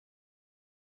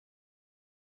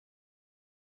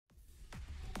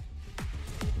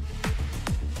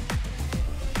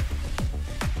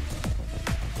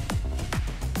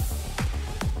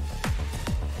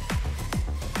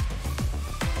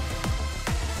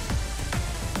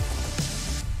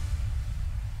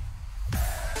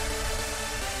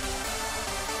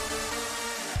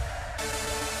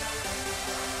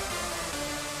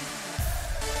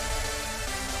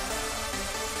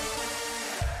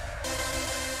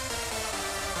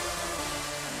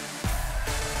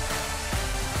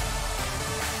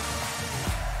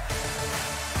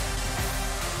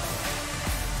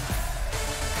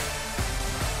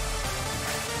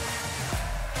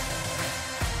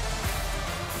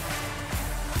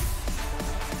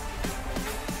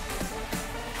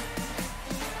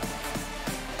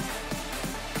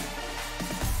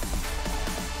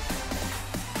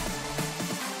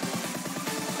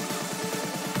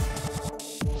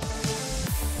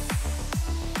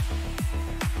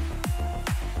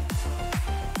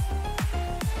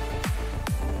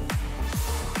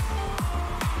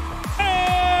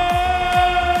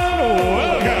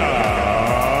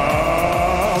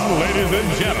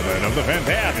edition of the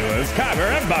fantabulous Cover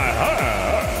and by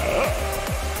her.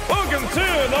 Welcome to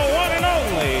the one and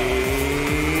only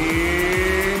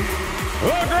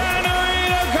the Grand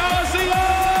Arena Coliseum.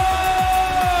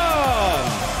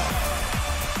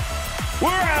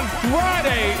 We're on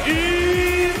Friday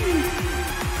Eve.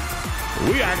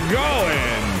 We are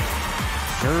going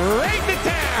straight to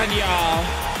town, y'all.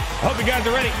 Hope you guys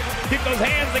are ready. Keep those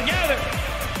hands together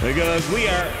because we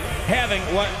are having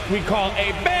what we call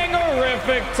a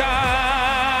bangerific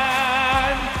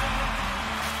time.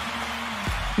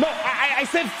 No, I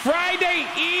said Friday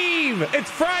Eve.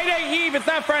 It's Friday Eve. It's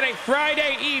not Friday.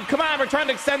 Friday Eve. Come on, we're trying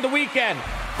to extend the weekend.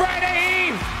 Friday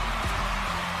Eve.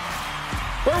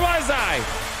 Where was I?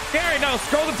 Gary, no,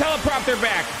 scroll the teleprompter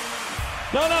back.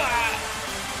 No,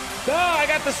 I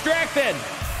got distracted.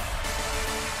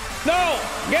 No,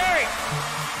 Gary.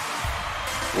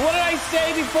 What did I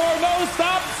say before? No,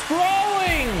 stop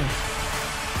scrolling.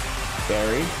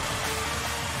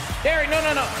 Gary, no.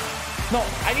 No,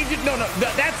 I need you. No.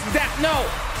 That's that. No.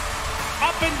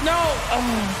 Up and no. Oh,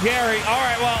 Gary. All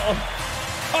right. Well,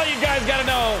 all you guys got to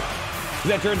know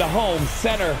is that you're in the home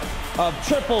center of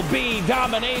Triple B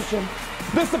domination,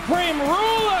 the supreme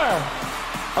ruler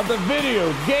of the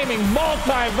video gaming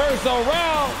multiversal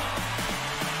realm.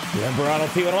 The Imperial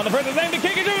T1 on the person's name to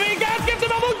kick it to me. Guys, get the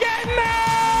bubble getting there.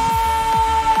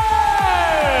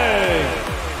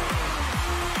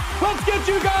 Let's get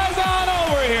you guys on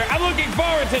over here. I'm looking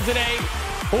forward to today.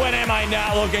 When am I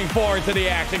not looking forward to the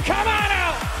action? Come on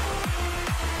out.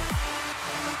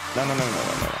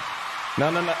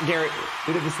 No, Gary,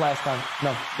 we did this last time.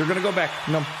 No, you're gonna go back.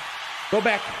 No, go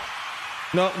back.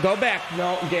 No, go back.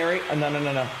 No, Gary,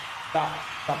 no. Stop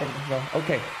it. No.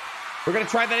 Okay, we're gonna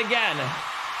try that again.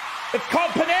 It's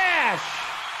called panache.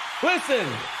 Listen,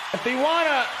 if you want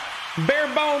a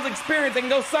bare bones experience, they can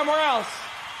go somewhere else.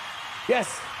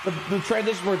 Yes, the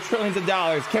transition for trillions of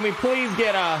dollars. Can we please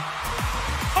get a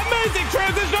amazing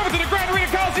transition over to the Grand Arena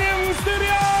Coliseum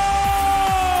studio?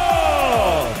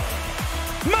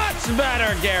 Much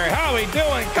better, Gary. How are we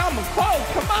doing? Come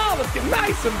on, let's get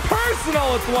nice and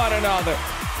personal with one another.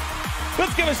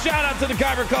 Let's give a shout out to the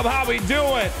Kyber Club. How we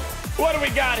doing? What do we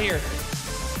got here?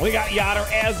 We got Yoder,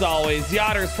 as always.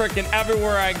 Yoder's freaking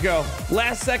everywhere I go.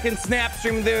 Last second snap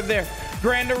stream, they're there.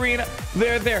 Grand Arena,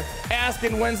 they're there.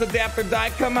 Asking when's the Adapter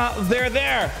Die come out, they're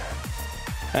there.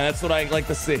 And that's what I like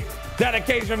to see.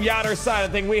 Dedication from Yoder's side. I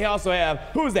think we also have,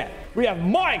 who's that? We have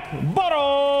Mike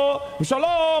Butto,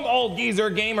 Shalom, Old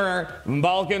Geezer Gamer,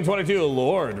 Balkan 22,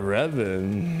 Lord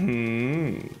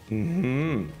Revan.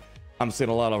 I'm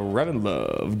seeing a lot of Revan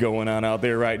love going on out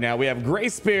there right now. We have Gray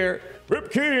Spear,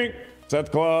 Rip King,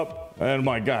 Seth Club, and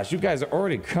my gosh, you guys are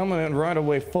already coming in right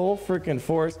away, full freaking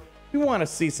force. You want to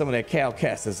see some of that Cal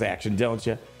Kestis action, don't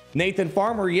you? Nathan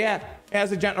Farmer, yeah.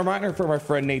 As a gentle reminder from our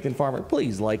friend Nathan Farmer,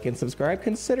 please like and subscribe.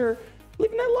 Consider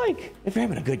leaving that like if you're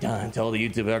having a good time. Tell the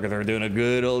YouTube algorithm they're doing a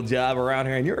good old job around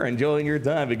here and you're enjoying your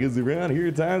time, because around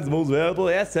here time's the most valuable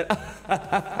asset.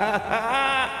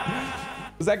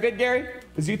 Was that good, Gary?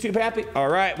 Is YouTube happy? All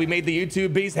right, we made the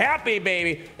YouTube beast happy,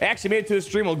 baby. Actually made it to a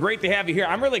stream. Well, great to have you here.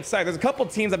 I'm really excited. There's a couple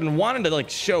teams I've been wanting to like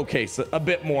showcase a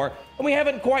bit more, and we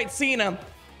haven't quite seen them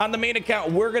on the main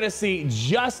account. We're gonna see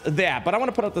just that. But I want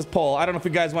to put up this poll. I don't know if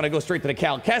you guys want to go straight to the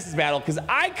Cal Kestis battle, because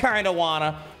I kind of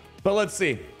wanna, but let's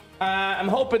see. I'm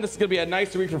hoping this is gonna be a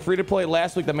nice week for free to play.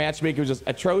 Last week the matchmaking was just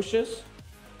atrocious,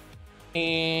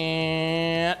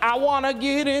 and I want to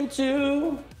get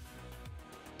into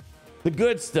the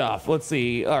good stuff. Let's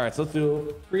see. All right, so let's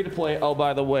do free to play. Oh,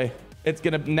 by the way, it's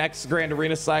gonna next Grand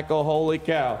Arena cycle. Holy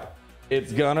cow,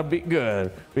 it's gonna be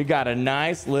good. We got a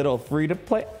nice little free to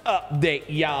play update,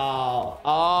 y'all.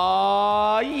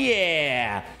 Oh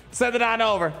yeah, send it on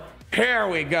over. Here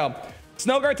we go.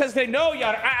 Snowguard test today. No,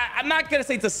 Yoder, I'm not gonna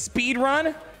say it's a speed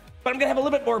run, but I'm gonna have a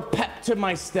little bit more pep to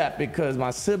my step because my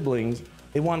siblings,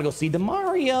 they want to go see the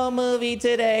Mario movie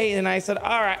today. And I said,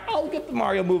 all right, I'll get the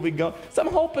Mario movie going. So I'm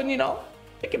hoping, you know,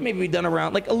 it can maybe be done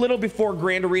around like a little before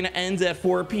Grand Arena ends at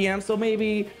 4 p.m. So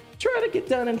maybe try to get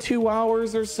done in 2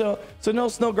 hours or so. So no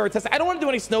snow guard testing. I don't want to do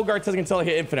any snow guard testing until I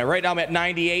hit infinite. Right now I'm at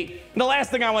 98. And the last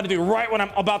thing I want to do right when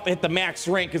I'm about to hit the max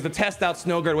rank is to test out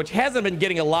snow guard, which hasn't been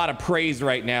getting a lot of praise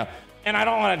right now. And I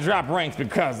don't want to drop ranks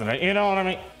because of it. You know what I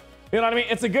mean? You know what I mean?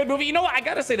 It's a good movie. You know what? I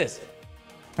got to say this.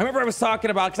 I remember I was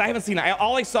talking about, because I haven't seen it.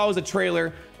 All I saw was a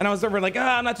trailer, and I was over like,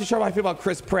 I'm not too sure how I feel about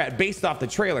Chris Pratt based off the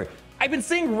trailer. I've been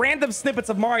seeing random snippets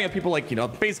of Mario. People like, you know,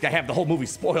 basically I have the whole movie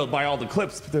spoiled by all the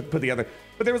clips to put together.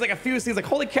 But there was like a few scenes like,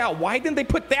 holy cow, why didn't they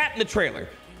put that in the trailer?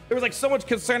 There was like so much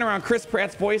concern around Chris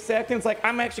Pratt's voice acting. It's like,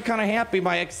 I'm actually kind of happy.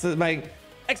 My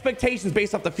expectations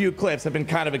based off the few clips have been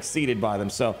kind of exceeded by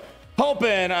them. So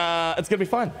hoping it's gonna be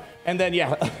fun. And then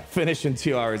yeah, finish in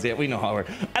 2 hours. Yeah, we know how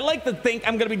I like to think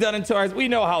I'm gonna be done in 2 hours. We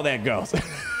know how that goes.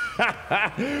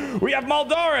 We have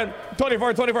Maldoran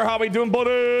 24. How we doing,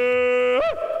 buddy?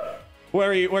 Where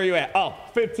are you at? Oh,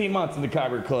 15 months in the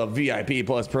Kyber Club VIP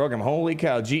Plus program. Holy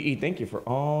cow. GE, thank you for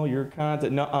all your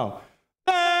content.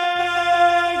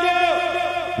 Thank you.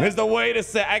 There's the way to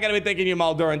say I gotta be thanking you,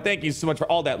 Maldoran. Thank you so much for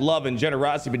all that love and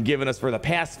generosity you've been giving us for the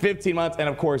past 15 months. And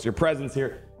of course, your presence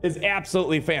here is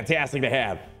absolutely fantastic to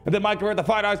have. And then Michael, we're at the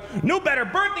 $5. No better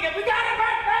birthday gift. We got a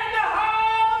birthday in the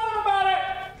house about it.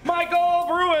 Michael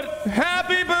Bruin,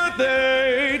 happy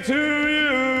birthday to you.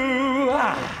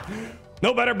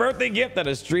 No better birthday gift than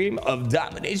a stream of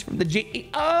domination from the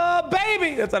GE. Oh,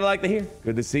 baby. That's what I like to hear.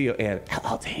 Good to see you. And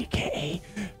LLTK.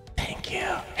 Thank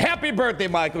you. Happy birthday,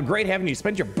 Michael. Great having you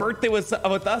spend your birthday with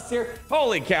us here.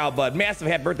 Holy cow, bud. Massive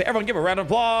happy birthday. Everyone give a round of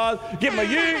applause. Give him a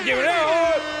yeet. Give it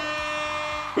out.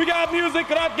 We got music.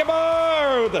 The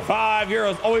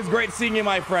 €5. Always great seeing you,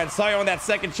 my friend. Saw you on that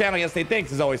second channel yesterday.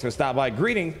 Thanks as always for stopping by.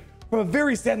 Greeting from a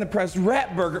very sad and depressed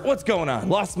Rat Burger. What's going on?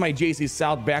 Lost my JC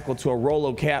South backle to a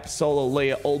Rolo Cap, Solo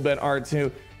Leia, Old Ben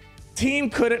R2. Team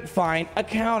couldn't find a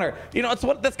counter. You know,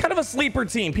 that's kind of a sleeper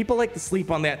team. People like to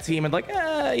sleep on that team and like,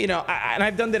 you know, and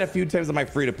I've done that a few times on my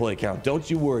free-to-play account. Don't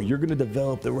you worry. You're going to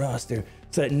develop the roster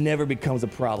so it never becomes a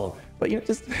problem. But, you know,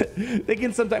 just they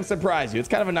can sometimes surprise you. It's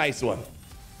kind of a nice one.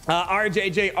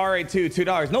 RJJRA2,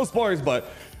 $2. No spoilers,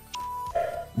 but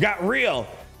got real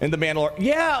in the Mandalorian.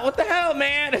 Yeah, what the hell,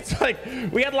 man? It's like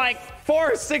we had like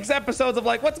 4 or 6 episodes of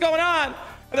like, what's going on?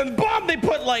 And then boom, they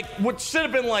put like what should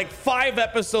have been like 5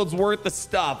 episodes worth of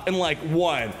stuff in like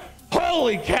 1.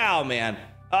 Holy cow, man.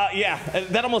 Yeah,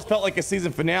 that almost felt like a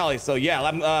season finale. So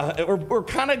yeah, we're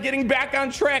kind of getting back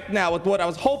on track now with what I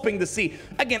was hoping to see.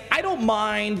 Again, I don't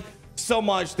mind so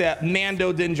much that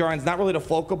Mando Din Djarin's not really the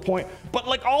focal point, but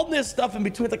like all this stuff in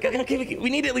between, like okay, we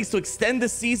need at least to extend the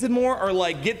season more or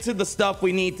like get to the stuff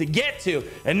we need to get to,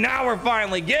 and now we're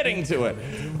finally getting to it.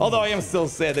 Although I am still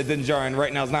sad that Din Djarin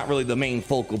right now is not really the main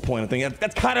focal point of things.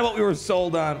 That's kind of what we were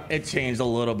sold on. It changed a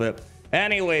little bit.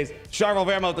 Anyways, Charvel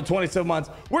Vermo at the 27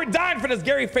 months. We're dying for this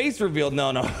Gary face reveal.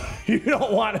 No, you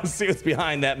don't want to see what's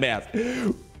behind that mask.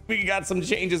 We got some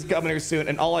changes coming here soon,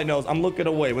 and all I know is I'm looking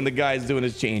away when the guy's doing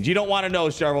his change. You don't want to know,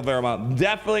 Charvel Vermont.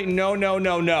 Definitely no.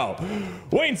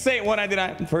 Wayne Saint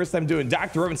 199. First time doing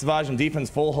Dr. Ruben Savage on defense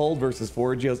full hold versus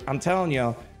 4 Geos. I'm telling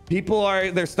you,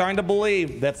 they're starting to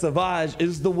believe that Savage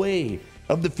is the way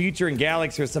of the future in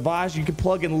Galaxy. Or Savage, you can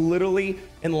plug in literally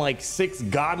in like 6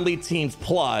 godly teams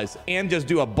plus and just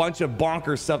do a bunch of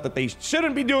bonkers stuff that they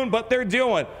shouldn't be doing, but they're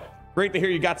doing. Great to hear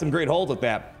you got some great holds with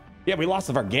that. Yeah, we lost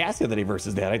our gas the other day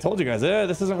versus that. I told you guys,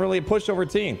 this isn't really a pushover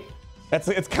team.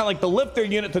 It's kind of like the lifter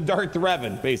unit to Darth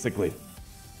Revan, basically.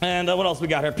 And what else we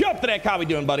got here? Pew up to that. How we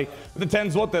doing, buddy? With the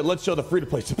 10s, what the? Let's show the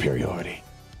free-to-play superiority.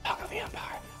 Talk of the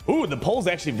Empire. Ooh, the poll's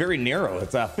actually very narrow.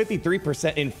 It's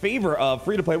 53% in favor of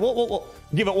free-to-play. We'll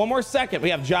give it one more second.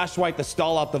 We have Josh White to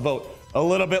stall out the vote a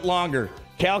little bit longer.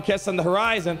 Cal Kestis on the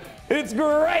horizon. It's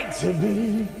great to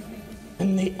be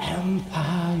in the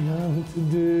Empire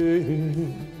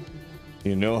today.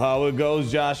 You know how it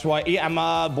goes, Josh White.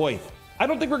 Yeah, boy, I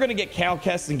don't think we're going to get Cal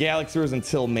Kestis and Galaxers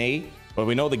until May, but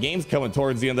we know the game's coming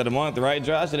towards the end of the month, right,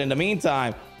 Josh? And in the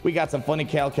meantime, we got some funny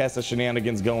Cal Kestis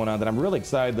shenanigans going on that I'm really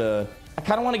excited to. I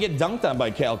kind of want to get dunked on by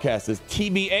Cal Kestis,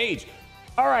 TBH.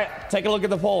 All right, take a look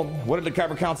at the poll. What did the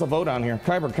Kyber Council vote on here?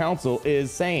 Kyber Council is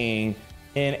saying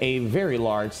in a very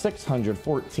large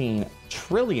 614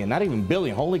 trillion, not even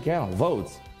billion, holy cow,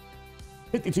 votes.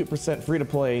 52% free to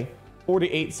play.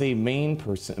 48 say main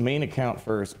account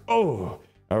first. Oh, all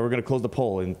right, we're gonna close the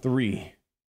poll in 3,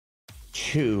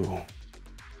 2,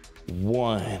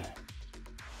 1.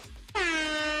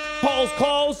 Poll's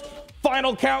closed.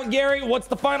 Final count, Gary. What's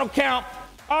the final count?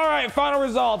 All right, final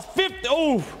results. 50.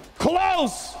 Oh,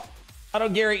 close. I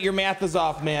don't, Gary, your math is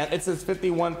off, man. It says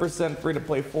 51% free to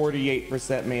play,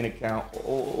 48% main account.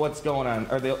 What's going on?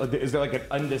 Is there like an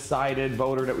undecided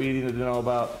voter that we need to know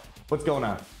about? What's going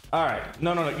on? All right.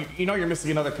 No. You know you're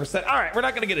missing another percent. All right, we're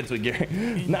not going to get into it, Gary.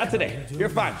 Not today. You're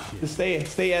fine. Just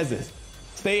stay as is.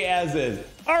 Stay as is.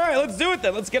 All right, let's do it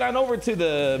then. Let's get on over to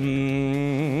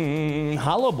the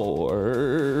hollow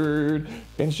board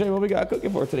and show you what we got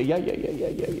cooking for today. Yeah.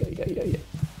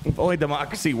 If only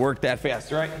democracy worked that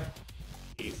fast, right?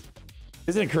 Jeez.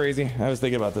 Isn't it crazy? I was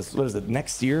thinking about this. What is it?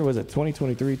 Next year? Was it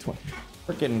 2023?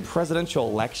 Freaking presidential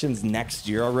elections next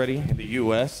year already in the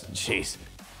U.S.? Jeez.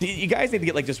 You guys need to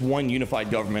get like just one unified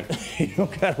government. You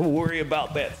don't gotta worry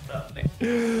about that stuff,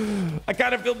 man. I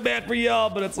kind of feel bad for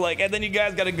y'all, but it's like, and then you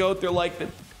guys gotta go through like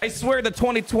I swear the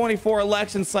 2024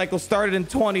 election cycle started in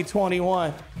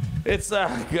 2021. It's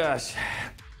gosh,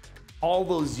 all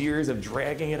those years of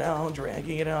dragging it out,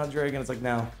 it's like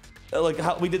now, like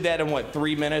how we did that in what,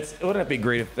 3 minutes? Wouldn't that be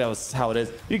great if that was how it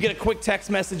is? You get a quick text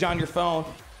message on your phone.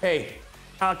 Hey,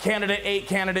 candidate A,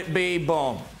 candidate B,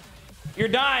 boom. You're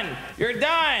done. You're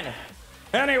done.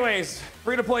 Anyways,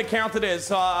 free to play count it is.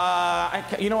 So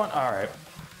you know what? All right,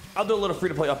 I'll do a little free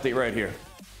to play update right here,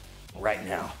 right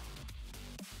now.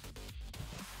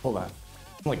 Hold on, I'm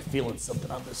like feeling something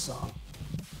on this song.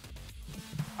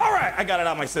 All right, I got it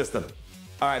out of my system.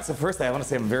 All right, so first I want to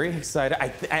say I'm very excited.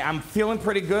 I'm feeling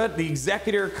pretty good. The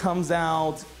Executor comes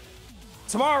out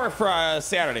tomorrow or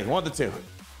Saturday, one of the two.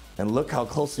 And look how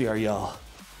close we are, y'all.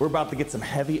 We're about to get some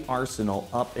heavy arsenal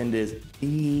up in this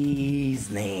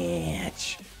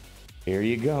snatch. Here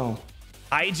you go.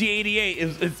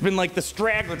 IG-88, it's been like the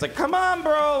straggler. It's like, come on,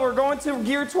 bro, we're going to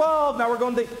Gear 12. Now we're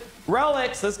going to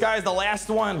Relics. This guy's the last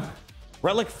one.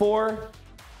 Relic 4.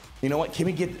 You know what? Can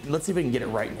we get, let's see if we can get it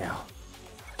right now.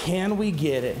 Can we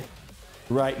get it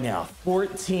right now?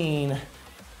 14.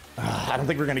 I don't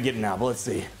think we're gonna get it now, but let's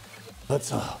see.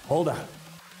 Let's hold on.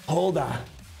 Hold on.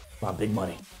 Come on, big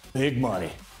money. Big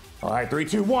money. All right, 3,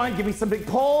 2, 1. Give me some big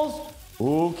pulls.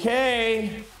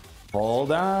 Okay.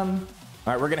 Hold on.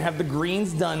 All right, we're gonna have the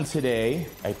greens done today,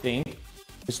 I think.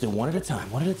 Just do one at a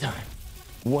time, one at a time.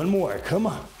 One more, come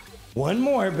on. One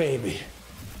more, baby.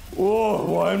 Whoa,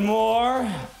 one more.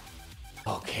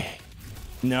 Okay.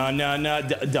 No, no, no,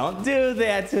 don't do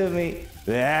that to me.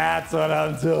 That's what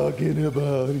I'm talking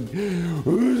about.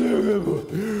 Who's a good boy?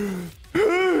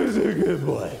 Who's a good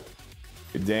boy?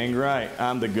 You're dang right,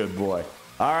 I'm the good boy.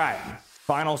 All right,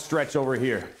 final stretch over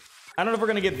here. I don't know if we're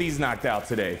gonna get these knocked out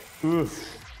today.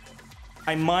 Oof.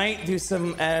 I might do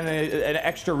an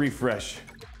extra refresh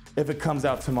if it comes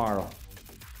out tomorrow.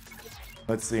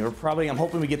 Let's see, I'm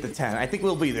hoping we get the 10. I think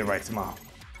we'll be there by tomorrow.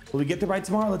 Will we get there by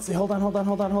tomorrow? Let's see, hold on. Hold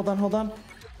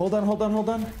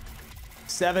on.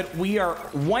 7, we are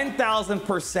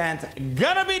 1000%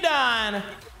 gonna be done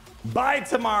by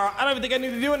tomorrow. I don't even think I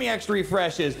need to do any extra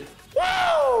refreshes. Woo!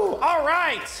 All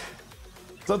right.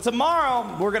 So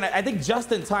tomorrow, we're gonna, I think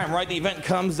just in time, right? The event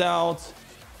comes out,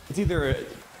 it's either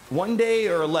 1 day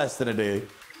or less than a day.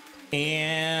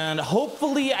 And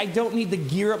hopefully I don't need to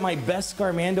gear up my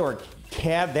Beskar Mando or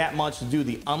Cav that much to do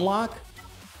the unlock.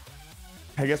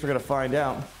 I guess we're gonna find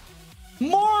out.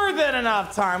 More than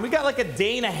enough time. We got like a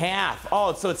day and a half.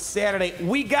 Oh, so it's Saturday.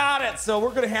 We got it. So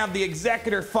we're gonna have the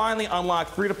Executor finally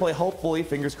unlocked, free to play, hopefully,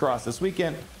 fingers crossed, this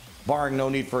weekend, barring no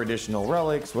need for additional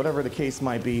relics, whatever the case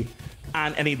might be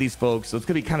on any of these folks. So it's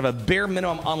gonna be kind of a bare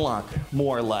minimum unlock,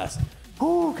 more or less.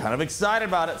 Ooh, kind of excited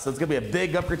about it. So it's gonna be a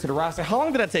big upgrade to the roster. How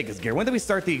long did that take us, Gary? When did we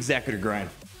start the Executor grind?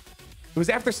 It was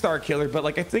after Starkiller, but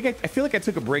like I feel like I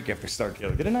took a break after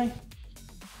Starkiller, didn't I?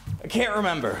 I can't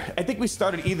remember. I think we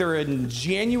started either in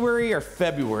January or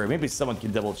February. Maybe someone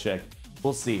can double check.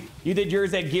 We'll see. You did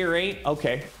yours at Gear 8?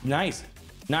 Okay, nice.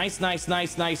 Nice. Yeah,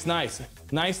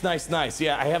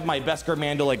 I have my Beskar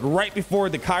Mando like right before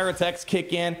the Chirotechs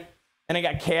kick in, and I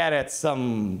got Cat at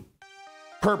some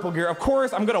purple gear. Of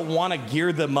course, I'm gonna wanna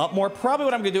gear them up more. Probably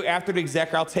what I'm gonna do after the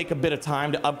Executor, I'll take a bit of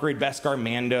time to upgrade Beskar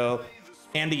Mando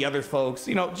and the other folks,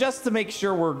 you know, just to make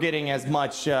sure we're getting as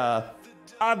much out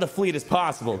of the fleet as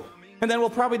possible. And then we'll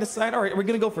probably decide, all right, we're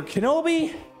gonna go for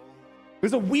Kenobi.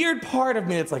 There's a weird part of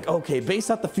me that's like, okay, based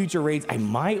off the future raids, I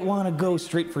might want to go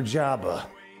straight for Jabba.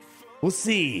 We'll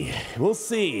see.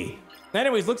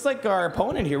 Anyways, looks like our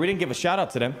opponent here, we didn't give a shout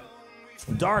out to them.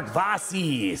 Dark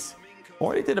Vasis.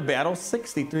 Already did a battle,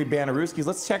 63 Banaruskis.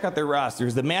 Let's check out their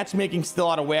rosters. The matchmaking still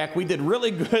out of whack. We did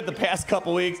really good the past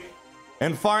couple weeks.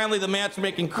 And finally, the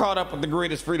matchmaking caught up with the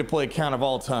greatest free-to-play account of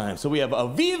all time. So we have a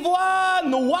Viva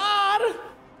Noir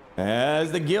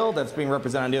as the guild that's being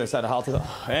represented on the other side of Halta.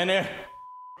 And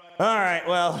all right,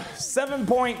 well,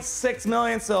 7.6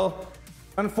 million. So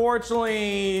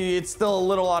unfortunately, it's still a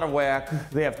little out of whack.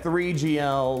 They have 3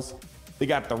 GLs. They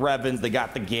got the Revens, they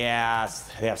got the Gas,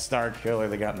 they have Starkiller,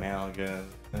 they got Malgus.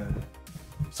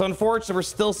 So unfortunately, we're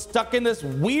still stuck in this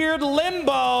weird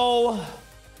limbo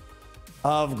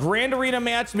of Grand Arena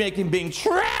matchmaking being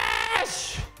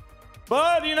trash.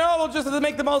 But you know, we'll just have to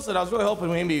make the most of it. I was really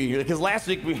hoping maybe, because last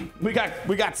week we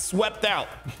got swept out.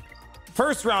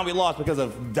 First round we lost because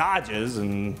of dodges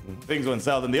and things went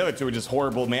south, and the other two were just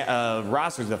horrible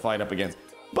rosters to fight up against.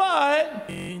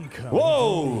 But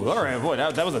whoa, all right, boy,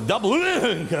 that was a double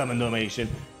incoming donation.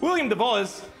 William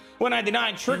DeVos,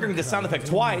 199, triggering the sound effect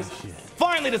twice.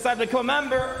 Finally decided to become a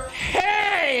member.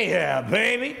 Hey, yeah,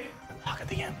 baby. Look at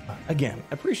the end. Again,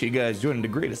 I appreciate you guys joining the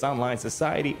greatest online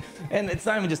society. And it's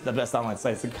not even just the best online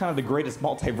site, it's kind of the greatest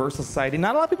multiversal society.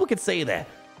 Not a lot of people could say that.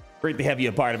 Great to have you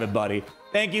a part of it, buddy.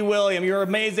 Thank you, William. You're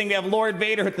amazing. We have Lord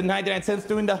Vader at the 99 cents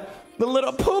doing the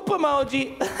little poop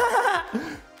emoji.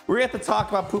 We're gonna have to talk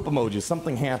about poop emojis.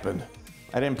 Something happened.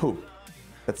 I didn't poop.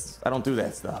 I don't do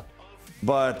that stuff.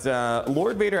 But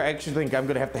Lord Vader, I actually think I'm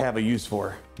gonna have to have a use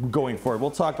for going forward.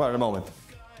 We'll talk about it in a moment.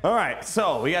 All right,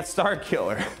 so we got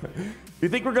Starkiller. You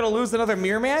think we're gonna lose another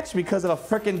mirror match because of a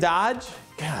freaking dodge?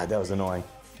 God, that was annoying.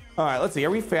 All right, let's see. Are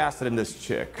we faster than this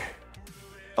chick?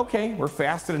 Okay, we're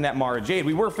faster than that Mara Jade.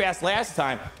 We were fast last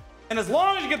time. And as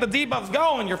long as you get the debuffs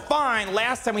going, you're fine.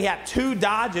 Last time we had 2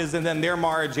 dodges and then their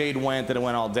Mara Jade went and it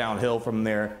went all downhill from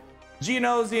there.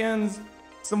 Geonosians,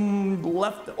 some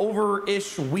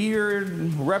leftover-ish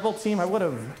weird rebel team. I would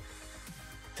have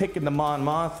taken the Mon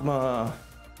Mothma,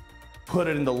 put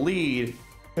it in the lead,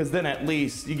 because then at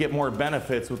least you get more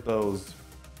benefits with those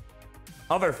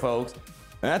other folks.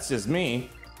 And that's just me.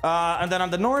 And then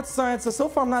on the north side, so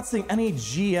far I'm not seeing any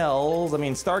GLs. I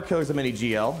mean, Starkiller's a mini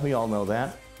GL. We all know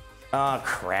that.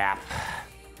 Crap.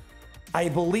 I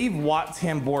believe Wat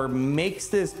Tambor makes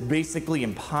this basically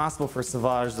impossible for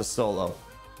Savage to solo.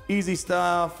 Easy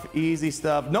stuff, easy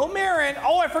stuff. No Merrin.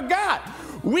 Oh, I forgot.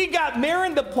 We got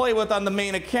Merrin to play with on the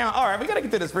main account. All right, we got to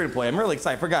get to this free to play. I'm really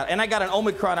excited. Forgot. And I got an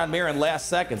Omicron on Merrin last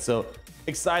second, so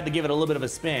excited to give it a little bit of a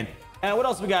spin. And what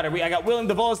else we got here? I got William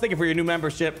DeVos. Thank you for your new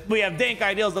membership. We have Dank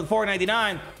Ideals at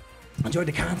 $4.99. Enjoyed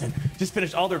the content. Just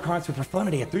finished all their cards for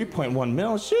Profanity at 3.1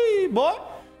 mil. Shee, boy.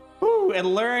 Ooh,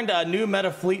 and learned a new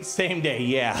meta fleet same day.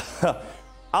 Yeah.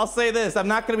 I'll say this. I'm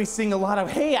not going to be seeing a lot of,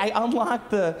 hey, I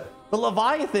unlocked the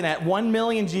Leviathan at 1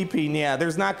 million GP. Yeah,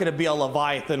 there's not going to be a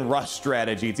Leviathan rush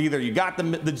strategy. It's either you got the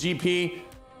GP,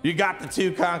 you got the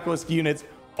 2 Conquest units,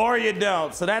 or you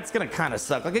don't. So that's going to kind of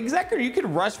suck. Like Executor, you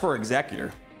can rush for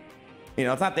Executor. You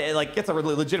know, it's not the, like, it's a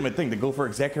really legitimate thing to go for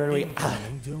Executor.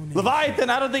 Leviathan,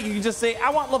 I don't think you can just say,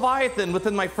 I want Leviathan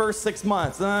within my first 6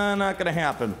 months. Not going to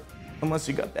happen. Unless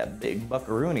you got that big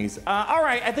buckaroonies. All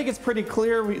right, I think it's pretty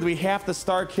clear. We have to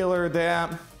Starkiller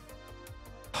that.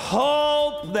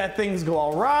 Hope that things go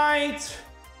all right.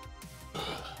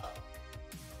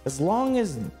 As long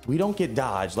as we don't get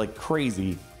dodged like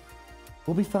crazy,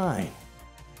 we'll be fine.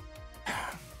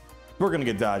 We're gonna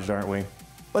get dodged, aren't we?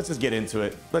 Let's just get into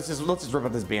it. Let's just rip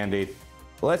up this band-aid.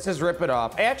 Let's just rip it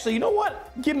off. Actually, you know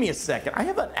what? Give me a second. I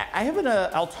have an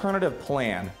alternative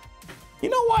plan. You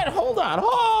know what? Hold on.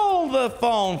 Hold the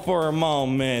phone for a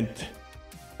moment.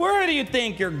 Where do you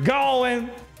think you're going?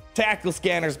 Tactical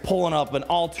Scanner's pulling up an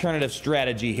alternative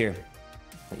strategy here.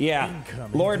 Yeah.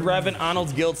 Incoming. Lord Revan,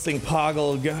 Arnold's Guild Sing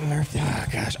Poggle. Oh,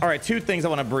 gosh. All right, 2 things I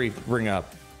want to bring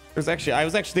up. I was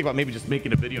actually thinking about maybe just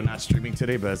making a video, not streaming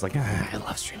today, but I was like, I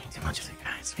love streaming too much. I was like,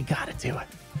 guys, we got to do it.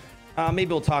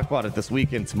 Maybe we'll talk about it this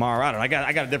weekend, tomorrow. I don't know.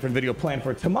 I got a different video planned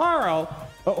for tomorrow.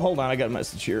 Oh, hold on. I got a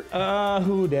message here.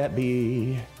 Who'd that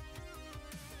be?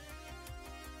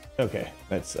 Okay.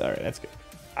 That's all right. That's good.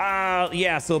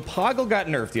 Yeah. So Poggle got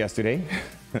nerfed yesterday.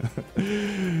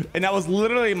 And that was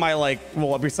literally my, like,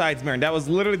 well, besides Merrin, that was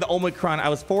literally the Omicron I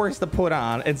was forced to put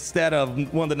on instead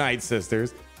of one of the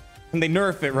Nightisisters. And they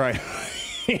nerfed it right.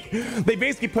 They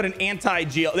basically put an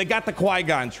anti-GL. They got the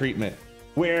Qui-Gon treatment.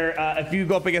 Where if you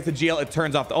go up against the GL, it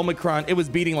turns off the Omicron. It was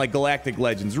beating like Galactic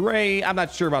Legends Ray. I'm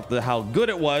not sure about how good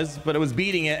it was, but it was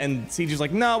beating it. And CG's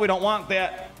like, no, we don't want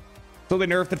that. So they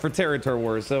nerfed it for Territory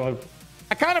Wars. So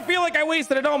I kind of feel like I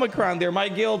wasted an Omicron there. My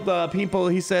guild people,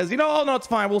 he says, you know, oh no, it's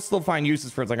fine. We'll still find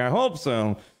uses for it. It's like, I hope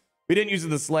so. We didn't use it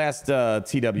this last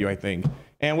TW, I think.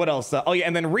 And what else? Oh yeah,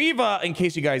 and then Reva, in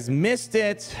case you guys missed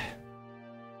it,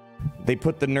 they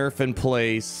put the nerf in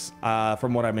place.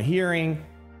 From what I'm hearing,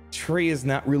 Traya is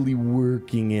not really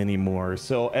working anymore.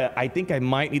 So I think I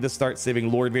might need to start saving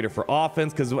Lord Vader for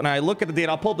offense, because when I look at the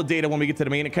data, I'll pull up the data when we get to the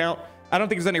main account. I don't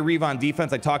think there's any Reva on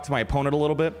defense. I talked to my opponent a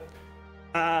little bit.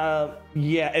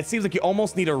 Yeah, it seems like you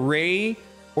almost need a Rey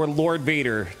or Lord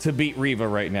Vader to beat Reva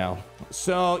right now.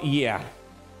 So yeah,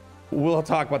 we'll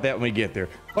talk about that when we get there.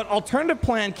 But alternative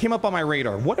plan came up on my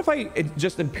radar. What if I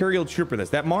just Imperial Trooper this?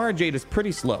 That Mara Jade is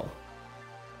pretty slow.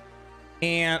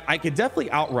 And I could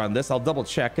definitely outrun this. I'll double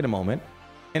check in a moment.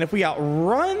 And if we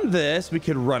outrun this, we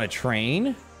could run a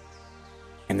train.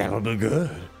 And that'll be good.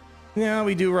 Yeah,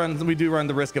 we do run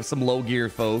the risk of some low gear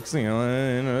folks. You know,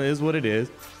 it is what it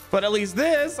is. But at least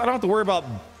this, I don't have to worry about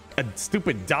a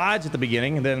stupid dodge at the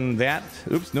beginning. And then that,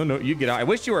 oops, no, you get out. I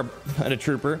wish you were a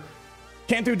trooper.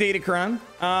 Can't do Datacron.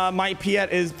 My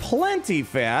Piet is plenty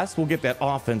fast. We'll get that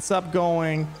offense up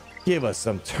going. Give us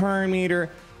some turn meter.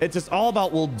 It's just all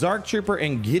about, will Dark Trooper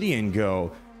and Gideon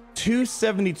go?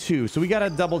 272. So we got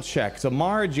to double check. So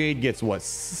Mara Jade gets what?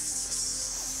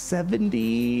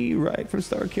 70, right, from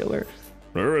Starkiller?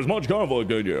 There is much conflict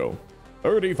in you.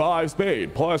 35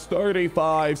 speed plus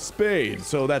 35 speed.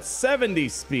 So that's 70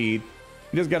 speed.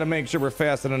 You just got to make sure we're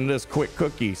faster than this quick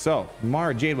cookie. So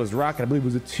Mara Jade was rocking, I believe it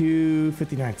was a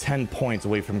 259, 10 points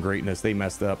away from greatness. They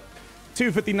messed up.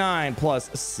 259 plus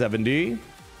 70.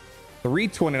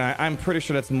 329. I'm pretty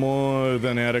sure that's more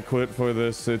than adequate for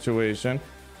this situation.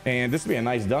 And this would be a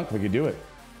nice dunk if we could do it.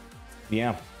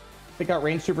 Yeah. Pick out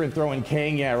Range Trooper and throw in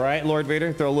Kang. Yeah, right, Lord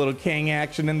Vader? Throw a little Kang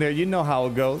action in there. You know how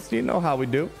it goes. You know how we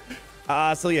do.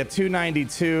 So yeah,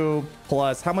 292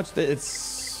 plus how much?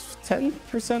 It's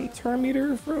 10% turn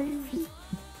meter from...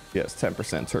 Yes,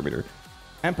 10% turn meter.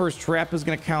 Emperor's Trap is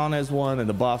going to count as one in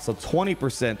the buff. So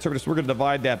 20% turn meter. So we're going to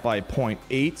divide that by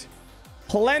 0.8.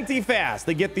 Plenty fast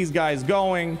to get these guys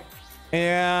going.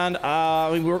 And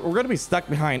we're going to be stuck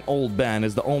behind Old Ben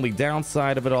is the only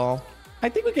downside of it all. I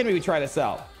think we can maybe try this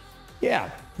out.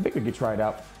 Yeah, I think we could try it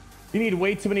out. You need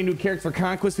way too many new characters for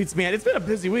Conquest feats, man. It's been a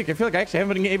busy week. I feel like I actually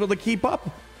haven't been able to keep up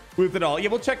with it all. Yeah,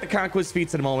 we'll check the Conquest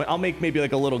feats in a moment. I'll make maybe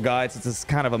like a little guide since it's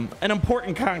kind of an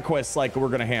important Conquest cycle we're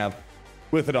going to have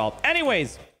with it all.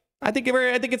 Anyways, I think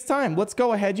it's time. Let's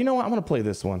go ahead. You know what? I'm going to play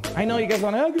this one. I know you guys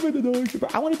want to...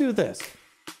 I want to do this.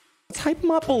 Let's hype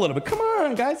them up a little bit. Come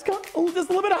on, guys. Come on. Just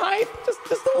a little bit of hype. Just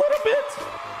a little bit.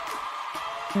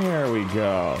 There we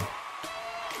go.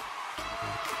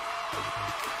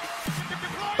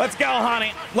 Let's go,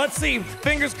 honey. Let's see.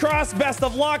 Fingers crossed. Best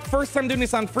of luck. First time doing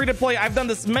this on free to play. I've done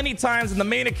this many times in the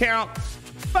main account.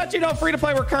 But, you know, free to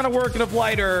play, we're kind of working with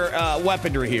lighter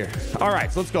weaponry here. All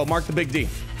right, so let's go. Mark the big D.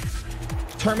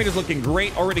 Terminator's looking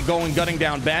great. Already going, gunning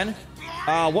down Ben.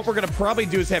 What we're going to probably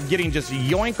do is have Gideon just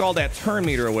yoink all that turn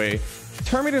meter away.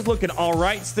 Turn meter's looking all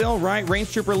right still, right?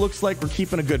 Range Trooper looks like we're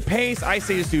keeping a good pace. I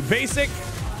say just do basic.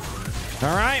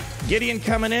 All right, Gideon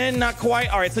coming in, not quite.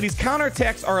 All right, so these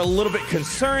counterattacks are a little bit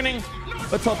concerning.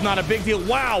 Let's hope not a big deal.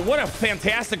 Wow, what a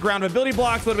fantastic round of ability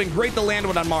blocks. Would have been great to land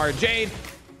one on Mara Jade.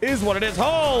 Is what it is.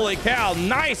 Holy cow,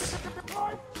 nice.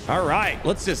 All right,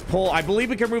 let's just pull. I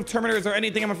believe we can remove Terminator. Is there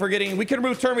anything I'm forgetting? We can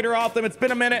remove Terminator off them. It's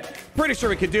been a minute. Pretty sure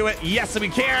we could do it. Yes, we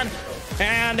can.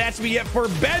 And that should be it for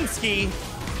Bensky.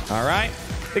 All right,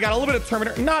 they got a little bit of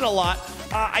Terminator, not a lot.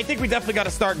 I think we definitely got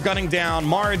to start gunning down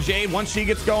Mara Jade. Once she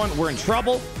gets going, we're in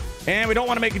trouble. And we don't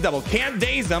want to make a double. Can't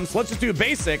daze them, so let's just do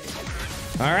basic.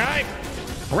 All right.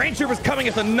 Range Trooper's coming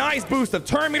with a nice boost of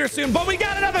turn meter soon, but we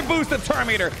got another boost of turn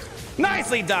meter.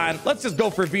 Nicely done. Let's just go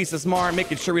for Visas Mara,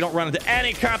 making sure we don't run into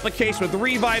any complication with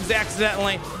revives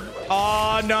accidentally.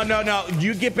 Oh, no, no, no.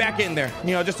 You get back in there.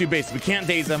 You know, just do basic. We can't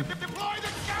daze them.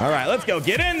 All right, let's go.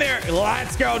 Get in there.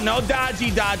 Let's go. No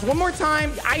dodgy dodge. One more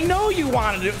time. I know you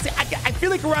wanted to. See, I feel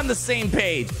like we're on the same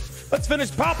page. Let's finish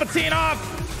Palpatine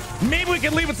off. Maybe we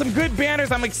can leave with some good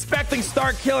banners. I'm expecting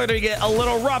Starkiller to get a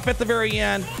little rough at the very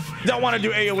end. Don't want to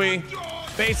do AoE.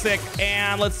 Basic.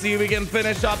 And let's see if we can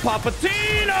finish up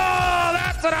Palpatine. Oh,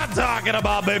 that's what I'm talking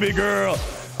about, baby girl.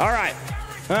 All right.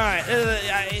 All right.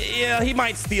 Yeah, he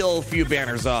might steal a few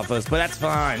banners off us, but that's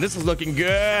fine. This is looking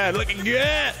good. Looking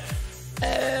good.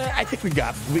 I think we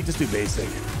just do basic.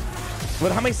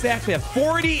 But how many stacks we have?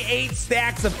 48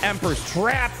 stacks of Emperor's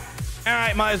Trap. All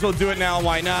right, might as well do it now.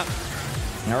 Why not?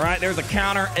 All right, there's a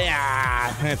counter.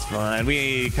 Yeah, that's fine.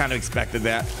 We kind of expected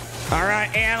that. All right,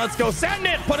 and let's go. Send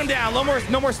it. Put him down.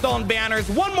 No more stolen banners.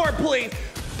 One more, please.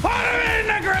 Put him in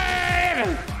the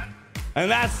grave.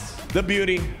 And that's the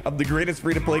beauty of the greatest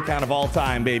free-to-play account of all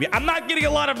time, baby. I'm not getting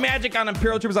a lot of magic on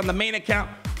Imperial Troopers on the main account,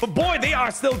 but boy, they are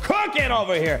still cooking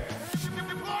over here.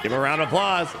 Give a round of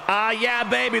applause. Yeah,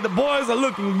 baby. The boys are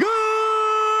looking good.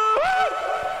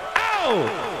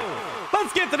 Oh!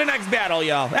 Let's get to the next battle,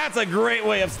 y'all. That's a great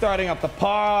way of starting up the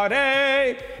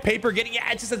party. Paper getting...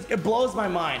 Yeah, it blows my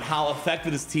mind how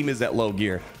effective this team is at low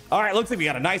gear. All right, looks like we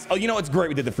got a nice... Oh, you know, it's great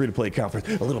we did the free-to-play conference.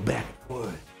 A little back and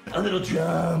forth. A little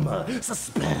drama.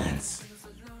 Suspense.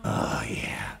 Oh,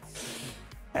 yeah.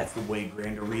 That's the way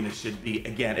Grand Arena should be.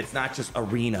 Again, it's not just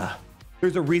arena.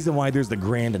 There's a reason why there's the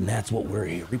grand, and that's what we're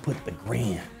here. We put the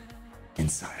grand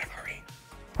inside of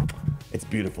arena. It's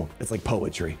beautiful. It's like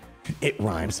poetry. It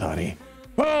rhymes, honey.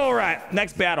 All right,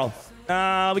 next battle.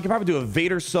 We can probably do a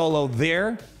Vader solo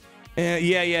there.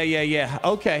 Yeah.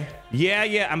 Okay.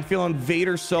 Yeah. I'm feeling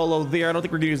Vader solo there. I don't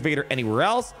think we're gonna use Vader anywhere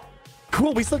else.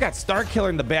 Cool. We still got Starkiller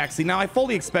in the back. See, now I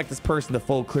fully expect this person to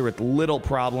full clear with little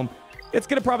problem. It's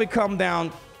gonna probably come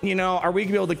down. You know, are we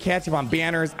gonna be able to catch him on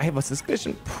banners? I have a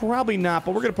suspicion, probably not,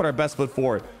 but we're gonna put our best foot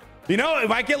forward. You know, it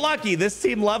might get lucky. This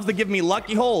team loves to give me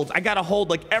lucky holds. I got a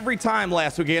hold like every time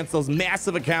last week against those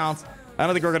massive accounts. I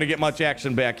don't think we're gonna get much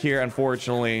action back here,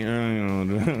 unfortunately.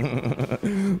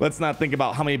 Let's not think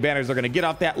about how many banners are gonna get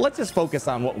off that. Let's just focus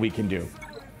on what we can do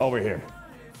over here.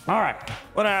 All right.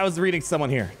 When I was reading someone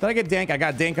here, did I get dank? I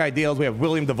got dank ideals. We have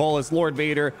William DeVolis, Lord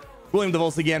Vader, William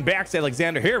DeVolis again, Baxter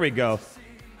Alexander. Here we go.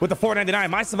 With the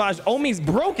 499, my Savage Omi's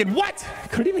broken. What?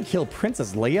 Couldn't even kill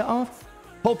Princess Leia off?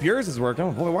 Hope yours is working.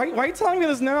 Oh boy, why are you telling me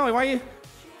this now?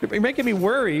 You're making me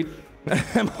worried.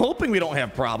 I'm hoping we don't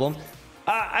have problems.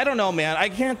 I don't know, man. I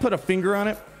can't put a finger on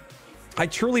it. I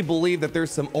truly believe that there's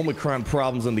some Omicron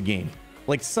problems in the game.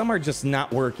 Like some are just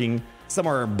not working. Some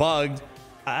are bugged.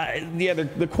 Yeah,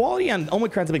 the quality on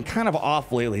Omicrons have been kind of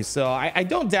off lately. So I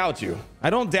don't doubt you. I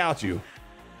don't doubt you.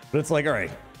 But it's like, all right.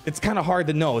 It's kind of hard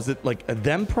to know. Is it like a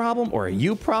them problem or a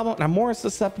you problem? And I'm more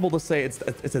susceptible to say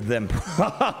it's a them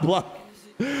problem.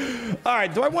 All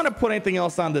right, do I want to put anything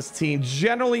else on this team?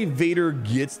 Generally, Vader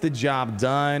gets the job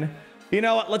done. You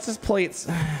know what? Let's just play it.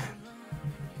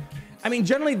 I mean,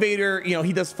 generally, Vader, you know,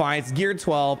 he does fine. It's gear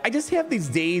 12. I just have these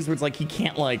days where it's like he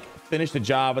can't like finish the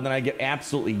job and then I get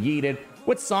absolutely yeeted.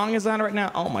 What song is on right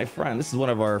now? Oh, my friend, this is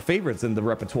one of our favorites in the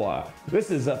repertoire.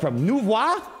 This is from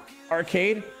Nouveau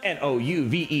Arcade,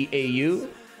 Nouveau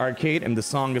Arcade, and the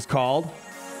song is called.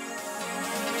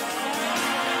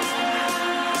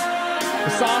 The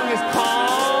song is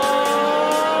called.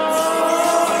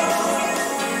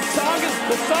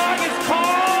 The song is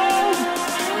called.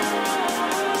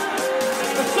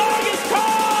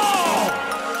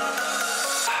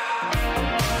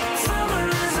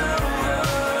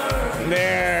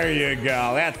 There you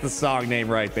go. That's the song name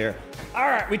right there. All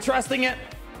right, we trusting it.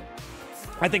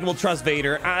 I think we'll trust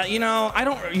Vader. You know, I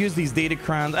don't use these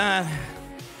datacrons. I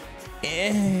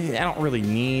don't really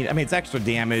need. I mean, it's extra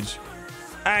damage.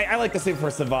 I like to save for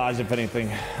Savage, if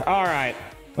anything. All right,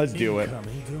 let's do it.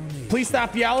 Please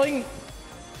stop yelling.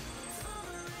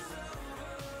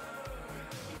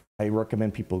 I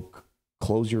recommend people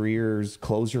close your ears,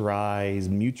 close your eyes,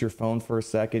 mute your phone for a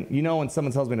second. You know, when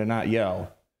someone tells me to not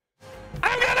yell,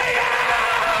 I'm gonna yell!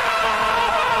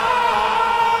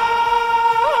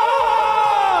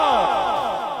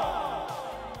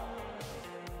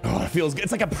 Oh, it feels good.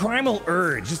 It's like a primal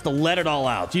urge just to let it all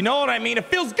out. You know what I mean? It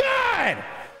feels good!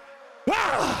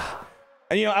 Ah!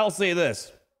 And you know, I'll say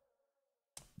this.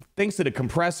 Thanks to the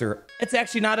compressor, it's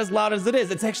actually not as loud as it is.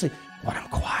 It's actually when I'm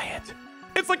quiet.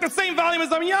 It's like the same volume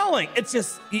as I'm yelling. It's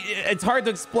just, it's hard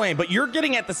to explain, but you're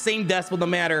getting at the same decibel no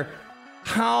matter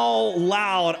how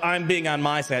loud I'm being on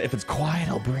my side. If it's quiet,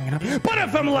 I'll bring it up. But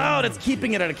if I'm loud, it's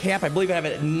keeping it at a cap. I believe I have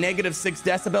it at -6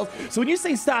 decibels. So when you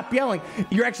say stop yelling,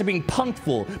 you're actually being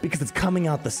punctual because it's coming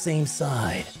out the same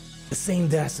side, the same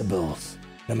decibels,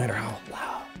 no matter how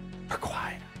loud or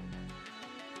quiet.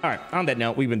 All right, on that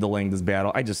note, we've been delaying this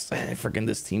battle. I just, freaking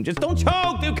this team. Just don't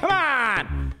choke, dude, come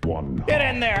on! Get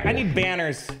in there, I need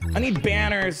banners. I need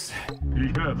banners.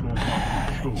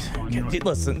 Dude,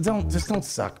 listen, just don't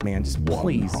suck, man, just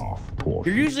please.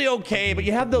 You're usually okay, but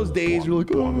you have those days where you're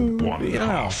like, oh, you don't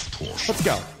know. Let's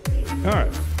go. All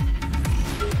right.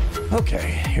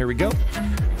 Okay, here we go.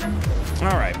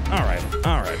 All right.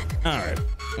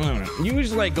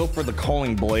 Usually I go for the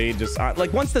calling blade. Just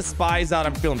like once the spy's out,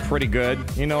 I'm feeling pretty good.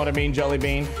 You know what I mean, Jelly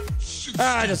Bean?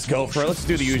 Just go for it. Let's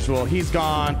do the usual. He's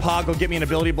gone. Pog, go get me an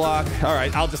ability block. All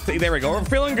right, I'll just, there we go. We're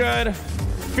feeling good.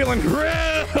 Feeling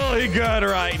really good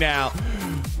right now.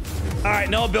 All right,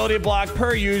 no ability block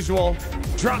per usual.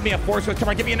 Drop me a force switch. Come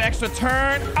on, give me an extra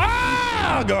turn.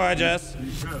 Oh, gorgeous.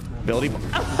 Ability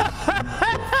block.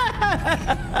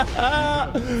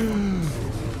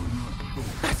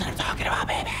 That's what I'm talking about,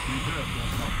 baby.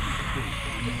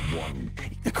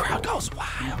 The crowd goes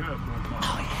wild.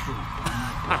 Oh, yeah.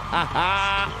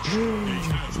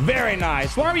 Very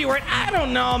nice. Why are you worried? I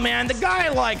don't know, man. The guy,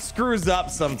 like, screws up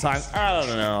sometimes. I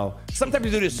don't know. Sometimes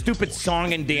you do this stupid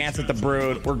song and dance at the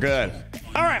Brood. We're good.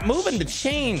 All right, moving the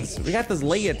chains. We got this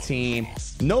Leia team.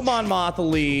 No Mon Mothma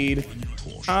lead.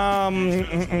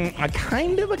 I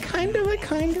kind of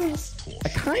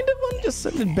want just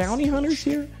sending bounty hunters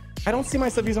here. I don't see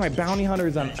myself using my bounty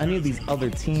hunters on any of these other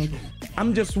teams.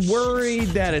 I'm just worried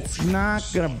that it's not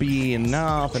gonna be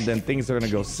enough and then things are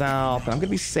gonna go south and I'm gonna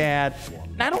be sad.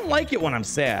 And I don't like it when I'm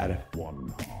sad.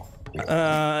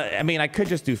 I mean, I could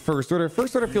just do first order.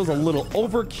 First order feels a little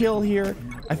overkill here.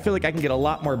 I feel like I can get a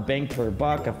lot more bang per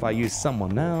buck if I use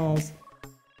someone else.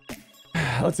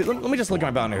 Let's see, let me just look at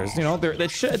my bounty hunters. You know,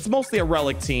 it's mostly a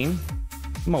relic team,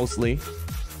 mostly.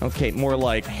 Okay, more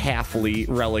like halfly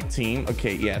relic team.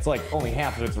 Okay, yeah, it's like only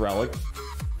half of it's relic.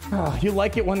 Oh, you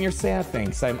like it when you're sad?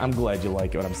 Thanks. I'm glad you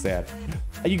like it when I'm sad.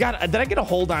 Did I get a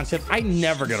hold on ships? I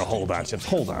never get a hold on ships.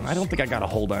 Hold on. I don't think I got a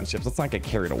hold on ships. Let's not get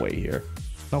carried away here.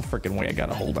 No freaking way I got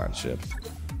a hold on ships.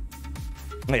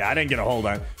 Yeah, I didn't get a hold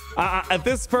on. If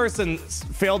this person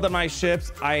failed at my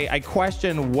ships, I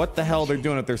question what the hell they're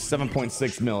doing if there's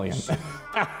 7.6 million.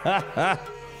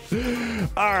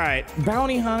 All right,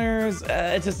 bounty hunters.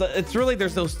 It's really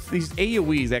these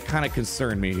AoEs that kind of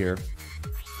concern me here.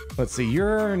 Let's see,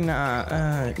 you're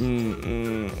not.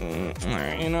 You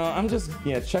know, I'm just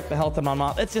check the health of my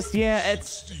mom. It's just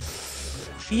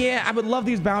I would love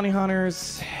these bounty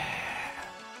hunters.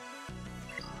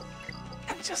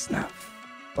 I'm just not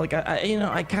like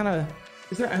I kind of.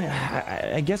 Is there?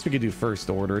 I guess we could do first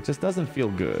order. It just doesn't feel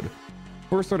good.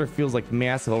 First order feels like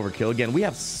massive overkill. Again, we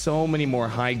have so many more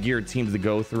high geared teams to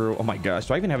go through. Oh my gosh,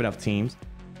 do I even have enough teams?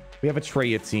 We have a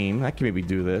Traya team. I can maybe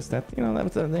do this.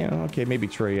 Okay, maybe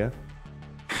Traya.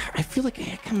 I feel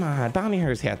like, come on, bounty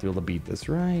hunters have to be able to beat this,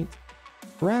 right?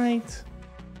 Right?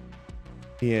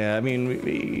 Yeah, I mean,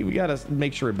 we gotta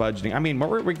make sure we're budgeting. I mean,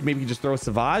 we maybe just throw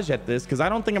Savage at this, because I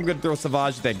don't think I'm gonna throw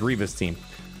Savage at that Grievous team.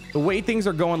 The way things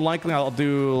are going, likely I'll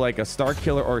do like a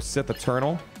Starkiller or Sith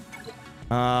Eternal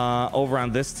over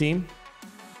on this team.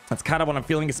 That's kind of what I'm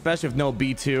feeling, especially with no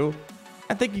B2.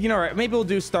 I think, all right, maybe we'll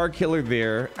do Starkiller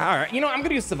there. All right, I'm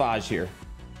gonna use Savage here.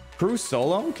 Crew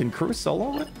solo? Can crew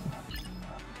solo it?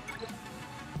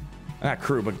 Not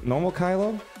crew, but normal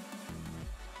Kylo?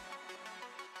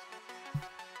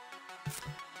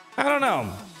 I don't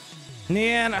know.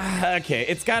 Man, okay,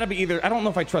 it's got to be either. I don't know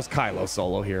if I trust Kylo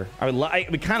solo here.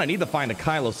 We kind of need to find a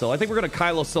Kylo solo. I think we're gonna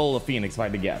Kylo solo the Phoenix if I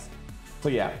had to guess. So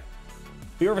yeah,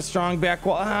 we have a strong back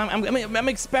wall. I'm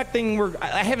expecting.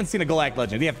 I haven't seen a Galactic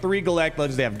Legend. They have 3 Galactic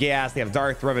Legends. They have Gas. They have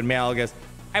Darth Revan Malgus.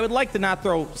 I would like to not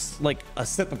throw like a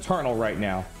Sith Eternal right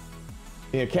now.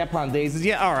 Yeah, Capon Daisies.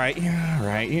 Yeah, all right.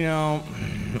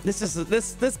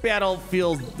 This battle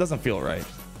doesn't feel right.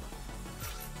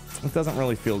 It doesn't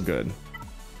really feel good.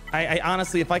 I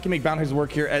honestly, if I can make boundaries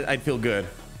work here, I'd feel good.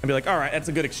 I'd be like, all right, that's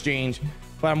a good exchange.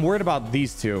 But I'm worried about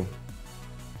these two.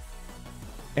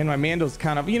 And my Mando's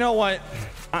kind of, you know what?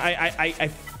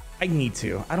 I need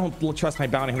to. I don't trust my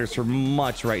bounty hunters for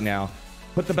much right now.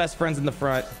 Put the best friends in the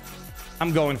front.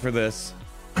 I'm going for this.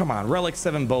 Come on, Relic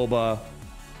 7 Boba.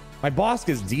 My Bossk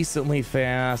is decently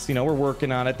fast. We're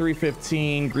working on it.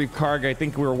 315, Grief Karga. I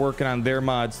think we were working on their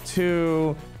mods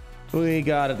too. We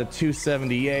got it at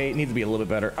 278. Needs to be a little bit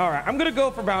better. All right, I'm gonna go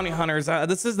for bounty hunters.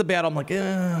 This is the battle. I'm like,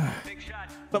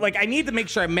 but like, I need to make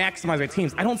sure I maximize my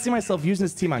teams. I don't see myself using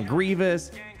this team on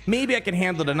Grievous. Maybe I can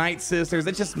handle the Nightisisters.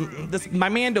 It's just my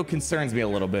Mando concerns me a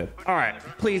little bit. All right,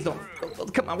 please don't.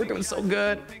 Come on, we're doing so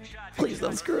good. Please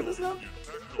don't screw this up.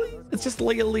 It's just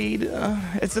Leia lead.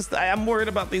 It's just I'm worried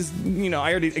about these. I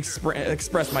already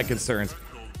expressed my concerns.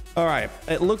 All right,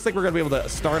 it looks like we're gonna be able to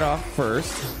start off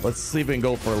first. Let's see if we can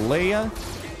go for Leia.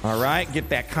 All right, get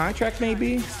that contract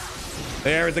maybe.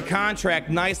 There's the contract,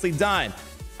 nicely done.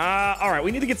 All right,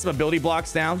 we need to get some ability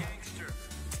blocks down.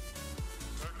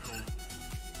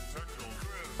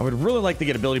 I would really like to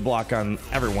get ability block on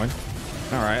everyone.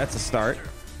 All right, that's a start.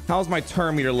 How's my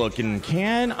turn meter looking?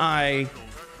 Can I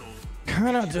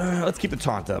kind of let's keep the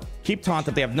taunt up. Keep taunt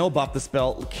up. They have no buff to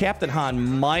spell. Captain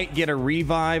Han might get a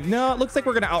revive. No, it looks like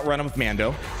we're gonna outrun him with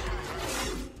Mando.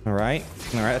 All right,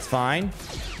 that's fine.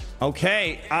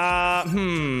 Okay, I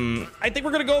think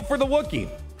we're gonna go for the Wookiee.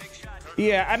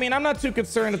 Yeah, I mean, I'm not too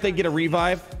concerned if they get a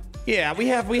revive. Yeah, we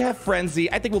have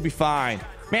Frenzy. I think we'll be fine.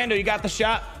 Mando, you got the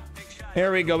shot?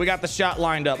 There we go. We got the shot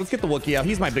lined up. Let's get the Wookiee out.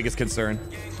 He's my biggest concern.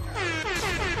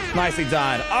 Nicely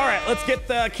done. All right, let's get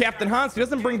the Captain Han. So he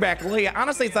doesn't bring back Leia.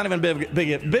 Honestly, it's not even a bit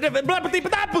of it.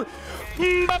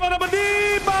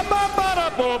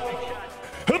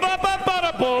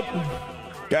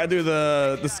 Gotta do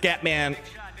the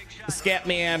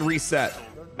Scatman reset.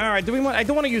 All right, I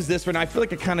don't want to use this right now. I feel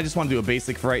like I kind of just want to do a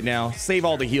basic for right now. Save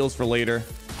all the heals for later.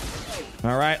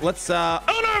 All right, let's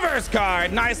Universe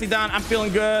card. Nicely done. I'm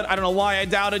feeling good. I don't know why I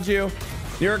doubted you.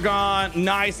 You're gone.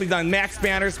 Nicely done. Max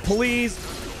banners, please.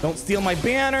 Don't steal my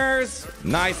banners.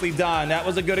 Nicely done. That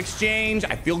was a good exchange.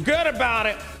 I feel good about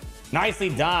it. Nicely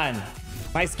done.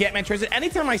 Nice Scatman transition.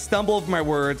 Anytime I stumble over my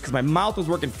words, because my mouth was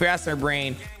working fast in my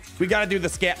brain, we got to do the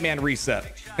Scatman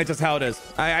reset. That's just how it is.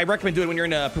 I recommend doing it when you're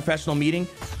in a professional meeting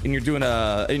and you're doing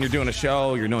a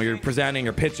show, you're presenting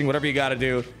or pitching, whatever you got to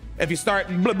do. If you start,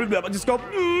 blah, blah, blah, just go,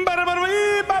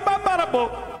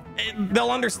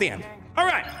 they'll understand. All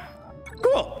right,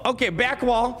 cool. Okay, back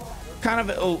wall. Kind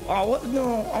of, what?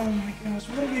 No, oh my gosh,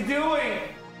 what are you doing?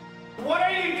 What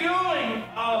are you doing?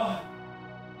 Oh.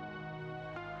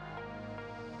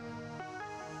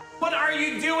 What are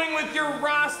you doing with your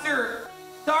roster?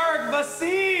 Dark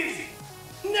Vasees?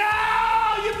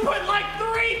 No, you put like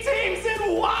 3 teams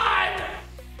in 1.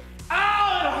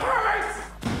 Oh, it hurts.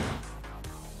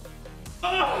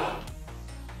 Oh.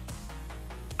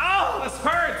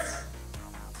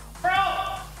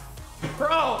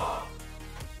 bro.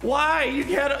 Why? You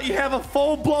have a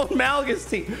full-blown Malgus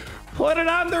team. Put it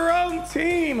on their own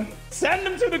team. Send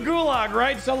them to the gulag,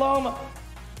 right, Shalom?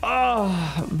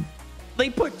 Oh,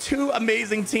 they put two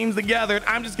amazing teams together, and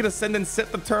I'm just gonna send in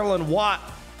Sith the Turtle and Watt.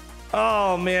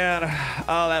 Oh man,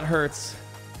 oh that hurts.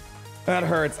 That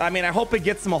hurts. I mean, I hope it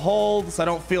gets them a hold so I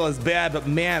don't feel as bad, but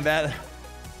man, the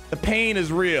pain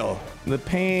is real. The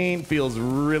pain feels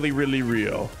really, really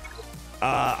real.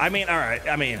 I mean, all right.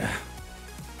 I mean,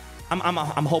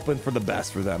 I'm hoping for the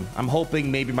best for them. I'm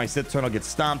hoping maybe my Sith Turtle gets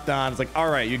stomped on. It's like, all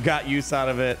right, you got use out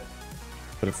of it,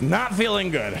 but it's not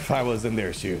feeling good if I was in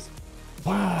their shoes.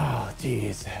 Wow,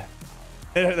 jeez.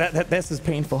 This is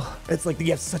painful. It's like you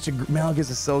have such a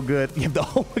Malgus is so good. You have the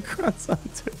Holocrons on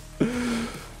too.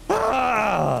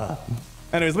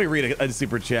 Anyways, let me read a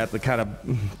super chat to kind of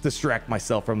distract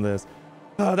myself from this.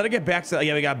 Did I get back to?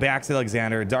 Yeah, we got back to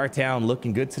Alexander. Dartown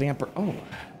looking good today. Oh,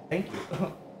 thank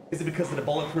you. Is it because of the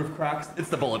bulletproof Crocs? It's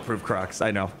the bulletproof Crocs.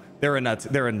 I know they're in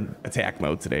attack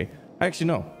mode today. Actually,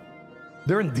 no,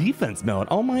 they're in defense mode.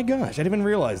 Oh my gosh, I didn't even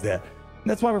realize that.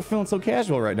 That's why we're feeling so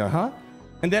casual right now, huh?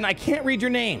 And then I can't read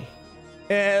your name.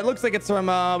 It looks like it's from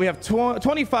we have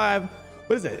 25.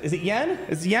 What is it? Is it yen?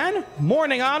 Is it yen?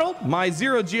 Morning, Arnold. My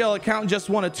 0 GL account just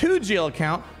won a 2 GL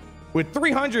account with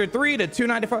 303 to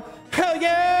 294. Hell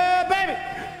yeah, baby!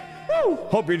 Woo!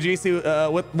 Hope your GC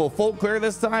will full clear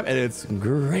this time, and it's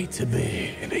great to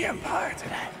be in the Empire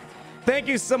today. Thank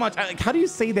you so much. How do you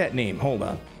say that name? Hold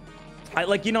on.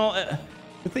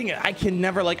 The thing I can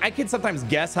never I can sometimes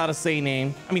guess how to say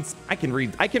name. I mean, I can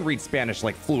read Spanish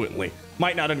like fluently.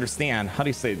 Might not understand. How do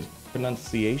you say it?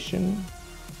 Pronunciation?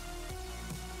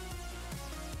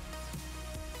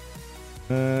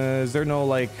 Is there no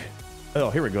like? Oh,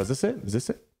 here we go. Is this it? Is this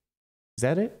it? Is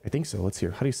that it? I think so. Let's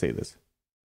hear. How do you say this?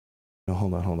 No,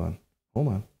 hold on.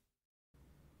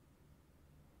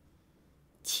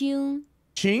 Ching.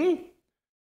 Ching?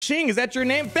 Ching, is that your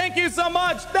name? Thank you so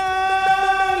much.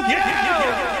 Thank you.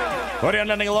 What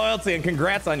on any loyalty and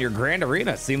congrats on your Grand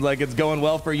Arena. Seems like it's going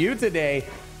well for you today.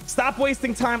 Stop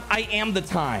wasting time. I am the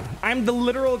time. I'm the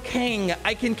literal king.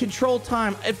 I can control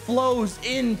time. It flows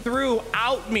in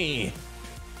throughout me.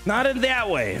 Not in that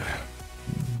way.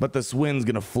 But this wind's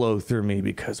gonna flow through me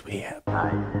because we have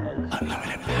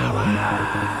unlimited power.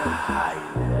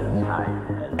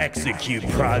 Execute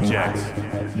Project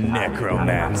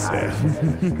Necromancer.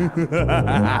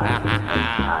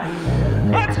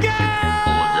 Let's go!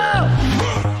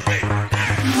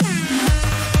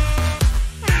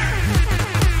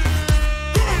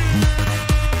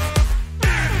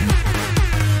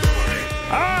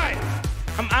 All right,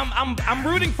 I'm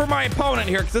rooting for my opponent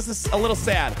here because this is a little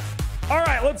sad. All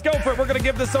right, let's go for it. We're gonna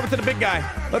give this over to the big guy.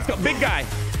 Let's go, big guy.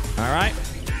 All right,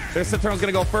 their Sith Eternal's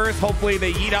gonna go first. Hopefully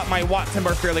they eat out my Watt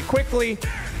Timber fairly quickly.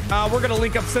 We're gonna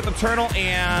link up Sith Eternal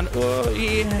and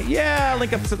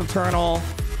link up Sith Eternal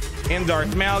and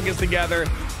Darth Malgus together.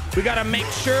 We gotta make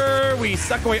sure we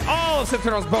suck away all of Sith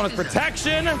Eternal's bonus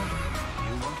protection.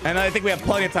 And I think we have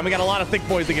plenty of time. We got a lot of thick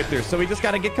boys to get through, so we just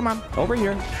gotta get, come on, over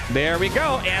here. There we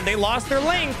go, and they lost their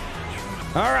link.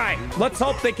 All right, let's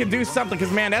hope they can do something,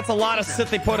 because, man, that's a lot of Sith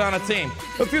they put on a team.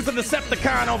 Let's do some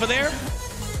Decepticon over there.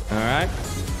 All right.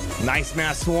 Nice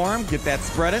mass swarm. Get that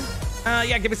spreading.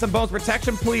 Yeah, give me some bonus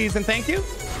protection, please, and thank you.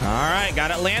 All right, got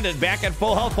it landed. Back at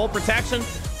full health, full protection.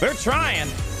 They're trying.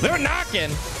 They're knocking.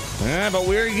 But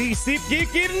we're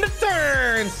getting the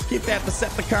turns. Keep that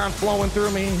Decepticon flowing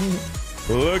through me.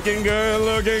 Looking good,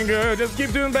 looking good. Just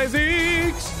keep doing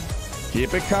basics.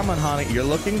 Keep it coming, honey. You're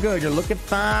looking good. You're looking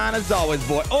fine as always,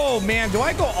 boy. Oh, man. Do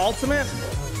I go ultimate?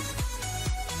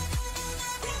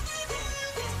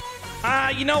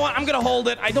 You know what? I'm going to hold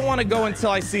it. I don't want to go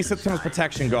until I see Sith Eternal's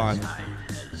protection gone.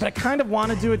 But I kind of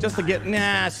want to do it just to get...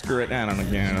 Nah, screw it. I don't know.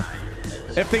 Yeah.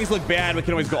 If things look bad, we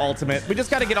can always go ultimate. We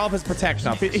just got to get all of his protection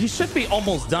up. He should be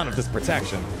almost done with this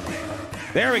protection.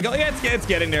 There we go. Yeah, it's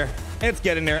getting there. It's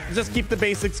getting there. Just keep the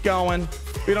basics going.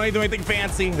 We don't need to do anything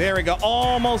fancy. There we go.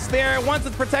 Almost there. Once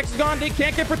its protection's gone, they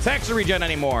can't get protection regen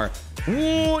anymore.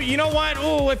 Ooh, you know what?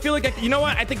 Ooh, I feel like you know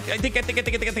what? I think we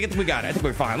got it. I think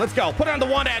we're fine. Let's go. Put it on the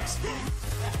 1X.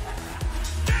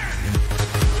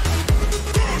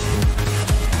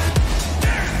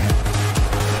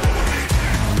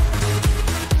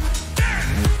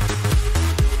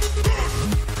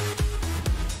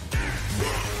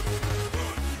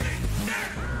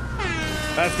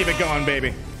 Let's keep it going,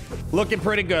 baby. Looking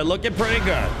pretty good. Looking pretty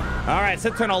good. All right,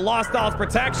 Sith Eternal lost all its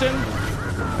protection.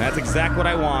 That's exactly what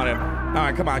I wanted. All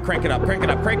right, come on, crank it up, crank it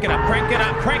up, crank it up, crank it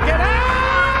up, crank it up!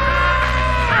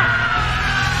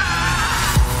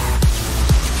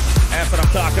 That's what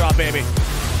I'm talking about, baby.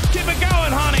 Keep it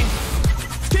going, honey.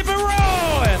 Keep it rolling.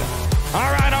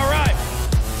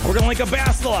 We're gonna link a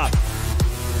Bastila.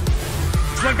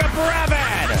 Let's link up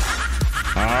Rabbit.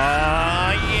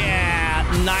 Oh yeah,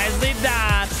 nicely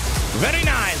done. Very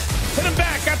nice. Hit him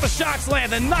back. Got the shocks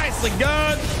landing nicely.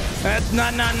 Good. That's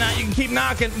not. You can keep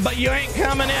knocking, but you ain't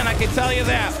coming in. I can tell you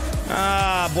that.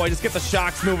 Ah, boy, just get the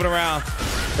shocks moving around.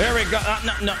 There we go.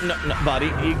 No,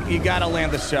 buddy. You gotta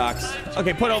land the shocks.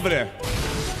 Okay, put over there.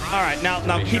 All right,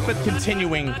 now keep it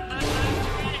continuing.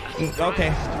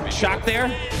 Okay, shock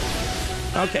there.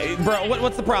 Okay, bro,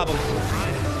 what's the problem?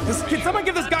 Can someone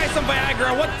give this guy some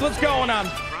Viagra? What's going on?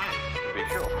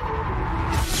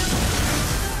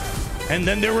 And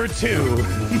then there were two.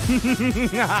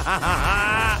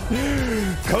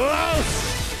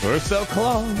 Close. We're so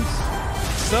close.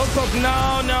 So close.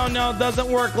 No. Doesn't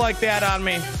work like that on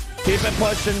me. Keep it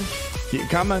pushing. Keep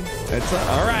coming. It's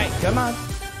all right. Come on.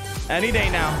 Any day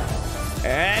now.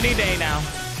 Any day now.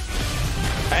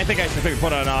 I think I should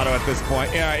put on auto at this point.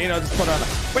 Yeah, just put on.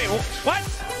 Wait, what?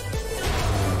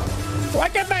 Why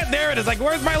can't that? There it is. Like,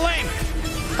 where's my lane?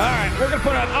 All right, we're gonna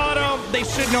put on auto. They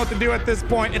should know what to do at this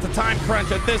point. It's a time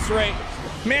crunch at this rate.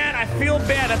 Man, I feel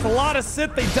bad. That's a lot of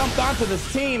Sith they dumped onto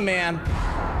this team, man.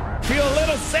 Feel a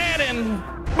little saddened,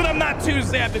 but I'm not too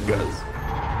sad because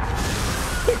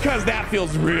that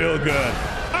feels real good.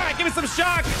 All right, give me some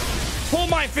shock. Pull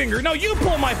my finger. No, you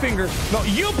pull my finger. No,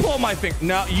 you pull my finger.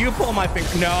 No, you pull my finger.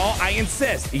 No, I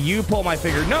insist. You pull my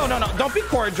finger. No. Don't be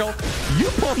cordial. You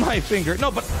pull my finger.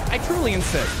 No, but I truly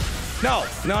insist. No.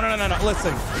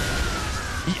 Listen.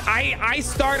 I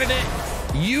started it.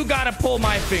 You gotta pull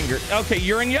my finger. Okay,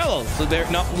 you're in yellow. So there.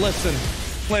 No, listen.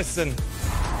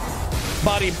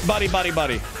 Buddy.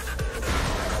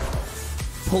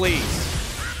 Please.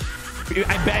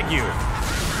 I beg you.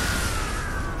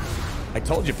 I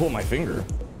told you pull my finger.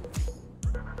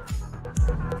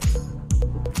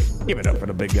 Give it up for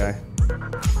the big guy.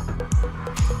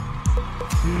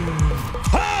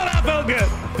 Oh, that felt good.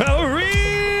 Felt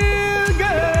real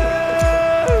good.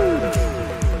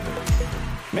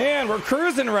 Man, we're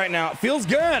cruising right now. It feels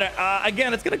good.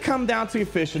 Again, it's going to come down to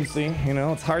efficiency.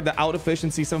 It's hard to out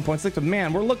efficiency 7.6, but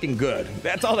man, we're looking good.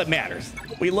 That's all that matters.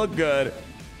 We look good.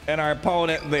 And our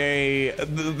opponent,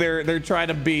 they're trying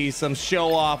to be some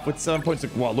show off with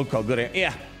 7.6. Wow, look how good I am.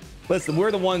 Yeah, listen,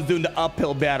 we're the ones doing the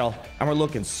uphill battle, and we're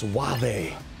looking suave.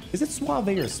 Is it suave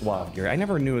or suave, Gary? I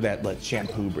never knew that. Like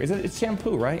shampoo. It's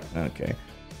shampoo, right? Okay.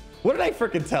 What did I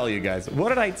freaking tell you guys? What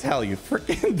did I tell you?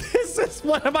 Freaking, this is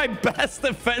one of my best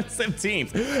defensive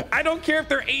teams. I don't care if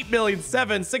they're 8 million,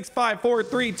 7, 6, 5, 4,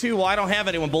 3, 2. Well, I don't have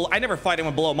anyone below. I never fight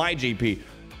anyone below my GP.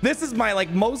 This is my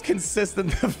most consistent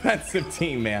defensive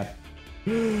team, man.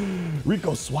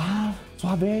 Rico suave.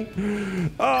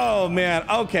 Oh man.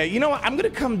 Okay, you know what? I'm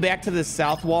gonna come back to this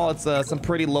south wall. It's some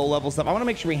pretty low level stuff. I want to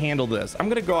make sure we handle this. I'm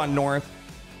gonna go on north.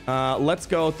 Let's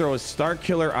go throw a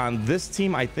Starkiller on this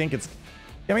team. I think it's.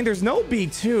 I mean, there's no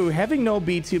B2. Having no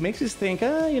B2 makes us think.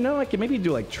 I can maybe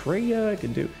do like Traya. I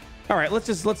can do. All right, let's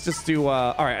just do.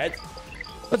 All right,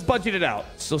 let's budget it out.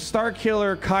 So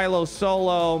Starkiller, Kylo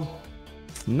solo.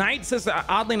 Nightisisters,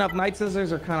 oddly enough,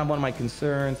 Nightisisters are kind of one of my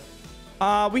concerns.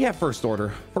 We have First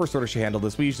Order. First Order should handle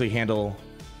this. We usually handle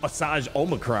Asajj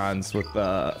Omicrons with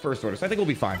First Order, so I think we'll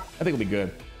be fine. I think we'll be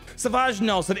good. Savage,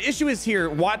 no. So the issue is here.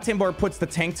 Wat Tambor puts the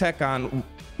tank tech on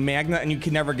Magna, and you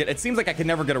can never get. It seems like I can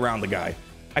never get around the guy.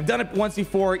 I've done it once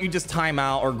before. You just time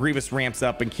out, or Grievous ramps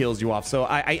up and kills you off. So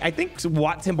I think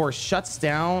Wat Tambor shuts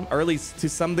down, or at least to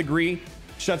some degree,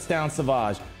 shuts down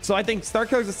Savage. So I think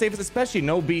Starkiller is the safest, especially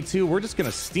no B2. We're just gonna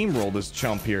steamroll this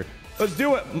chump here. Let's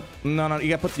do it. No, you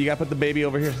gotta put the baby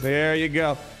over here. There you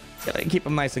go. Gotta keep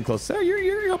him nice and close. So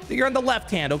you're on the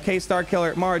left hand, okay,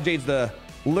 Starkiller. Mara Jade's the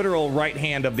literal right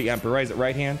hand of the Emperor, right? Is it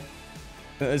right hand?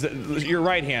 Is it your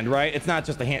right hand, right? It's not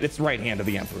just a hand, it's right hand of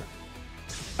the Emperor.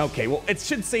 Okay, well, it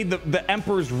should say the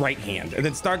Emperor's right hand, and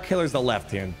then Starkiller's the left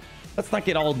hand. Let's not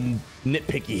get all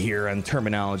nitpicky here on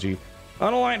terminology.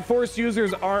 Unaligned Force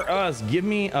users are us. Give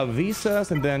me a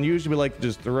Visas, and then usually we like to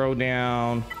just throw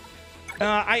down.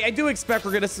 I do expect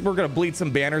we're gonna bleed some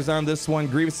banners on this one.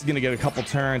 Grievous is gonna get a couple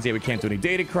turns. Yeah, we can't do any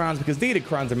Datacrons because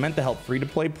Datacrons are meant to help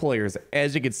free-to-play players,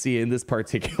 as you can see in this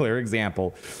particular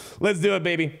example. Let's do it,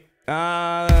 baby.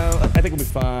 I think we'll be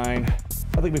fine.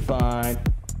 I think we'll be fine.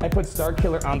 I put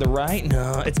Starkiller on the right.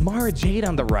 No, it's Mara Jade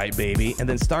on the right, baby, and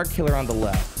then Starkiller on the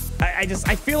left. I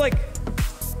feel like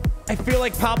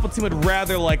Palpatine would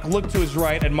rather look to his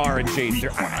right and Mara Jade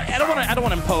there. I don't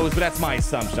want to impose, but that's my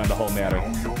assumption on the whole matter.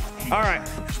 All right.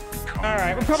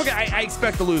 We're probably I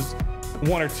expect to lose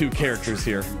 1 or 2 characters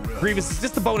here. Grievous is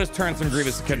just a bonus turn. Some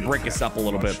Grievous can break us up a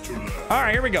little bit. All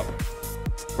right, here we go.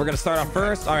 We're gonna start off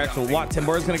first. All right, so Wat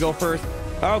Tambor is gonna go first.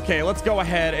 Okay, let's go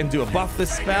ahead and do a buff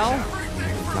this spell.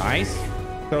 Nice.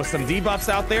 Throw some debuffs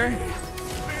out there.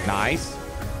 Nice.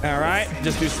 All right,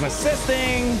 just do some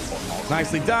assisting.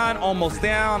 Nicely done. Almost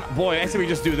down. Boy, I say we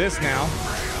just do this now.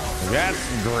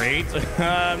 That's great.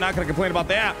 I'm not going to complain about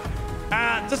that.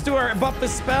 Just do our buff the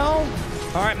spell.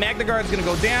 All right, Magna Guard's going to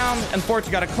go down.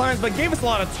 Unfortunately, got a cleanse, but gave us a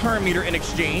lot of turn meter in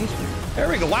exchange. There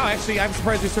we go. Wow, actually, I'm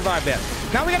surprised we survived that.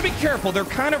 Now we got to be careful. They're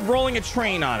kind of rolling a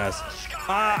train on us.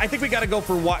 I think we got to go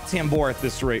for Wat Tambor at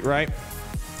this rate, right?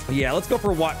 Yeah, let's go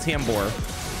for Wat Tambor.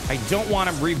 I don't want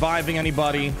him reviving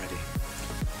anybody.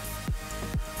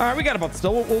 All right, we got a buff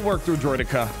still. We'll work through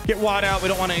Droideka. Get Wat out. We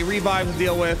don't want any revives to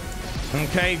deal with.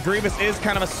 Okay, Grievous is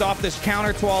kind of a softish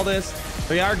counter to all this.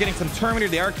 They are getting some turn meter.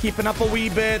 They are keeping up a wee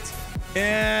bit.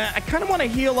 I kind of want to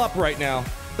heal up right now.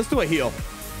 Let's do a heal.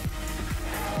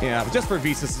 Yeah, just for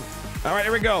Visas. All right,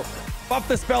 here we go. Buff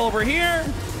the spell over here.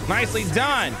 Nicely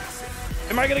done.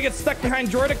 Am I going to get stuck behind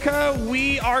Droideka?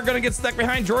 We are going to get stuck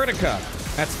behind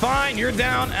Droideka. That's fine. You're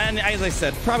down. And as I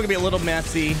said, probably going to be a little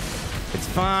messy. It's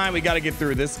fine. We got to get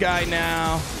through this guy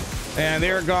now. And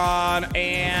they're gone.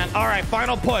 And all right,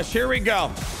 final push. Here we go.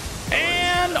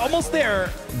 And almost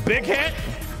there. Big hit.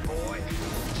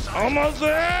 Almost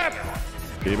there.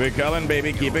 Keep it coming,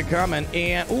 baby. Keep it coming.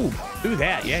 And, ooh, do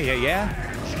that. Yeah.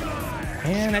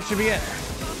 And that should be it.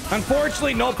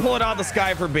 Unfortunately, no pull it out of the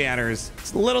sky for banners.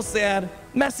 It's a little sad.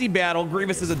 Messy battle.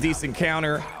 Grievous is a decent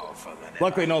counter.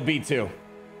 Luckily, no B2.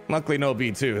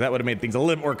 That would have made things a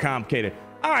little more complicated.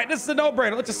 All right, this is a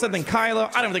no-brainer. Let's just send in Kylo.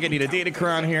 I don't think I need a data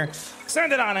crown here.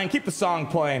 Send it on and keep the song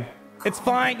playing. It's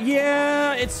fine.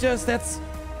 Yeah, it's just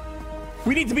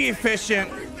we need to be efficient.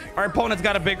 Our opponent's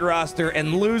got a big roster,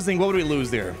 and losing, what would we lose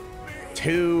there?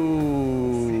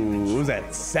 What was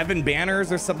that, 7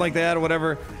 banners or something like that or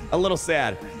whatever? A little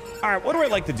sad. All right, what do I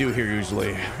like to do here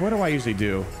usually? What do I usually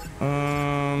do?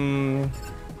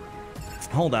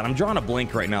 Hold on, I'm drawing a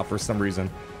blank right now for some reason.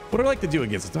 What do I like to do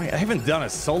against it? I haven't done a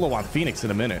solo on Phoenix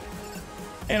in a minute.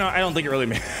 You know, I don't think it really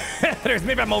matters.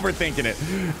 Maybe I'm overthinking it.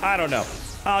 I don't know.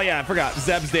 Oh yeah, I forgot.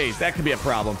 Zeb's days. That could be a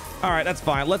problem. All right, that's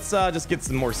fine. Let's just get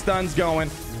some more stuns going.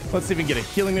 Let's see if we can get a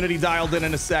healing immunity dialed in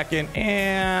a second.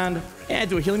 And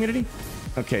do a healing immunity.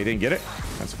 Okay, didn't get it.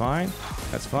 That's fine.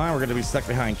 That's fine. We're going to be stuck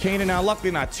behind Kanan now.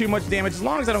 Luckily, not too much damage. As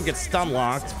long as I don't get stun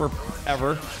locked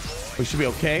forever, we should be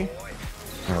okay.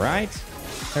 All right.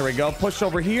 There we go. Push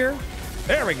over here.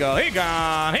 There we go. He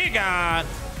gone.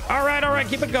 All right.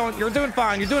 Keep it going. You're doing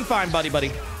fine,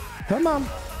 buddy. Come on.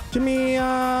 Give me,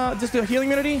 just do a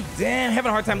healing immunity. Damn, having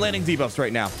a hard time landing debuffs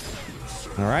right now.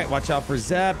 All right, watch out for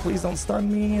Zeb. Please don't stun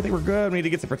me. I think we're good. We need to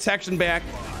get the protection back.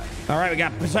 All right, we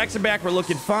got protection back. We're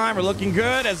looking fine. We're looking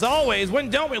good. As always, when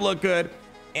don't we look good?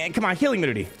 And come on, healing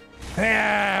immunity.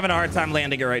 Having a hard time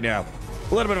landing it right now.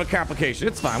 A little bit of a complication.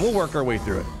 It's fine. We'll work our way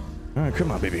through it. All right,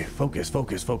 come on, baby. Focus.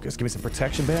 Give me some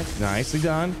protection back. Nicely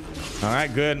done. All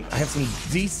right, good. I have some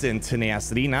decent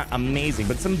tenacity. Not amazing,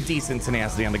 but some decent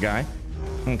tenacity on the guy.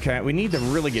 Okay, we need to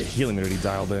really get healing immunity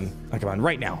dialed in. Oh, come on,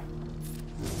 right now.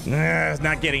 It's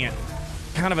not getting it.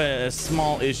 Kind of a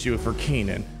small issue for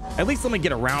Kanan. At least let me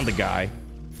get around the guy.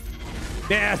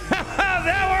 Yeah,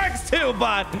 that works too,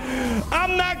 bud.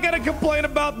 I'm not gonna complain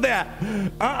about that.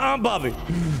 Bubby.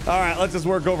 All right, let's just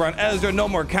work over on Ezra. No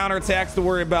more counterattacks to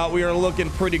worry about. We are looking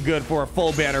pretty good for a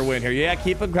full banner win here. Yeah,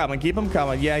 keep them coming.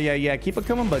 Yeah. Keep it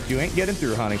coming, but you ain't getting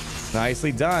through, honey.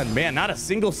 Nicely done. Man, not a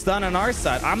single stun on our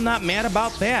side. I'm not mad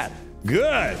about that.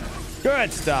 Good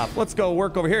stuff. Let's go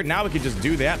work over here. Now we can just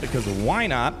do that because why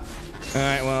not? All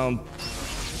right, well,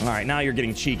 all right, now you're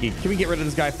getting cheeky. Can we get rid of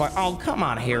this guy? Oh, come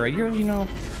on, Hera. You're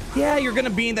gonna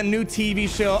be in the new TV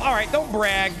show. All right, don't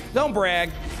brag.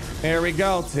 There we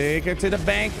go. Take her to the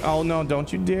bank. Oh no,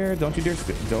 don't you dare. Don't.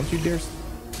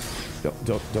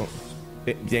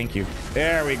 Thank you.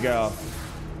 There we go.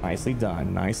 Nicely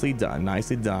done. And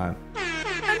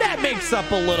that makes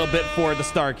up a little bit for the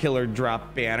Starkiller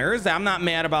drop banners. I'm not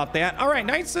mad about that. All right,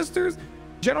 Nightisisters.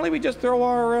 Generally, we just throw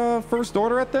our first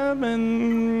order at them,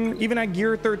 and even at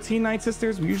Gear 13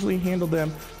 Nightisisters, we usually handle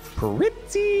them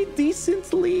pretty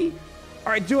decently.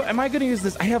 All right, am I going to use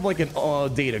this? I have like an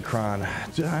Datacron.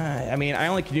 I mean, I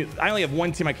only have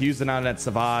one team I can use it on at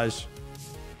Savage.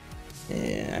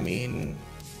 I mean,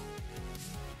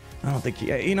 I don't think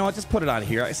you know what? Just put it on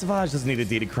here. Savage doesn't need a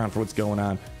Datacron for what's going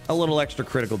on. A little extra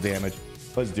critical damage.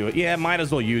 Let's do it. Yeah, might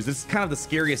as well use this. It's kind of the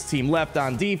scariest team left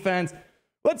on defense.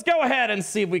 Let's go ahead and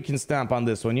see if we can stomp on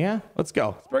this one, yeah? Let's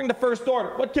go. Let's bring the first order.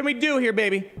 What can we do here,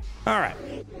 baby? All right.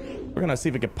 We're going to see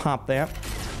if we can pop that.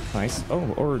 Nice.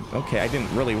 Okay, I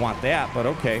didn't really want that, but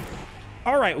okay.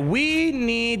 All right, we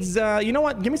need, you know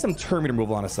what? Give me some turn meter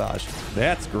removal on Asajj.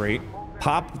 That's great.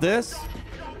 Pop this.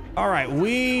 All right,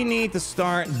 we need to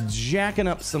start jacking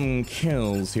up some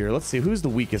kills here. Let's see, who's the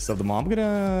weakest of them all? I'm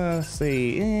gonna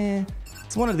say,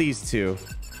 it's one of these two.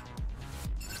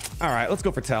 All right, let's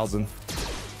go for Talzin.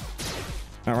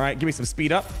 All right, give me some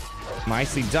speed up.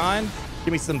 Nicely done.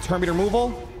 Give me some turn meter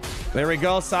removal. There we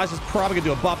go. Sasha's probably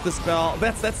gonna do a buff dispel.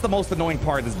 That's the most annoying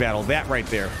part of this battle. That right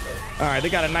there. All right, they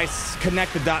got a nice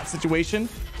connect the dot situation.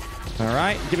 All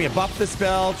right, give me a buff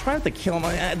dispel. Try not to kill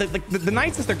him. The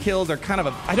Nightsister kills are kind of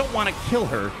a. I don't want to kill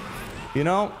her, you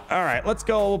know. All right, let's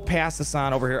go pass this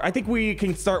on over here. I think we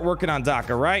can start working on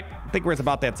Daka, right? I think it's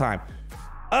about that time.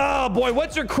 Oh boy,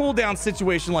 what's your cooldown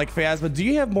situation like, Phasma? Do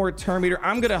you have more turn meter?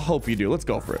 I'm gonna hope you do. Let's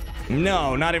go for it.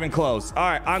 No, not even close. All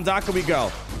right, on Daka we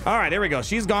go. All right, there we go.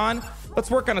 She's gone. Let's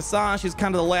work on Assange. She's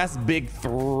kind of the last big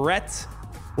threat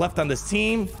left on this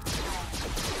team.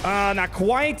 Not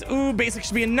quite. Ooh, basic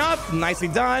should be enough. Nicely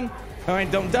done. All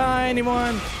right, don't die,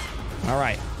 anyone. All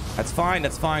right, that's fine.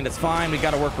 That's fine. That's fine. We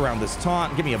got to work around this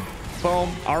taunt. Give me a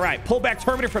boom. All right, pull back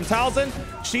Terminator from Talzin.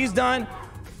 She's done.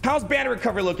 How's banner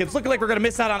recovery looking? It's looking like we're gonna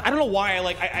miss out on. I don't know why.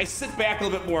 I sit back a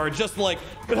little bit more, just like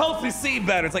it helps me see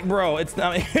better. It's like, bro, it's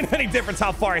not any difference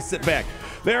how far I sit back.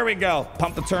 There we go.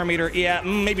 Pump the turn meter. Yeah,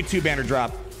 maybe 2 banner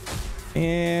drop.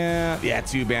 Yeah,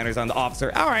 2 banners on the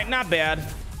officer. All right, not bad.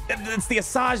 It's the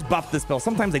Asajj buff dispel.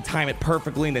 Sometimes they time it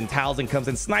perfectly, and then Talzin comes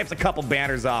and snipes a couple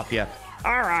banners off you.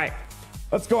 All right,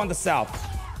 let's go on the south.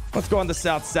 Let's go on the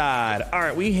south side. All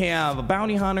right, we have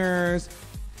bounty hunters.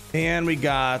 And we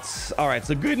got, all right,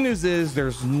 so good news is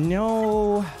there's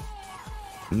no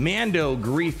Mando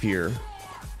grief here.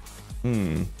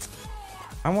 I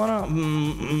wanna,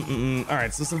 all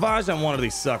right, so Savage on one of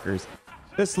these suckers.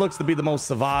 This looks to be the most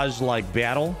Savage-like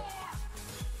battle.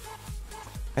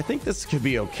 I think this could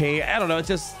be okay. I don't know, it's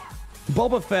just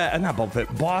Boba Fett, not Boba Fett,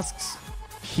 Bossk's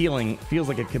healing feels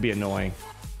like it could be annoying.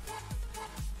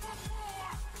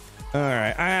 All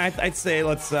right, I'd say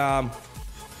let's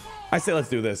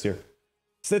do this here.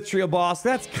 Sith trio boss.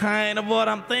 That's kind of what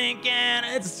I'm thinking.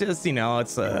 It's just, you know,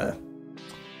 it's I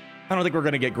don't think we're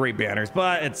gonna get great banners,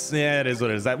 but it is what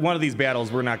it is. That one of these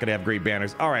battles we're not gonna have great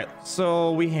banners. All right,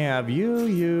 so we have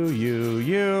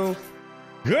you.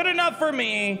 Good enough for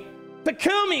me. To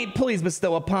kill me, please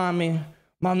bestow upon me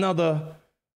my another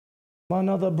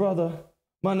brother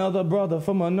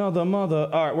from another mother.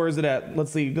 All right, where is it at?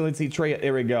 Let's see Traya.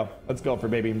 Here we go. Let's go for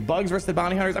baby. Bugs versus the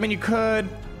bounty hunters. I mean, you could.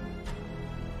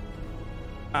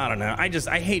 I don't know. I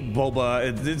hate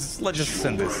Boba. Let's just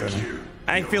send this in.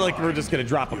 I feel like we're just gonna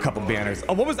drop a couple banners.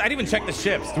 Oh, I didn't even check the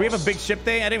ships. Do we have a big ship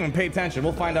day? I didn't even pay attention.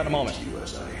 We'll find out in a moment.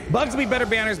 Bugs will be better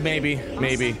banners, maybe.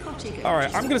 All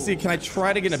right, I'm gonna see. Can I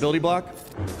try to get an ability block?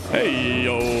 Hey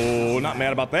yo, not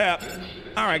mad about that.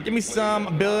 All right, give me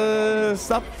some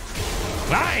stuff.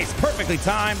 Nice, perfectly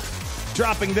timed.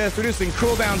 Dropping this, reducing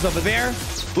cooldowns over there.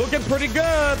 Looking pretty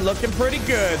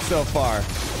good so far.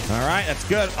 All right, that's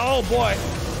good. Oh boy.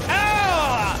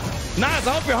 Ah! Nice,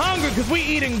 I hope you're hungry because we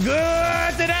eating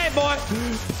good today, boy.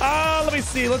 Let me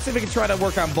see. Let's see if we can try to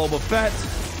work on Boba Fett.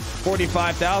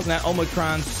 45,000. That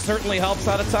Omicron certainly helps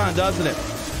out a ton, doesn't it?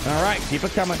 All right, keep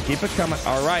it coming.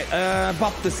 All right,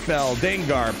 buff the spell.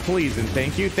 Dengar, please and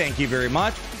thank you. Thank you very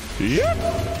much. Yep.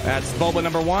 That's Boba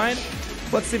number 1.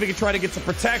 Let's see if we can try to get some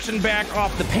protection back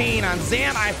off the pain on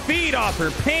Zan. I feed off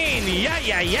her pain.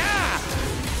 Yeah.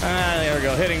 There we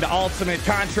go. Hitting the ultimate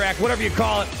contract, whatever you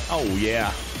call it. Oh,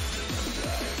 yeah.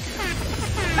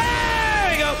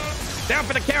 There we go. Down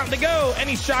for the count to go.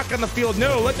 Any shock on the field?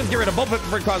 No. Let's just get rid of both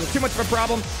before it causes too much of a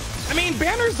problem. I mean,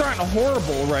 banners aren't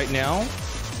horrible right now.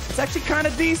 It's actually kind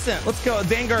of decent. Let's go.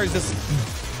 Dengar is just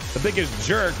the biggest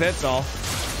jerk. That's all.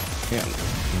 Yeah.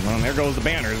 Well, there goes the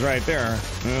banners right there.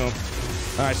 Oh.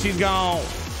 All right, she's gone.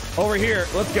 Over here.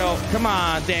 Let's go. Come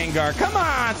on, Dengar. Come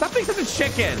on. Stop being such a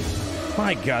chicken.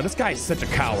 My God, this guy is such a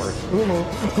coward.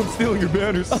 Oh, I'm stealing your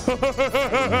banners. I'm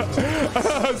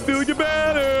stealing your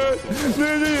banners.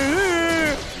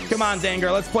 Come on,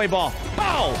 Dengar. Let's play ball.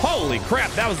 Oh, holy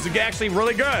crap. That was actually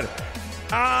really good.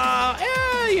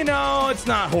 You know, it's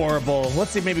not horrible.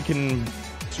 Let's see if maybe can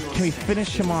we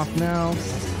finish him off now?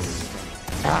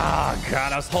 Ah,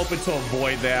 God, I was hoping to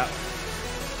avoid that.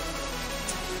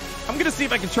 I'm going to see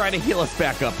if I can try to heal us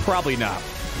back up. Probably not.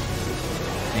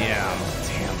 Yeah,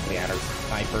 damn banner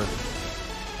sniper.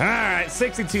 All right,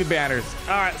 62 banners.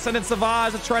 All right, send in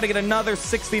Savage to try to get another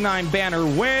 69 banner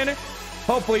win.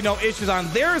 Hopefully no issues on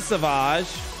their Savage.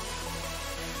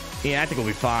 Yeah, I think we'll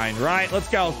be fine, right? Let's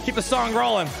go. Keep the song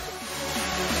rolling.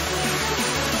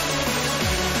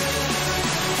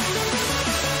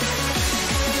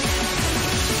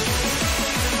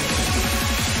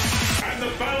 And the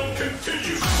battle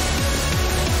continues.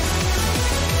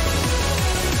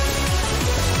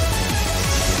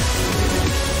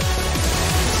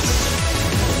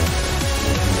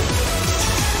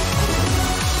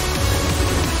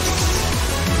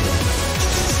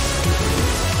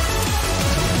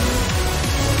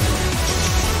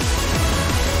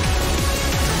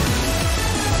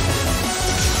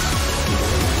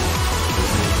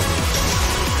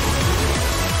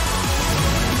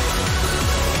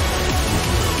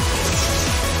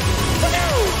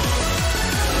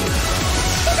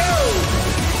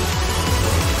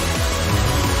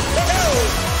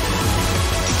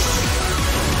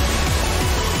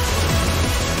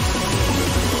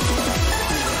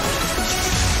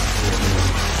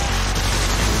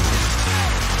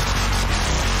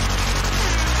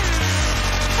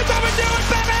 do it,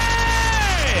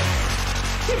 baby!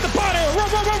 Keep the party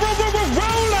rolling!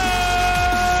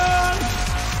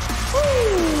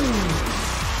 Woo!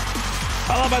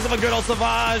 I love myself a good old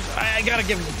Savage. I gotta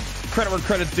give credit where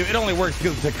credit's due. It only works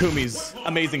because of Takumi's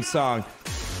amazing song.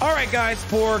 All right, guys,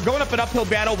 for going up an uphill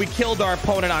battle, we killed our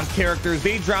opponent on characters.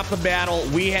 They dropped the battle.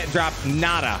 We had dropped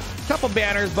nada. Couple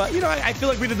banners, but, you know, I feel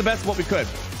like we did the best of what we could.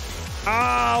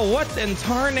 What in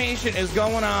tarnation is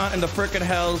going on in the frickin'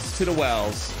 hells to the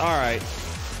wells? All right.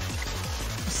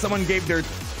 Someone gave their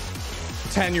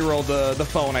 10-year-old the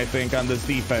phone, I think, on this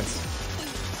defense.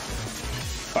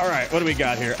 All right, what do we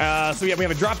got here? So yeah, we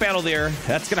have a drop battle there.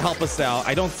 That's gonna help us out.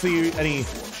 I don't see any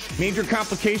major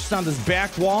complications on this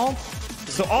back wall.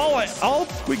 So all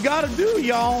we gotta do,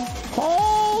 y'all.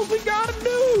 All we gotta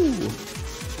do.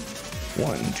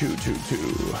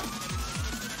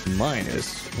 1222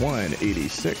 minus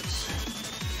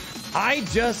 186. I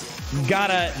just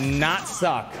gotta not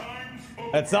suck.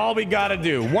 That's all we gotta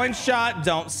do. One shot,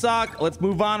 don't suck. Let's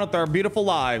move on with our beautiful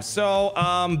lives. So,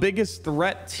 biggest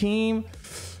threat team.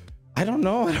 I don't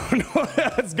know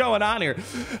what's going on here.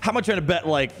 How much trying to bet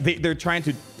like they're trying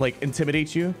to like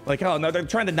intimidate you? Like, oh no, they're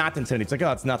trying to not intimidate. It's like,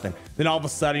 oh, it's nothing. Then all of a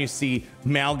sudden you see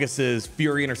Malgus's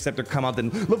Fury Interceptor come out, then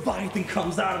Leviathan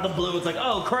comes out of the blue. It's like,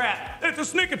 oh crap, it's a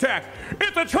sneak attack.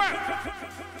 It's a trap.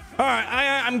 All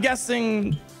right, I'm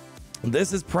guessing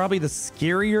this is probably the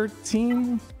scarier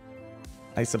team,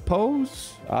 I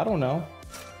suppose. I don't know.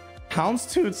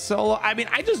 Houndstooth solo. I mean,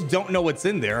 I just don't know what's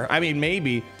in there. I mean,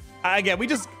 maybe. Again, we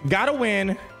just gotta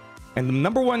win, and the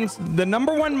number one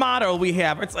motto we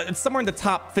have, it's somewhere in the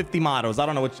top 50 mottos. I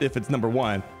don't know if it's number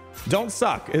one. Don't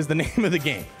suck is the name of the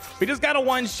game. We just got a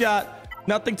one shot,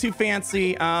 nothing too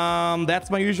fancy.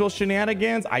 That's my usual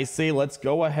shenanigans. I say let's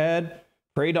go ahead,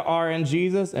 pray to RN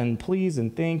Jesus, and please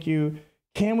and thank you.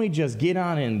 Can we just get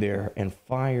on in there and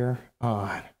fire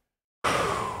on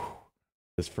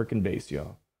this freaking base,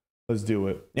 y'all? Let's do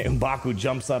it. And Baku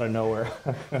jumps out of nowhere.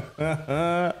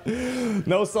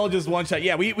 No soul, just one shot.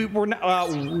 Yeah, we were not,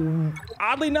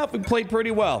 oddly enough, we played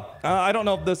pretty well. I don't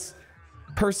know if this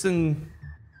person,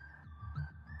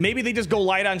 maybe they just go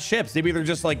light on ships. Maybe they're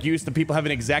just like used to people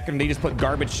having executive and they just put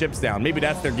garbage ships down. Maybe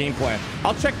that's their game plan.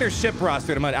 I'll check their ship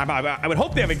roster. I would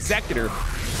hope they have executor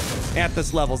at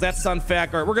this level. That's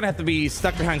Sunfac. All right, we're gonna have to be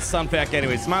stuck behind Sunfac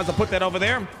anyway. So might as well put that over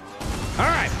there. All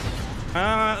right,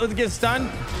 let's get stunned.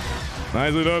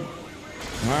 Nicely done.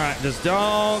 All right, just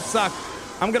don't suck.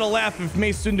 I'm gonna laugh if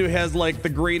Mace Windu has like the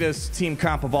greatest team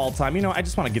comp of all time. You know, I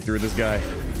just want to get through this guy.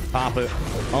 Pop it.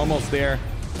 Almost there.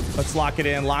 Let's lock it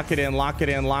in, lock it in, lock it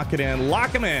in, lock it in,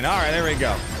 lock him in. All right, there we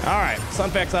go. All right,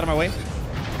 Sunfac's out of my way.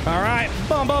 All right,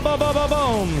 boom, boom, boom, boom, boom,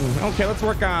 boom. Okay, let's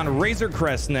work on Razor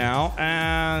Crest now.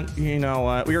 And you know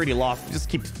what? We already lost. Just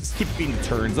keep beating the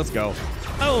turns. Let's go.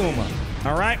 Boom.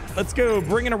 All right, let's go.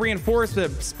 Bring in a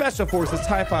reinforcement. Special Forces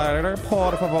TIE Fighter.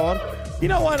 Por favor. You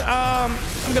know what? I'm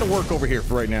gonna work over here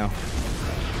for right now.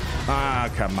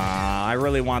 Come on. I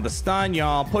really want the stun,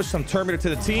 y'all. Push some Terminator to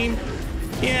the team.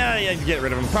 Yeah, get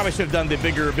rid of him. Probably should have done the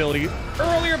bigger ability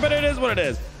earlier, but it is what it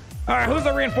is. All right, who's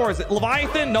the reinforcement?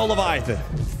 Leviathan? No Leviathan.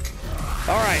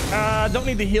 All right, don't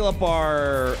need to heal up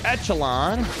our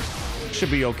Echelon.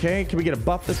 Should be okay. Can we get a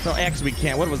buff this time? Actually, we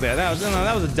can't. What was that?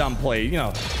 That was a dumb play. You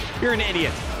know, you're an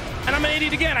idiot. And I'm an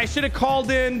idiot again. I should have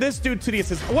called in this dude to the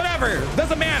assist. Whatever.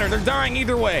 Doesn't matter. They're dying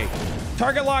either way.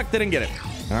 Target lock. Didn't get it.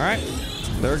 All right.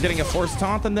 They're getting a force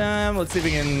taunt on them. Let's see if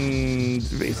we can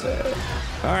base it.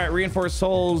 All right. Reinforced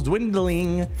souls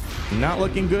dwindling. Not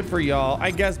looking good for y'all.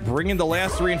 I guess bring in the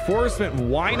last reinforcement.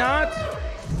 Why not?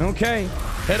 Okay.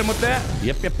 Hit him with that.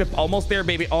 Yep. Almost there,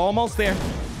 baby. Almost there.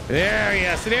 There,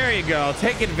 yes, there you go.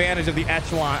 Take advantage of the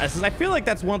Echelon. I feel like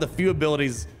that's one of the few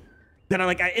abilities that I'm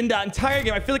like, in the entire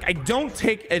game, I feel like I don't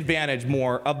take advantage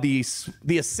more of the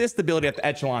assist ability that the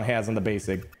Echelon has on the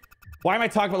basic. Why am I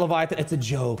talking about Leviathan? It's a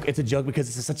joke. It's a joke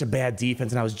because it's such a bad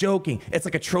defense, and I was joking. It's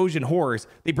like a Trojan horse.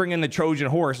 They bring in the Trojan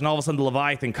horse, and all of a sudden the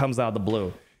Leviathan comes out of the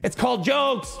blue. It's called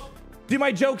jokes. Do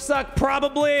my jokes suck?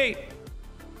 Probably.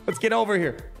 Let's get over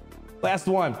here. Last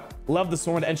one. Love the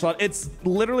sword Echelon. It's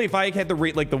literally, if I had to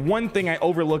rate like the one thing I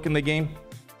overlook in the game,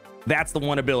 that's the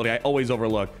one ability I always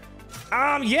overlook.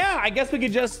 Yeah, I guess we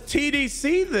could just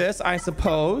TDC this, I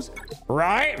suppose.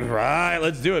 Right,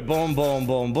 let's do it. Boom, boom,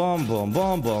 boom, boom, boom,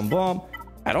 boom, boom, boom.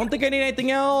 I don't think I need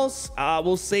anything else.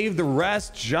 We'll save the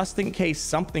rest just in case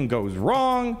something goes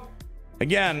wrong.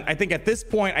 Again, I think at this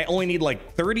point I only need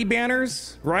like 30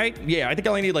 banners, right? Yeah, I think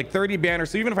I only need like 30 banners.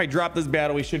 So even if I drop this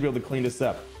battle, we should be able to clean this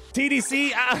up.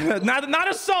 TDC, not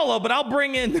a solo, but I'll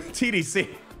bring in TDC.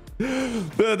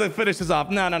 The finish is off.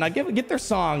 No, get their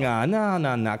song on.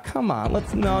 No, come on.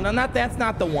 No, that's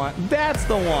not the one. That's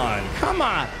the one. Come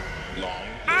on.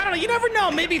 I don't know. You never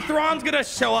know. Maybe Thrawn's gonna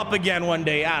show up again one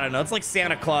day. I don't know. It's like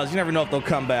Santa Claus. You never know if they'll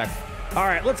come back. All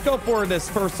right, let's go for this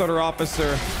first order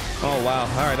officer. Oh wow.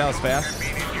 All right, that was fast.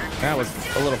 That was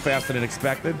a little faster than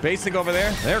expected. Basic over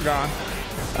there. They're gone.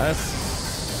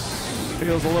 This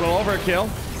feels a little overkill.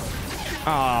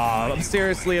 Oh,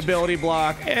 seriously, ability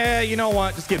block. You know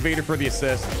what? Just get Vader for the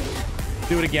assist.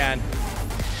 Do it again.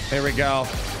 There we go.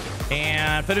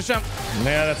 And finish him.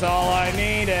 Yeah, that's all I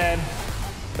needed.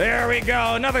 There we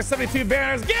go. Another 72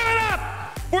 banners. Give it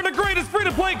up for the greatest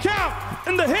free-to-play count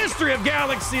in the history of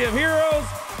Galaxy of Heroes.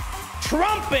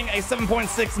 Trumping a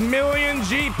 7.6 million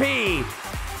GP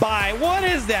by, what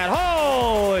is that?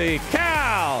 Holy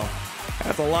cow.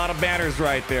 That's a lot of banners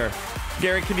right there.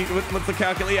 Gary, can you, what's the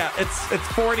calculate? Yeah, it's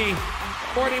 40,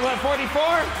 what, 44?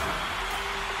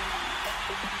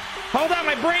 Hold on,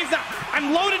 my brain's not,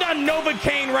 I'm loaded on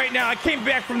Novocaine right now. I came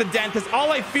back from the dentist.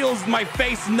 All I feel is my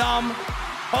face numb.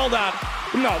 Hold on.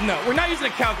 No, we're not using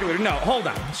a calculator. No, hold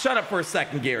on. Shut up for a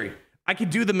second, Gary. I can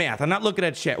do the math. I'm not looking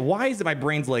at chat. Why is it my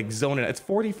brain's like zoning? It's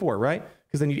 44, right?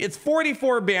 Because then it's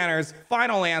 44 banners.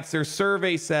 Final answer.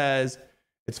 Survey says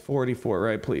it's 44,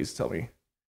 right? Please tell me.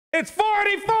 It's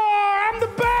 44! I'm the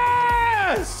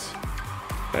best!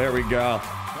 There we go.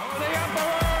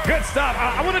 Good stuff.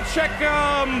 I want to check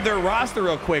their roster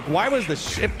real quick. Why was the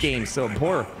ship game so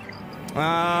poor?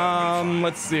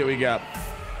 Let's see what we got.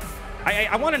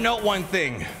 I want to note one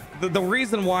thing. The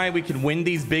reason why we can win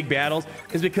these big battles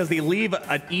is because they leave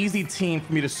an easy team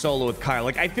for me to solo with Kylo.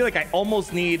 Like, I feel like I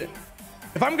almost need...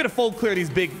 If I'm going to full clear these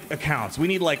big accounts, we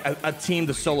need like a team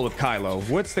to solo with Kylo.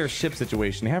 What's their ship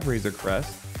situation? They have Razor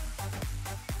Crest.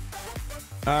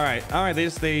 All right. I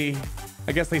guess they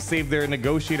saved their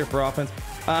negotiator for offense.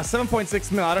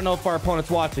 7.6 mil. I don't know if our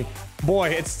opponent's watching. Boy,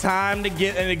 it's time to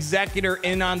get an executor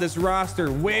in on this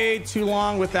roster. Way too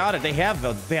long without it. They have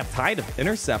TIE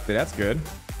Interceptor. That's good.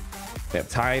 They have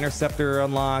TIE Interceptor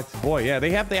unlocked. Boy, yeah, they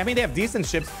have decent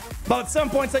ships. But at some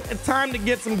point, it's time to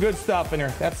get some good stuff in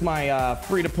here. That's my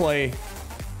free-to-play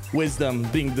wisdom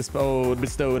being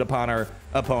bestowed upon our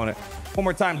opponent. One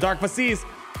more time, Dark Facies.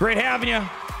 Great having you.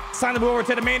 Sign the over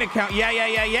to the main account. Yeah.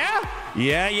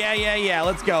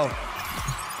 Let's go.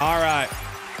 All right,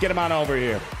 get him on over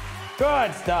here.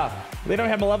 Good stuff. They don't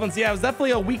have Malevolence. Yeah, it was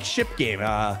definitely a weak ship game.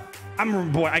 I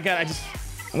want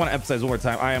to emphasize one more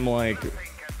time.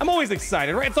 I'm always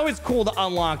excited, right? It's always cool to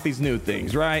unlock these new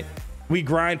things, right? We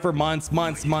grind for months.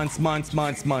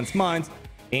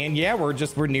 And yeah,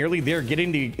 we're nearly there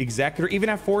getting the executor. Even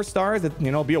at 4 stars,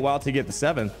 it'll be a while to get the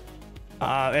 7.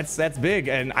 That's big.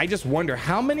 And I just wonder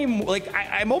how many,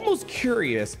 I'm almost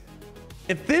curious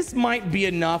if this might be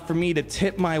enough for me to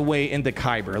tip my way into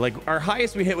Kyber. Like, our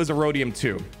highest we hit was Erodium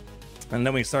 2. And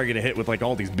then we started getting hit with like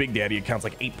all these big daddy accounts,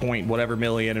 like 8 point whatever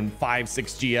million and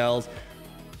 5-6 GLs.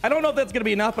 I don't know if that's gonna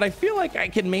be enough, but I feel like I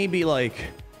can maybe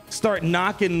start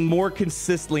knocking more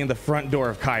consistently in the front door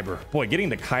of Kyber. Boy, getting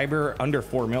the Kyber under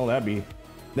 4 mil, that'd be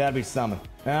something.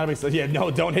 Yeah,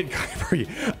 no, don't hit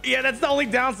Kyber. Yeah, that's the only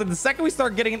downside. The second we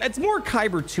start getting, it's more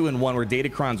Kyber 2 and 1 where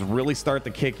Datacrons really start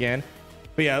to kick in.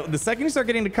 But yeah, the second you start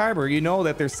getting to Kyber, you know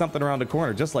that there's something around the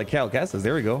corner, just like Cal Kestis.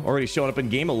 There we go. Already showing up in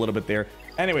game a little bit there.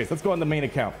 Anyways, let's go on the main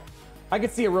account. I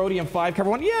could see Erodium 5 Kyber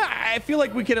 1. Yeah, I feel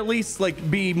like we could at least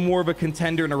be more of a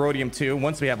contender in Erodium 2.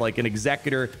 Once we have an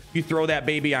executor, you throw that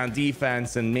baby on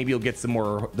defense and maybe you'll get some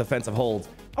more defensive holds.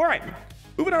 All right,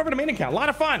 moving over to main account. A lot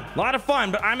of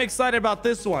fun, but I'm excited about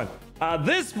this one.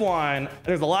 This one,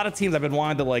 there's a lot of teams I've been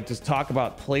wanting to just talk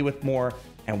about, play with more,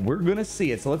 and we're gonna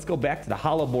see it. So let's go back to the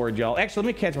hollow board, y'all. Actually,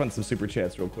 let me catch up on some super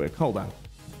chats real quick. Hold on.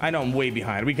 I know I'm way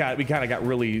behind. We kind of got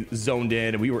really zoned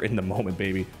in and we were in the moment,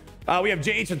 baby. We have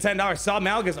JH with $10. Saw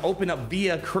Malgus open up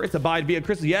via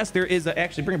Crystal. Yes, there is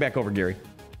actually bring it back over, Gary.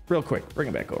 Real quick. Bring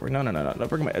it back over. No.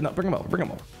 Bring him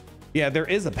over. Yeah, there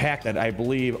is a pack that I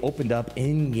believe opened up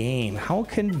in game. How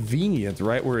convenient,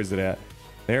 right? Where is it at?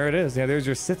 There it is. Yeah, there's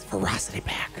your Sith Ferocity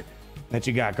pack that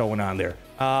you got going on there.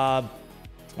 Oh,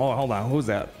 hold on. Who's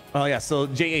that? Oh, yeah. So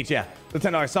JH, yeah. The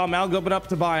 $10. Saw Malgus open up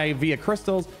to buy via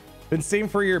crystals. Been same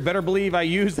for your better believe I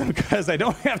use them because I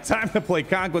don't have time to play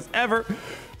Conquest ever.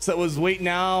 So it was wait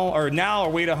now or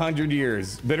wait 100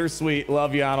 years. Bittersweet.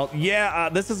 Love you, Arnold. Yeah,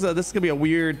 this is gonna be a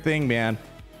weird thing, man.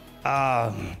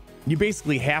 You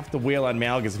basically have to whale on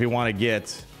Malgus if you want to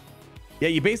get. Yeah,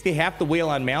 you basically have to whale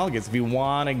on Malgus if you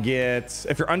want to get.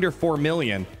 If you're under 4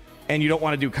 million and you don't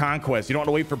want to do Conquest, you don't want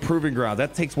to wait for Proving Grounds.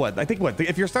 That takes what? I think what?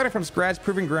 If you're starting from scratch,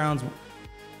 Proving Grounds,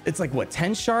 it's like what?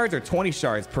 10 shards or 20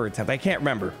 shards per attempt? I can't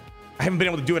remember. I haven't been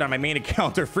able to do it on my main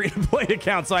account or free-to-play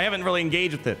account, so I haven't really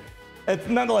engaged with it.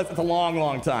 Nonetheless, it's a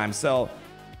long time. So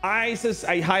I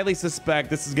highly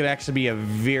suspect this is going to actually be a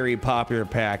very popular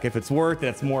pack. If it's worth it,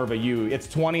 it's more of a U. It's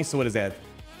 20, so what is that?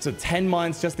 So 10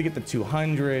 months just to get the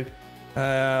 200.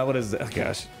 What is it? Oh,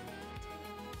 gosh.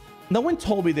 No one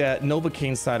told me that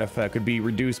Novocaine side effect could be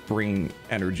reduced brain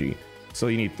energy. So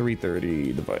you need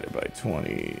 330 divided by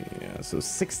 20. Yeah, so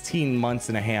 16 months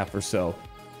and a half or so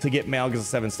to get Malgus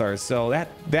 7 stars. So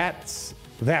that's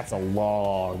a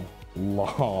long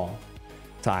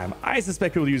time. I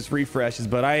suspect people use refreshes,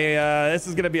 but this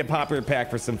is going to be a popular pack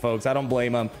for some folks. I don't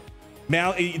blame them.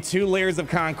 2 layers of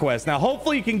conquest. Now,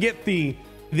 hopefully you can get the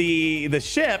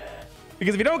ship,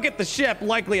 because if you don't get the ship,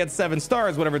 likely at 7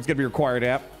 stars, whatever it's going to be required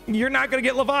at, you're not going to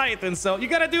get Leviathan. So you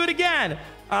got to do it again.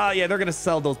 Yeah, they're going to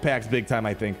sell those packs big time,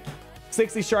 I think.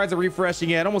 60 shards of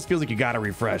refreshing. Yeah, it almost feels like you got to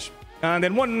refresh. And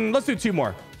then let's do 2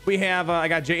 more. We have, I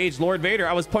got JH Lord Vader.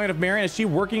 I was playing with Merrin. Is she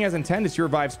working as intended? She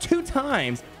revives 2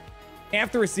 times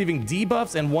after receiving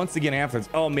debuffs and once again afterwards.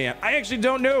 Oh man, I actually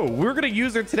don't know. We're going to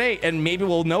use her today and maybe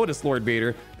we'll notice Lord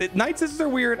Vader. Nightisisters are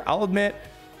weird, I'll admit.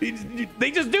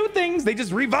 They just do things. They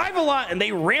just revive a lot and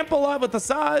they ramp a lot with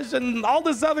Asajj and all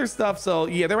this other stuff. So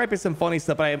yeah, there might be some funny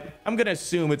stuff. I'm going to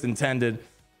assume it's intended.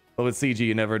 But with CG,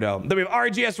 you never know. Then we have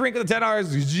RGS Rink with the 10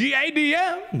 hours.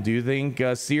 GADM. Do you think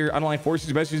Cere Unaligned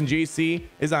Forces best using JC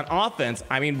is on offense?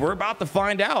 I mean, we're about to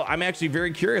find out. I'm actually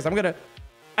very curious. I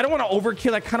don't want to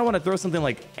overkill. I kind of want to throw something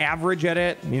like average at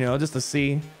it, you know, just to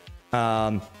see.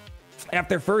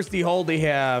 After first dehold, they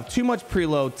have too much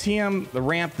preload. TM the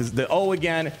ramp is the O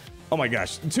again. Oh my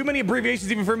gosh, too many abbreviations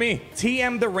even for me.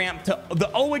 TM the ramp to the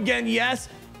O again. Yes.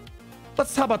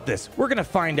 Let's talk about this. We're gonna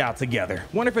find out together.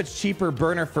 Wonder if it's cheaper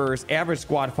burner first, average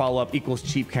squad follow-up equals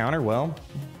cheap counter. Well,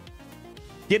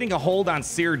 getting a hold on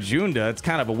Cere Junda, it's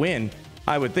kind of a win.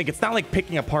 I would think it's not like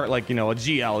picking apart like, you know, a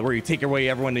GL where you take away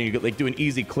everyone and you like do an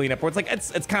easy cleanup, where it's like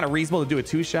it's kind of reasonable to do a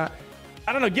 2-shot.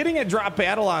 I don't know, getting a drop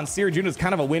battle on Cere Junda is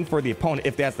kind of a win for the opponent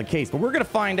if that's the case, but we're gonna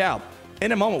find out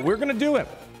in a moment. We're gonna do it.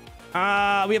 We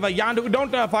have a Yondu, don't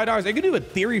 $5. I could do a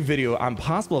theory video on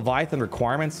possible Leviathan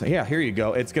requirements. Yeah, here you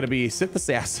go. It's gonna be Sith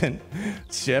Assassin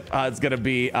ship. It's gonna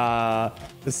be the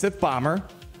Sith Bomber.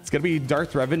 It's gonna be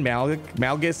Darth Revan,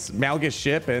 Malgus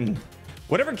ship, and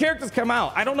whatever characters come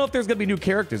out. I don't know if there's gonna be new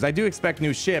characters. I do expect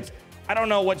new ships. I don't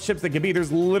know what ships they could be.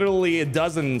 There's literally a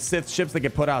dozen Sith ships that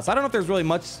get put out. So I don't know if there's really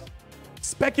much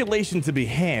speculation to be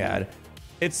had.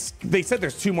 They said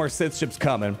there's 2 more Sith ships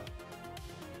coming.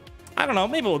 I don't know.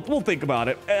 Maybe we'll think about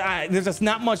it. There's just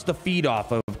not much to feed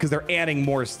off of because they're adding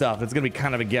more stuff. It's going to be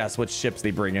kind of a guess what ships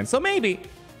they bring in. So maybe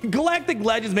Galactic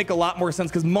Legends make a lot more sense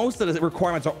because most of the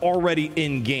requirements are already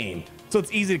in game. So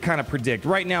it's easy to kind of predict.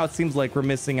 Right now, it seems like we're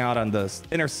missing out on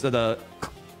the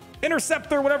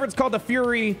Interceptor, whatever it's called, the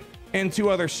Fury, and 2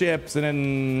 other ships. And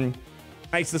then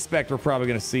I suspect we're probably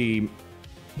going to see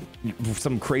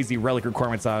some crazy relic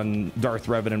requirements on Darth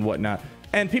Revan and whatnot.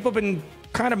 And people have been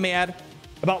kind of mad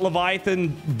about Leviathan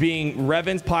being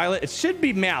Revan's pilot. It should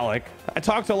be Malik. I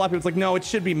talked to a lot of people. It's like, no, it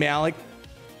should be Malik.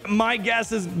 My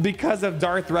guess is because of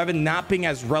Darth Revan not being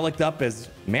as relicked up as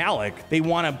Malik, they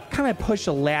want to kind of push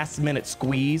a last-minute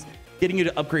squeeze, getting you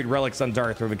to upgrade relics on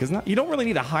Darth Revan, because you don't really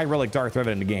need a high relic Darth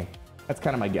Revan in the game. That's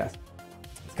kind of my guess.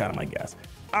 That's kind of my guess.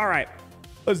 All right.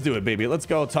 Let's do it, baby. Let's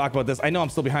go talk about this. I know I'm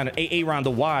still behind an AA round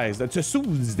of Wise. That's a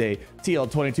Tuesday.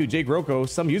 TL22, Jake Rocco,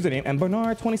 some username, and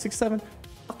Bernard267.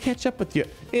 I'll catch up with you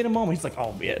in a moment. He's like,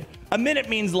 oh man, a minute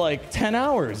means like 10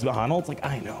 hours, Mahano. It's like,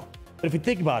 I know. But if you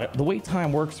think about it, the way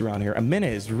time works around here, a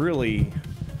minute is really,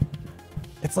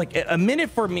 it's like a minute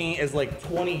for me is like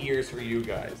 20 years for you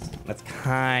guys. That's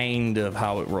kind of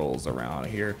how it rolls around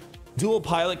here. Dual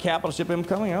pilot capital ship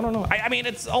incoming. I don't know. I mean,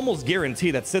 it's almost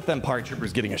guaranteed that Sith Empire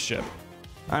Troopers getting a ship.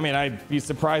 I mean, I'd be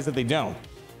surprised if they don't.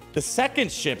 The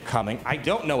second ship coming, I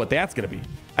don't know what that's going to be.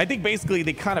 I think basically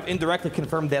they kind of indirectly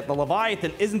confirmed that the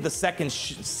Leviathan isn't the second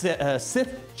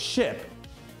Sith ship.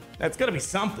 That's going to be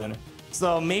something.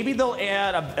 So maybe they'll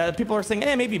add, people are saying,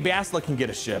 hey, maybe Bastila can get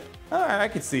a ship. All right, I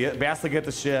could see it. Bastila gets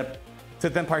a ship.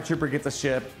 Sith Empire Trooper gets a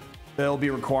ship. There'll be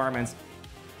requirements.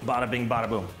 Bada bing, bada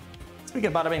boom. Speaking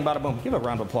of bada bing, bada boom, give a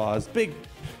round of applause. Big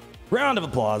round of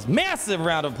applause. Massive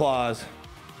round of applause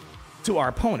to our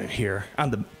opponent here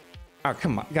on the... Oh,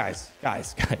 come on, guys.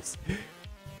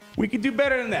 We could do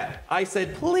better than that. I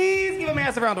said, please give a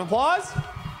massive round of applause.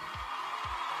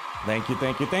 Thank you.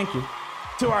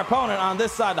 To our opponent on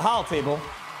this side of the hall table.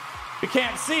 You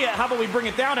can't see it. How about we bring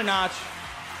it down a notch?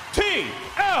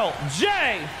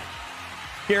 TLJ.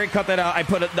 Gary, cut that out. I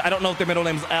don't know if their middle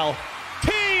name's L.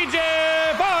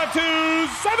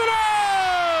 TJ5270.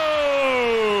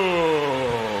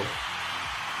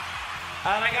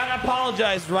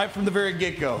 apologize right from the very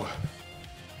get-go.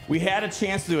 We had a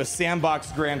chance to do a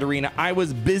sandbox grand arena. I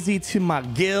was busy to my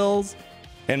gills,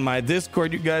 and my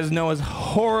Discord, you guys know, is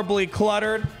horribly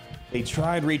cluttered. They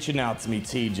tried reaching out to me,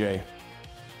 TJ.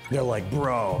 They're like,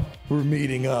 bro, we're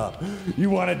meeting up. You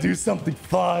want to do something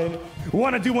fun?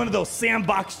 Want to do one of those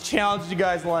sandbox challenges you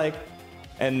guys like?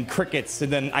 And crickets.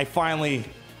 And then I finally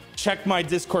checked my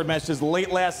Discord messages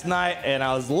late last night, and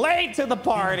I was late to the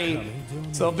party.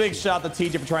 So big shout out to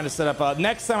TJ for trying to set up.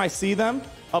 Next time I see them,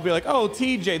 I'll be like, oh,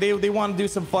 TJ, they want to do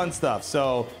some fun stuff.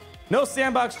 So no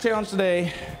sandbox challenge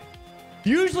today.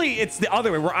 Usually it's the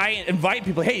other way, where I invite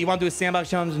people, hey, you want to do a sandbox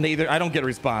challenge? And I don't get a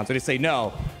response, or they say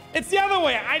no. It's the other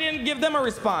way. I didn't give them a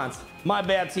response. My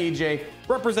bad, TJ.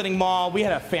 Representing Maul, we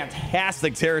had a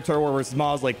fantastic territory war versus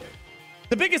Maul. Like,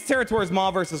 the biggest territory is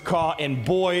Maul versus Caw, and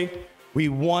boy, we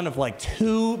won of like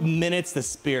 2 minutes to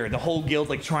spare. The whole guild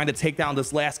like trying to take down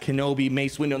this last Kenobi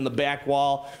Mace Windu on the back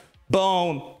wall.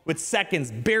 Boom, with seconds,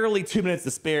 barely 2 minutes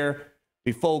to spare.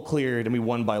 We full cleared, and we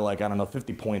won by like, I don't know,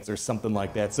 50 points or something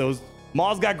like that. So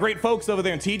Maul's got great folks over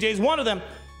there, and TJ's one of them.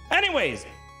 Anyways,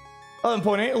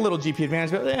 11.8, a little GP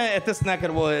advantage, but at this neck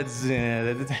of the woods,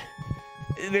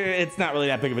 it's not really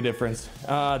that big of a difference.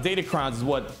 Datacrons is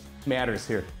what matters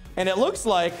here. And it looks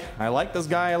like I like this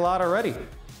guy a lot already.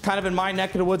 Kind of in my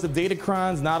neck of the woods of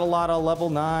Datacrons, not a lot of level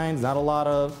 9s, not a lot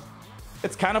of...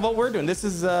 It's kind of what we're doing. This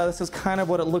is kind of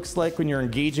what it looks like when you're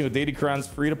engaging with Datacrons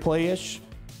free-to-play-ish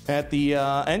at the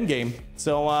end game.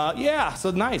 So yeah,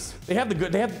 so nice. They have the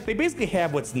good, they basically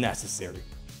have what's necessary.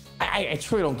 I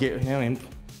truly don't get, I mean,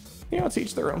 you know, to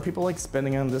each their own. People like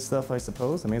spending on this stuff, I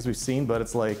suppose. I mean, as we've seen, but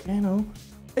it's like, you know,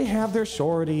 they have their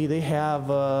shorty, they have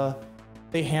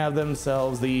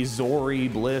themselves the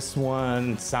Zorri Bliss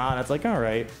one, Son. It's like, all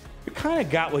right, you kind of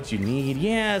got what you need.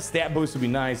 Yeah, stat boost would be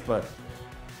nice, but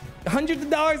hundreds of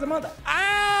dollars a month,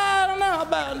 I don't know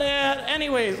about that.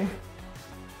 Anyways,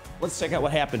 let's check out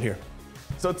what happened here.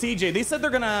 So TJ, they said they're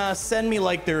gonna send me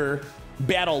like their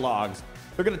battle logs.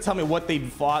 They're gonna tell me what they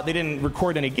fought. They didn't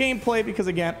record any gameplay because,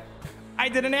 again, I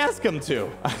didn't ask them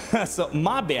to. So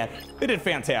my bad. They did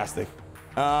fantastic.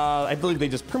 I believe they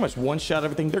just pretty much one-shot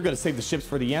everything. They're gonna save the ships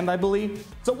for the end, I believe.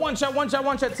 So one shot,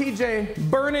 TJ,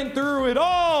 burning through it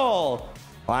all.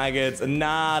 Like it's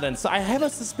not. And so I have a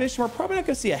suspicion we're probably not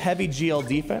gonna see a heavy GL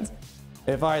defense.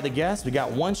 If I had to guess, we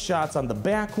got one shots on the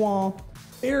back wall.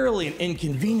 Barely an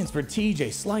inconvenience for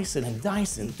TJ, slicing and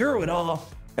dicing through it all.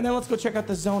 And then let's go check out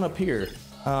the zone up here.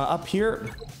 Up here,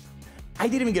 I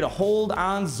didn't even get a hold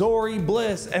on Zorri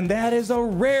Bliss, and that is a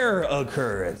rare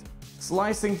occurrence.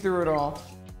 Slicing through it all.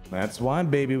 That's why,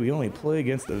 baby, we only play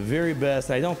against the very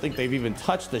best. I don't think they've even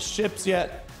touched the ships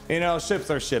yet. You know, ships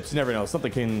are ships. You never know.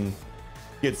 Something can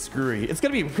get screwy. It's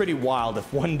gonna be pretty wild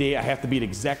if one day I have to beat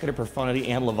Executive Profundity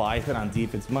and Leviathan on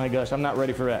defense. My gosh, I'm not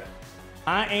ready for that.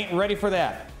 I ain't ready for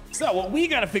that. So what we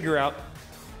got to figure out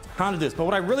how to do this. But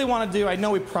what I really want to do, I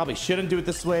know we probably shouldn't do it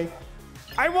this way.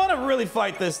 I want to really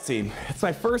fight this team. It's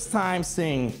my first time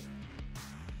seeing.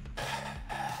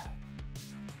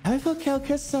 Have I felt Cal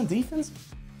Kestis on defense?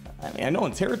 I mean, I know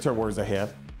in Territory Wars I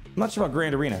have. I'm not sure about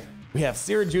Grand Arena. We have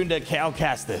Cere Junda, Cal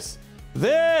Kestis.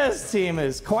 This team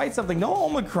is quite something. No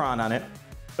Omicron on it.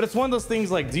 But it's one of those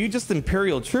things like, do you just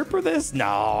Imperial Trooper this?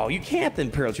 No, you can't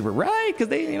Imperial Trooper, right? Because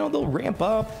they, you know, they'll ramp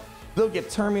up. They'll get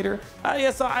Terminator.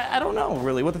 Yeah, so I don't know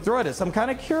really what the threat is. I'm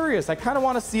kind of curious. I kind of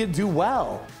want to see it do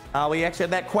well. We actually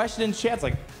had that question in chat. It's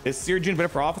like, is Cere Junda better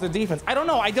for offense or defense? I don't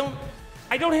know. I don't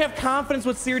have confidence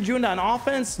with Cere Junda on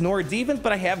offense nor defense,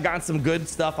 but I have gotten some good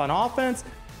stuff on offense.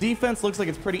 Defense looks like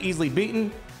it's pretty easily beaten.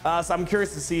 So I'm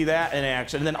curious to see that in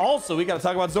action. And then also, we got to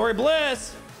talk about Zorri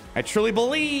Bliss. I truly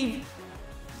believe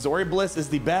Zorri Bliss is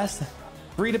the best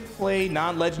free-to-play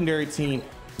non-legendary team.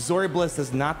 Zorri Bliss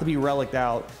is not to be relicked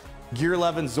out. Gear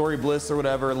 11 Zorri Bliss or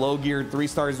whatever, low gear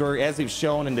 3-star Zorri, as they've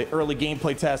shown in the early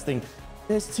gameplay testing.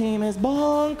 This team is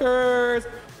bonkers.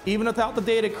 Even without the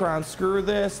Datacron, screw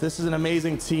this. This is an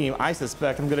amazing team. I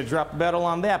suspect I'm going to drop the battle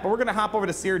on that, but we're going to hop over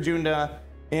to Cere Junda,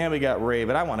 and we got Ray,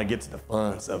 but I want to get to the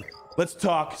fun. So let's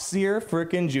talk Cere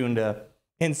frickin' Junda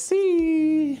and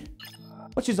see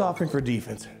what she's offering for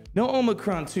defense. No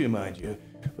Omicron too, mind you,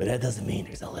 but that doesn't mean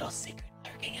there's a little secret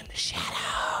lurking in the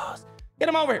shadows. Get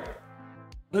him over here.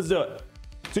 Let's do it.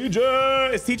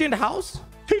 TJ, is TJ in the house?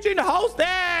 TJ in the house?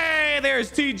 Hey,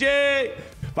 there's TJ.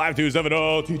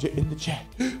 5270, TJ in the chat.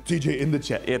 TJ in the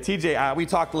chat. Yeah, TJ, we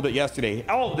talked a little bit yesterday.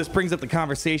 Oh, this brings up the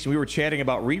conversation. We were chatting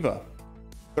about Reva.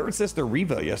 Third sister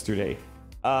Reva yesterday.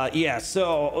 Yeah,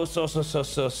 so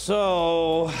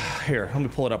here, let me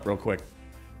pull it up real quick.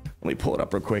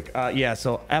 Yeah,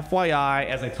 so FYI,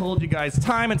 as I told you guys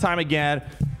time and time again,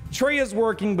 Traya's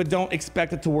working, but don't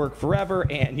expect it to work forever.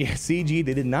 And yeah, CG,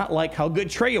 they did not like how good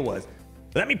Traya was.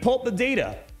 Let me pull up the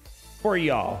data for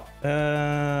y'all.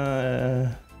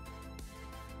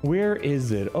 Where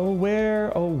is it? Oh,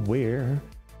 where? Oh, where?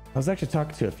 I was actually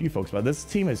talking to a few folks about this.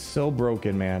 Team is so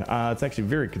broken, man. It's actually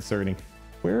very concerning.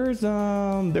 Where's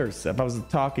there's Sep. I was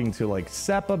talking to like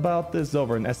Sep about this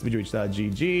over in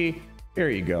SBGH.gg. Here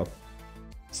you go.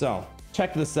 So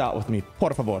check this out with me,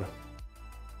 por favor.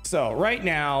 So right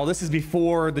now, this is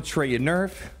before the Traya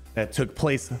nerf that took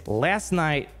place last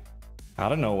night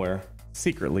out of nowhere,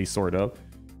 secretly, sort of.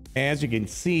 As you can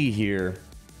see here,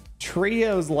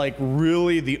 Traya is like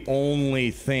really the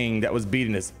only thing that was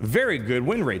beating this. Very good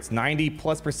win rates,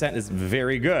 90+% is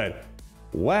very good.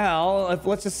 Well,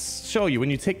 let's just show you when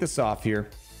you take this off here.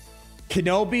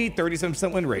 Kenobi,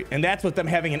 37% win rate, and that's with them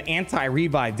having an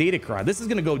anti-revive datacron. This is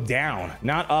going to go down,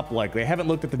 not up likely. I haven't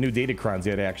looked at the new datacrons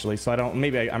yet, actually, so I don't.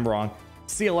 Maybe I'm wrong.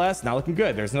 CLS not looking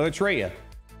good. There's another Traya.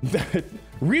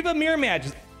 Reva mirror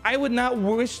matches. I would not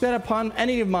wish that upon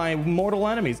any of my mortal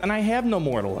enemies, and I have no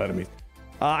mortal enemies.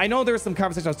 I know there was some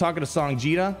conversation. I was talking to Song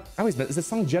Jita. Is it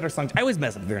Song Jet or Song? I always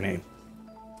mess up their name.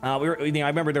 I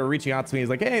remember they were reaching out to me. He's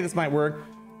like, "Hey, this might work,"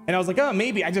 and I was like, "Oh,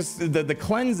 maybe." I just the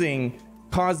cleansing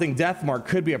causing death mark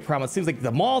could be a problem. It seems like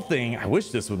the Maul thing. I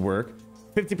wish this would work.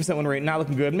 50% win rate, not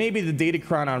looking good. Maybe the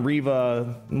datacron on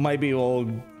Reva might be able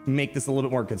to make this a little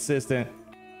bit more consistent.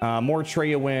 More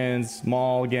Traya wins.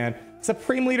 Maul again.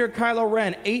 Supreme Leader Kylo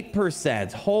Ren,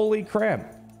 8%. Holy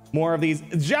crap. More of these.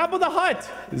 Jabba the Hutt,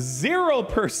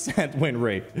 0% win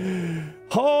rate.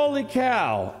 Holy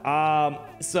cow.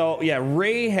 So yeah,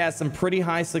 Rey has some pretty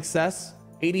high success,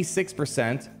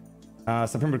 86%.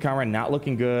 Supreme Leader Kylo Ren not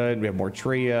looking good. We have more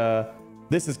Traya.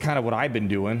 This is kind of what I've been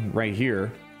doing right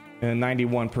here, and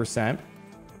 91%.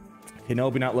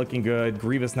 Kenobi not looking good.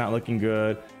 Grievous not looking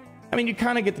good. I mean, you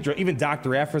kind of get the drill. Even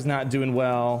Dr. Aphra's not doing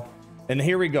well. And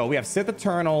here we go. We have Sith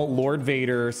Eternal, Lord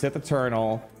Vader, Sith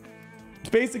Eternal.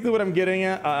 Basically what I'm getting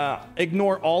at,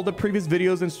 ignore all the previous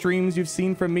videos and streams you've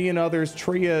seen from me and others.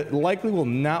 Traya likely will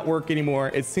not work anymore.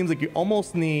 It seems like you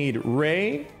almost need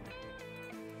Rey,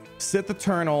 Sith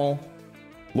Eternal,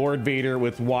 Lord Vader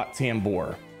with Wat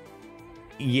Tambor.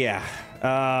 Yeah.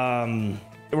 And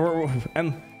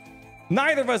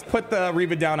neither of us put the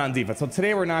Reva down on defense, so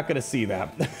today we're not going to see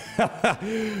that.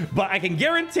 But I can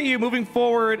guarantee you moving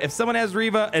forward, if someone has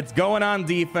Reva, it's going on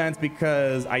defense,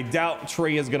 because I doubt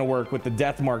Traya is going to work with the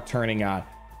death mark turning on.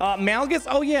 Malgus,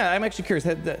 oh yeah, I'm actually curious.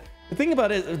 The thing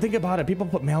about it, people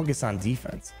put Malgus on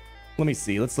defense. Let me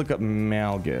see. Let's look up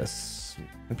Malgus.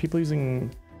 Are people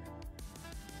using...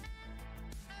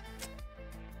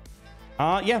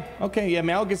 yeah, okay, yeah,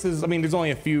 Malgus is, I mean, there's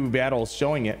only a few battles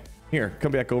showing it. Here,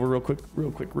 come back over real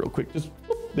quick. Just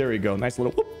whoop, there you go. Nice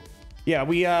little whoop.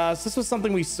 Yeah, so this was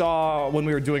something we saw when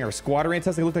we were doing our squadron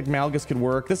testing. It looked like Malgus could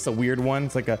work. This is a weird one.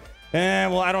 It's like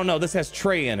well, I don't know. This has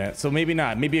Traya in it, so maybe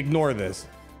not. Maybe ignore this.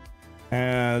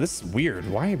 This is weird.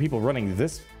 Why are people running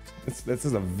this? This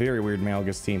is a very weird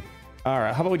Malgus team. All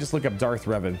right, how about we just look up Darth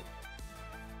Revan?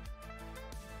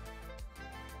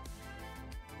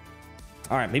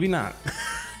 All right, maybe not.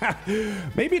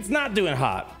 Maybe it's not doing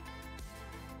hot.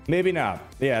 Maybe not.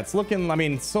 Yeah, it's looking, I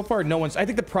mean, so far no one's, I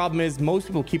think the problem is most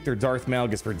people keep their Darth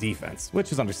Malgus for defense,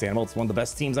 which is understandable. It's one of the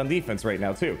best teams on defense right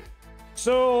now too.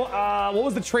 So what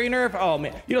was the trainer? Oh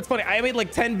man, you know, it's funny, I made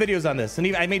like 10 videos on this, and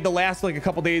even I made the last like a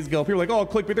couple days ago. People were like, oh,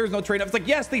 clickbait, there's no trainer. It's like,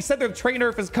 yes, they said their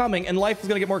trainer is coming and life is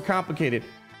gonna get more complicated.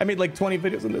 I made like 20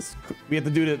 videos on this. We have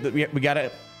to do it. We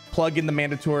gotta plug in the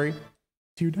mandatory.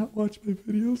 Do you not watch my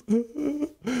videos?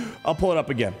 I'll pull it up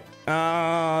again.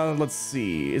 Let's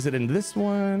see. Is it in this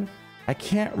one? I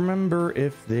can't remember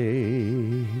if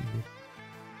they...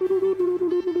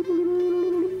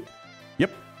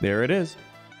 Yep, there it is.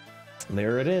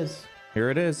 There it is. Here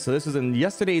it is. So this is in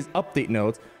yesterday's update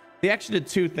notes. They actually did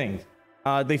two things.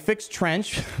 They fixed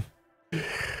Trench.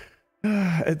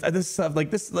 This stuff like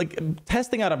this, like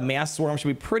testing out a mass swarm should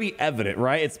be pretty evident,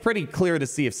 right? It's pretty clear to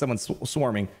see if someone's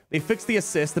swarming. They fixed the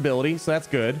assist ability, so that's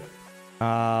good.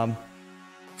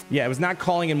 Yeah, it was not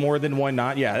calling in more than one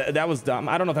knot. Yeah, that was dumb.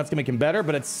 I don't know if that's gonna make him better,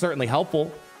 but it's certainly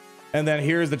helpful. And then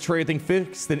here's the Traya thing,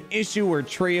 fixed an issue where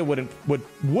Traya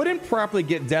wouldn't properly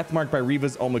get death marked by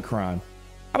Reva's Omicron.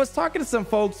 I was talking to some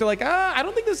folks, they're like, I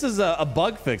don't think this is a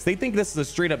bug fix. They think this is a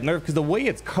straight up nerf because the way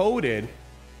it's coded,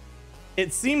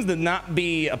 it seems to not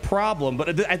be a problem,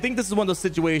 but I think this is one of those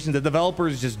situations that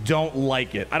developers just don't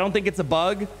like it. I don't think it's a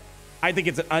bug. I think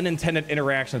it's an unintended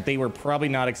interaction that they were probably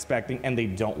not expecting and they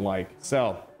don't like.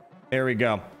 So there we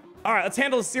go. All right, let's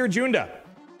handle Cere Junda.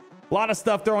 A lot of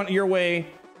stuff thrown your way.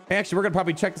 Actually, we're gonna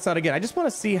probably check this out again. I just want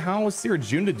to see how is Cere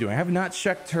Junda doing. I have not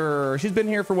checked her. She's been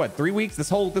here for what, 3 weeks? This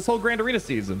whole Grand Arena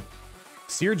season.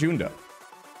 Cere Junda.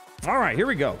 All right, here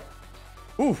we go.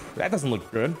 Oof, that doesn't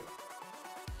look good.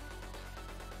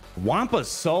 Wampa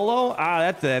solo?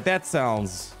 Ah, that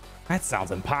sounds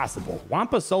impossible.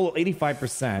 Wampa solo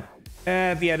 85%.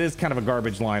 Yeah, it is kind of a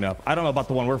garbage lineup. I don't know about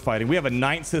the one we're fighting. We have a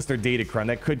Nightsister Datacron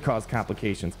that could cause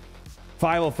complications.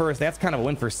 501st, that's kind of a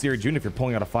win for Cere Junda if you're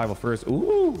pulling out a 501st.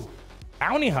 Ooh,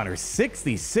 Bounty Hunter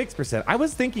 66%. I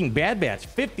was thinking Bad Batch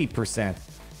 50%.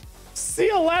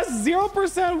 CLS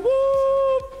 0%.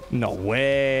 Woo! No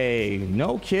way.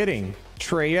 No kidding.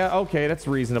 Traya, okay, that's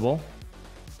reasonable.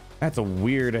 That's a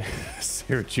weird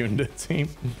Cere Junda team.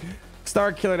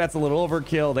 Starkiller, that's a little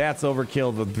overkill. That's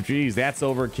overkill. Jeez, that's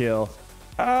overkill.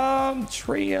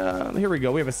 Traya, here we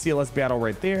go. We have a CLS battle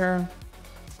right there.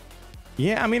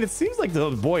 Yeah, I mean, it seems like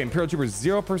the boy Imperial Trooper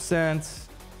 0%.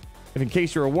 If in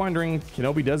case you were wondering,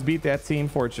 Kenobi does beat that team,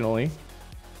 fortunately.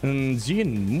 And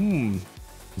Geonosians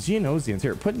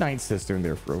here. Put Nightsister in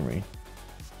there for me.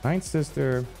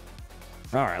 Nightsister.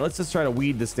 All right, let's just try to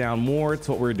weed this down more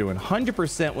to what we're doing.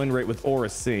 100% win rate with Aura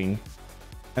Sing.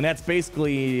 And that's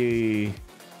basically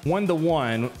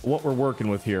 1-to-1 what we're working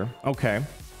with here. Okay.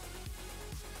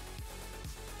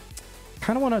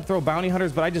 Kind of want to throw bounty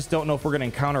hunters, but I just don't know if we're going to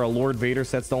encounter a Lord Vader,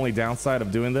 so that's the only downside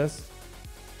of doing this.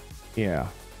 Yeah.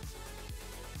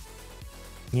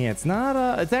 Yeah, it's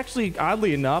not it's actually,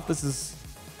 oddly enough, this is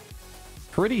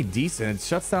pretty decent. It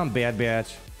shuts down Bad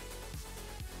Batch.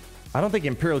 I don't think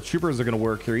Imperial Troopers are going to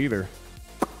work here either.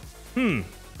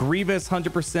 Grievous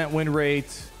 100% win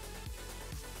rate.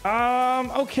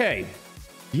 Okay.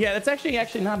 Yeah, that's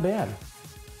actually not bad.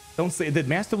 Don't say, did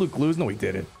Master Luke lose? No, he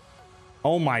didn't.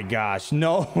 Oh my gosh.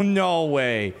 No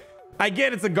way. I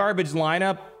get it's a garbage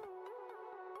lineup.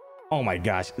 Oh my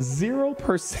gosh.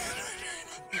 0%.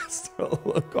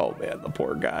 Look, oh man, the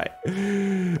poor guy.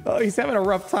 Oh, he's having a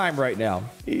rough time right now.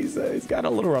 He's got a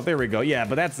little rough. There we go. Yeah,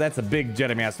 but that's a big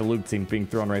Jedi Master Luke team being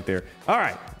thrown right there. All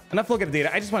right, enough looking at the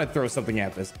data. I just want to throw something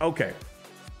at this. Okay.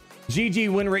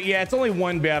 GG win rate. Yeah, it's only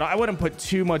one battle. I wouldn't put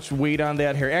too much weight on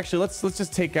that here. Actually, let's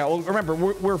just take out. Well, remember,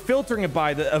 we're filtering it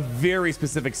by a very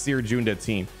specific Cere Junda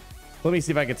team. Let me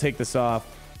see if I can take this off.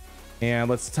 And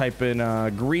let's type in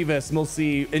Grievous. And we'll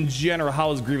see in general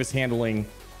how is Grievous handling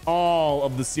all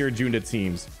of the Cere Junda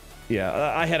teams.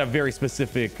 Yeah, I had a very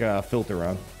specific filter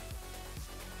on.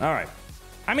 All right.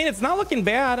 I mean, it's not looking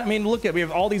bad. I mean, look at, we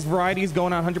have all these varieties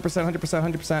going on 100%,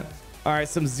 100%, 100%. All right,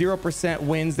 some 0%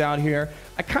 wins down here.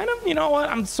 I kind of, you know what?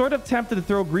 I'm sort of tempted to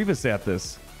throw Grievous at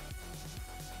this.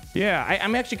 Yeah,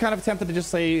 I'm actually kind of tempted to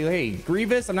just say, hey,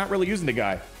 Grievous, I'm not really using the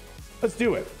guy. Let's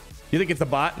do it. You think it's a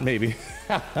bot? Maybe.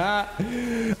 All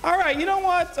right, you know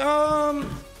what?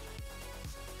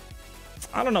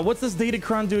 I don't know. What's this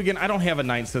Datacron do again? I don't have a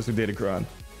Nightsister Datacron.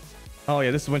 Oh,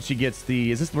 yeah, this is when she gets the...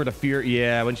 Is this where the fear...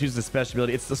 Yeah, when she uses the special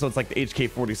ability. So it's like the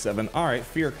HK-47. All right,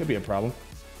 fear could be a problem.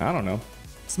 I don't know.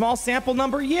 Small sample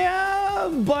number, yeah,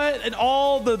 but in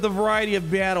all the variety of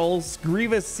battles,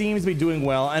 Grievous seems to be doing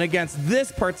well. And against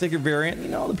this particular variant, you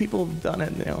know, the people have done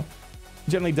it, you know,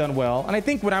 generally done well. And I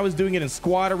think when I was doing it in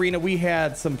Squad Arena, we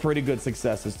had some pretty good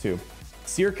successes too.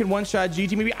 Cere can one-shot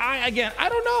GG, maybe. I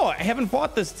don't know. I haven't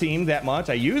fought this team that much.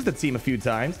 I used the team a few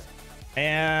times.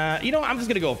 And, you know, I'm just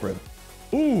going to go for it.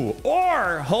 Ooh,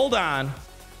 or, hold on.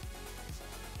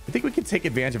 I think we can take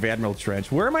advantage of Admiral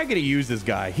Trench. Where am I going to use this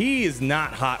guy? He is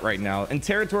not hot right now. And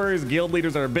territories, guild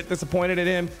leaders are a bit disappointed in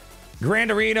him.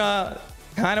 Grand Arena,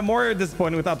 kind of more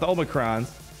disappointed without the Omicrons.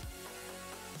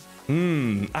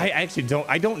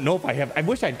 I don't know if I have. I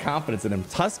wish I had confidence in him.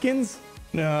 Tuskens?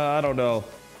 No, I don't know.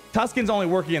 Tuskens only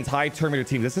work against high turn meter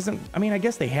teams. This isn't, I mean, I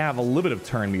guess they have a little bit of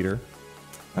turn meter.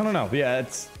 I don't know. Yeah,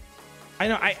 it's, I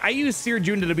know. I used Cere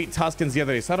Junda to beat Tuskens the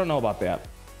other day, so I don't know about that.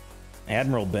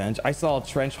 Admiral bench. I saw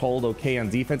Trench hold okay on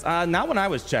defense. Not when I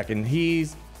was checking. Is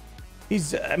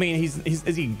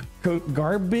he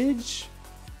garbage?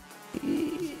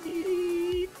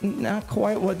 Not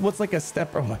quite. What's like a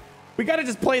step? Oh my. We got to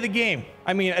just play the game.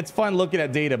 I mean, it's fun looking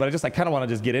at data, but I kind of want to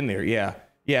just get in there. Yeah.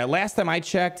 Last time I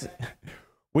checked,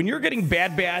 when you're getting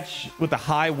Bad Batch with a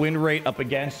high win rate up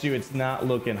against you, it's not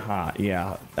looking hot.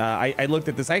 Yeah. I looked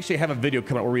at this. I actually have a video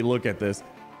coming out where we look at this.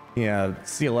 Yeah.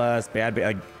 CLS, Bad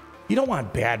Batch. You don't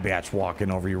want Bad Batch walking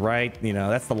over you, right? You know,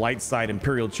 that's the light side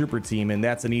Imperial Trooper team, and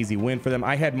that's an easy win for them.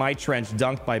 I had my trench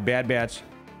dunked by Bad Batch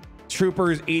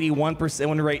Troopers, 81%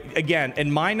 win rate. Again,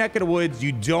 in my neck of the woods,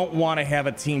 you don't want to have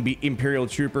a team beat Imperial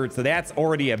Trooper, so that's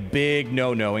already a big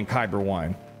no-no in Kyber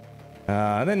 1.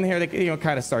 And then here, they,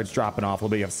 kind of starts dropping off a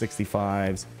little bit. You have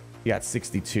 65s, you got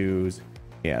 62s.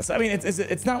 Yeah, so I mean,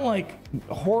 it's not like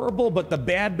horrible, but the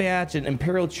Bad Batch and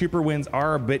Imperial Trooper wins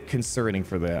are a bit concerning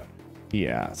for that.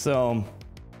 Yeah, so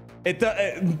I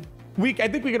think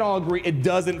we can all agree it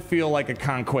doesn't feel like a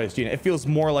conquest unit. It feels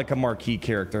more like a marquee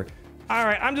character. All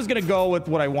right, I'm just gonna go with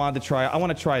what I wanted to try. I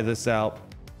want to try this out.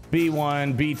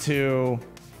 B1, B2,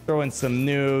 throw in some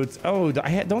newts. Oh,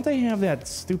 don't they have that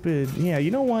stupid? Yeah,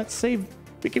 you know what?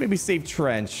 We can maybe save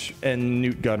Trench and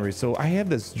Newt Gunnery. So I have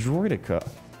this Droideka.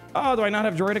 Oh, do I not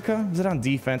have Droideka? Is it on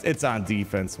defense? It's on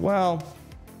defense. Well,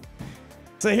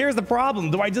 so here's the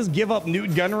problem. Do I just give up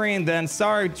Newt Gunnery and then,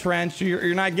 sorry, Trench,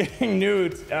 you're not getting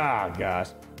Newt? Oh, gosh.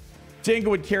 Jango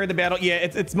would carry the battle. Yeah,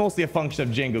 it's mostly a function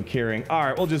of Jango carrying. All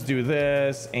right, we'll just do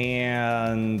this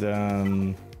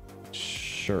and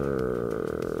sure,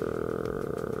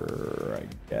 I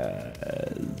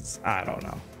guess. I don't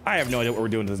know. I have no idea what we're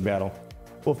doing in this battle.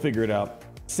 We'll figure it out.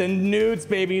 Send Newts,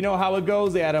 baby. You know how it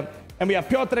goes, Adam. And we have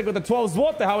Piotrek with the 12s.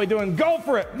 What the hell are we doing? Go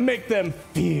for it. Make them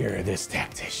fear this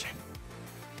tactician.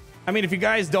 I mean, if you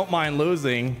guys don't mind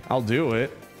losing, I'll do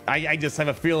it. I just have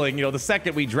a feeling, you know, the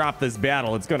second we drop this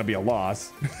battle, it's going to be a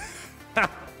loss.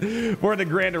 For the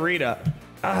Grand Arena.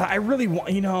 I really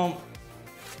want, you know...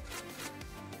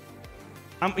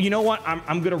 you know what?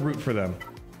 I'm going to root for them.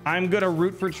 I'm going to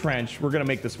root for Trench. We're going to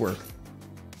make this work.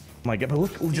 My God, but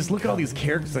look at all these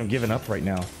characters I'm giving up right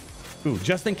now. Ooh,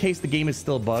 just in case the game is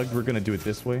still bugged, we're going to do it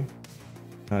this way.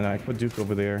 And I put Duke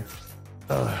over there.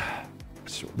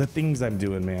 The things I'm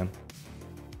doing, man.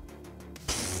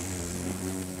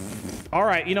 All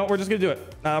right, you know, we're just gonna do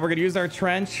it. We're gonna use our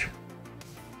Trench.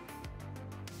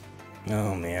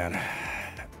 Oh man,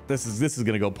 this is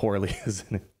gonna go poorly,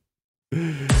 isn't it?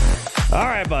 All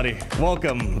right, buddy,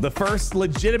 welcome. The first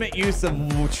legitimate use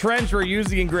of Trench we're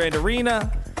using in Grand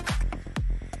Arena.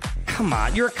 Come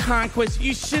on, you're a conquest.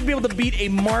 You should be able to beat a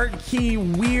marquee,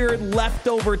 weird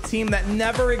leftover team that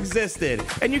never existed.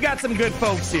 And you got some good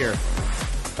folks here.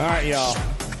 All right, y'all.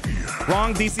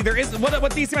 Wrong DC. There is what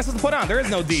DC am I supposed to put on? There is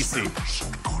no DC.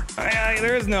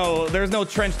 There's no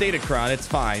Trench Datacron. It's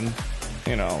fine.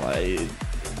 You know, I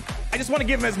just want to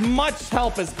give him as much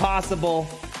help as possible.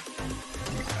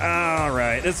 All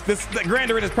right, the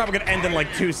Grand Arena is probably gonna end in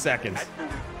like 2 seconds.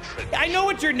 I know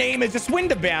what your name is. Just win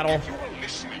the battle.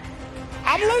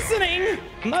 I'm listening.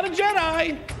 I'm not a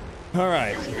Jedi. All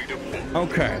right.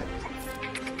 Okay.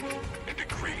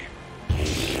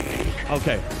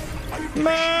 Okay.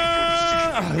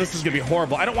 This is gonna be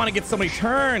horrible. I don't want to get so many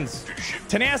turns.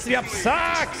 Tenacity up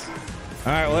sucks.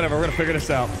 All right, whatever. We're gonna figure this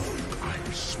out.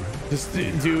 Just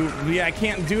do. Yeah, I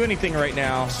can't do anything right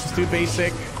now. Just do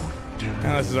basic.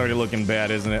 Oh, this is already looking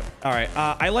bad, isn't it? All right.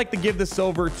 I like to give this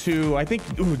over to, I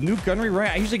think, Newt Gunnery,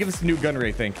 right? I usually give this to Newt Gunnery,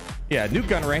 I think. Yeah, Newt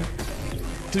Gunnery.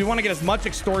 So we want to get as much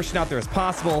extortion out there as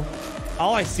possible.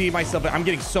 All I see myself, I'm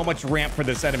getting so much ramp for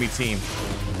this enemy team.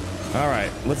 All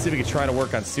right, let's see if we can try to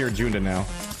work on Cere Junda now.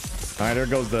 All right, there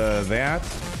goes that.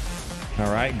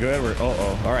 All right, good.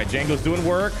 All right, Jango's doing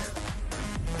work.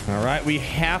 All right, we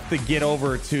have to get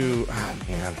over to, oh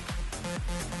man.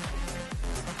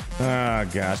 Oh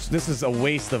gosh, this is a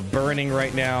waste of burning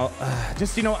right now.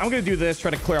 Just, you know, I'm gonna do this,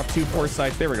 try to clear off 2 force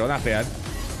sites. There we go, not bad.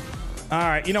 All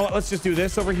right, you know what? Let's just do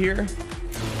this over here.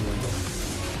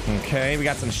 Okay, we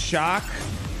got some shock.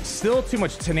 Still too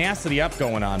much tenacity up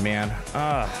going on, man.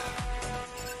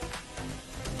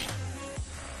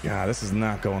 God, this is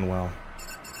not going well.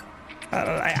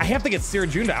 I have to get Cere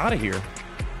Junda out of here.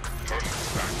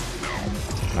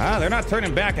 They're not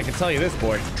turning back, I can tell you this,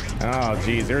 boy. Oh,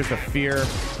 geez, there's the fear.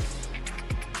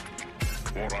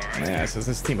 Yeah,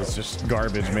 this team is just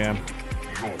garbage, man.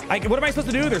 What am I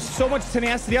supposed to do? There's so much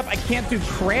tenacity up, I can't do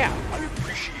crap.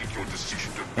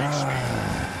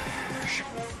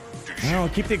 Well,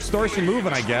 keep the extortion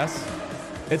moving, I guess.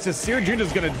 It's just Cere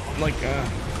Junda's gonna, like,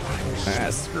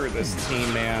 screw this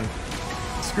team, man.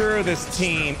 Screw this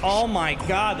team. Oh my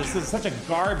God, this is such a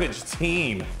garbage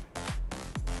team.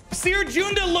 Cere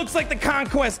Junda looks like the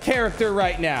Conquest character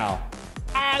right now.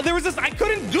 There was just, I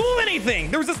couldn't do anything.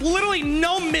 There was just literally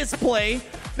no misplay.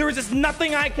 There was just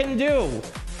nothing I can do.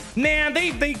 Man,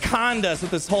 they conned us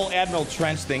with this whole Admiral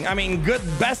Trench thing. I mean,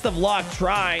 best of luck,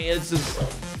 try. It's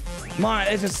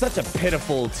just such a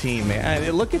pitiful team,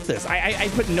 man. Look at this. I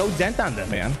put no dent on them,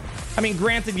 man. I mean,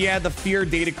 granted, yeah, the fear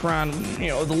Datacron, you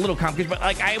know, the little complicated, but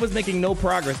like I was making no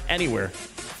progress anywhere.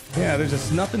 Yeah, there's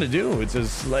just nothing to do. It's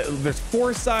just like there's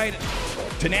foresight,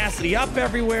 tenacity up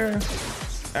everywhere.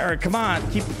 All right, come on,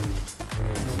 keep.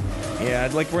 Yeah,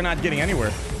 like we're not getting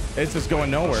anywhere. It's just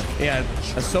going nowhere. Yeah,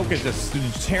 Ahsoka's just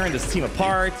tearing this team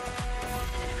apart.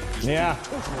 Yeah,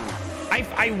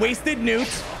 I wasted Newt.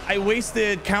 I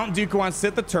wasted Count Dooku on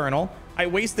Sith Eternal. I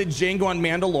wasted Jango on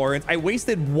Mandalorians. I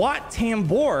wasted Wat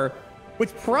Tambor, which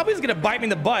probably is gonna bite me in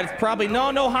the butt. It's probably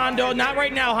no Hondo, not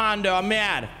right now, Hondo. I'm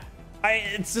mad.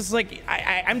 It's just like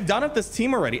I'm done with this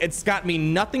team already. It's got me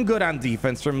nothing good on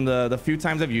defense from the few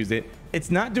times I've used it.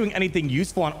 It's not doing anything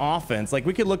useful on offense. Like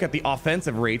we could look at the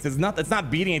offensive rates. It's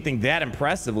not beating anything that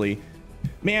impressively.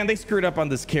 Man, they screwed up on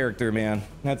this character, man.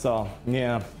 That's all.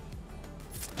 Yeah.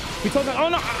 We told them, oh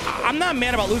no, I'm not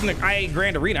mad about losing the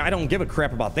Grand Arena. I don't give a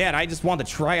crap about that. I just wanted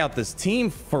to try out this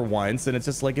team for once, and it's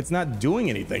just like it's not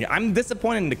doing anything. I'm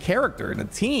disappointed in the character and the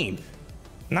team.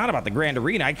 Not about the Grand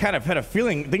Arena. I kind of had a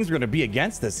feeling things were going to be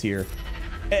against us here.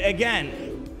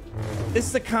 Again, this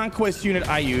is a conquest unit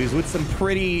I use with some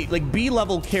pretty like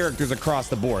B-level characters across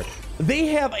the board. They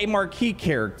have a marquee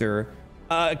character,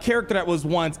 a character that was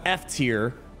once F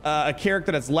tier, a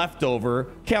character that's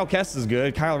leftover. Cal Kestis is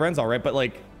good. Kylo Ren's all right, but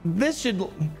like this should.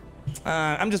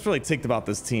 I'm just really ticked about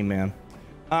this team, man.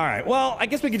 All right, well, I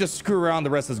guess we could just screw around the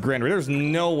rest of this Grand Arena. There's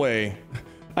no way.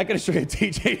 I gotta show you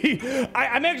TJ.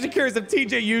 I'm actually curious if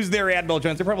TJ used their Admiral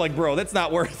Trench. They're probably like, bro, that's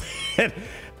not worth it.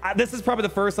 This is probably the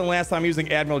first and last time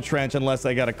using Admiral Trench, unless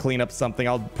I gotta clean up something.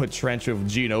 I'll put Trench of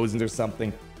Geos into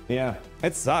something. Yeah,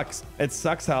 it sucks. It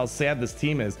sucks how sad this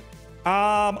team is.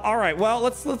 All right, well,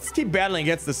 let's keep battling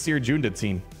against the Cere Junda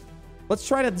team. Let's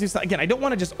try to do something. Again, I don't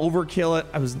want to just overkill it.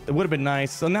 It would have been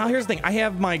nice. So now here's the thing. I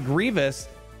have my Grievous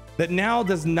that now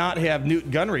does not have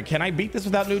Newt Gunnery. Can I beat this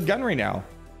without Newt Gunnery now?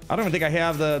 I don't even think I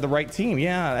have the right team.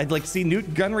 Yeah, I'd like see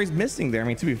Newt Gunnery's missing there. I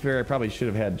mean, to be fair, I probably should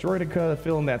have had Droideka to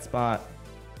fill in that spot.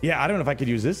 Yeah, I don't know if I could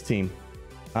use this team.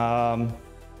 I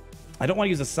don't want to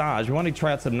use Asajj. We want to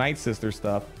try out some Nightisisters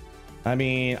stuff. I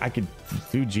mean, I could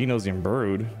do Geonosian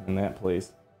Brood in that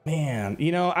place. Man,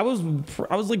 you know, I was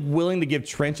like willing to give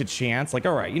Trench a chance. Like,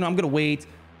 all right, you know, I'm gonna wait.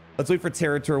 Let's wait for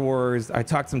Territory Wars. I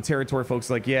talked to some Territory folks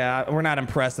like, yeah, we're not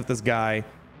impressed with this guy.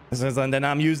 And then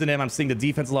I'm using him. I'm seeing the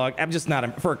defense log. I'm just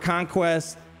not for a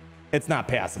conquest. It's not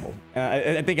passable.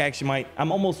 I think I actually might. I'm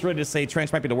almost ready to say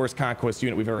Trench might be the worst conquest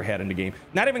unit we've ever had in the game.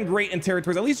 Not even great in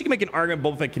territories. At least you can make an argument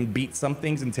Boba Fett can beat some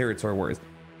things in Territory Wars.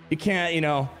 You can't, you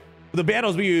know, the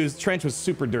battles we used, Trench was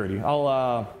super dirty.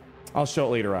 I'll show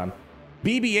it later on.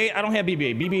 BB-8, I don't have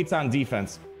BB-8. BB-8's on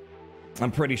defense.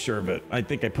 I'm pretty sure of it. I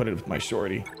think I put it with my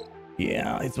shorty.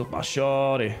 Yeah, it's with my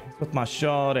shorty. It's with my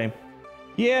shorty.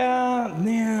 Yeah,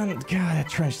 man, God, that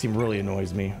Trench team really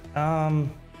annoys me.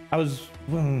 I'm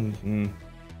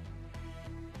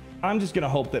just gonna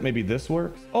hope that maybe this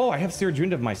works. Oh, I have Cere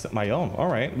Junda of my own. All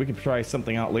right, we can try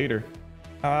something out later.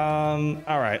 All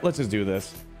right, let's just do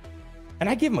this. And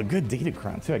I give him a good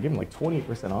datacron too. I give him like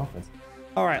 28% offense.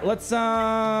 All right, let's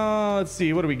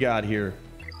see. What do we got here?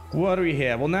 What do we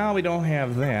have? Well, now we don't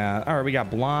have that. All right, we got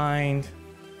blind.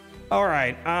 All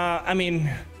right, I mean,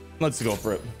 let's go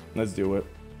for it. Let's do it.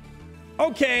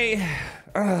 Okay.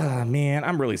 Man,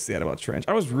 I'm really sad about Trench.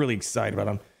 I was really excited about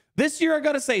him. This year, I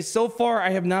gotta say, so far, I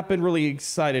have not been really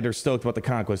excited or stoked about the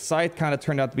Conquest. Scythe kind of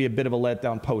turned out to be a bit of a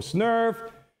letdown post-nerf.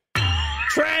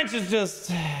 Trench is just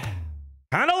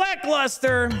kind of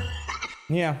lackluster.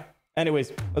 Yeah.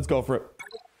 Anyways, let's go for it.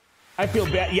 I feel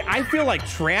bad. Yeah, I feel like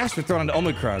trash for throwing into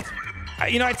Omicrons.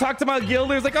 You know, I talked to my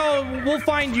guilders like, oh, we'll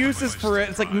find uses for it.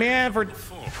 It's like, man,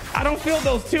 I don't feel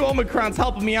those two Omicrons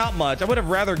helping me out much. I would have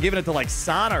rather given it to like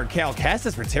Sana or Cal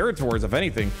Kestis for territories, if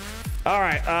anything. All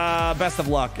right, best of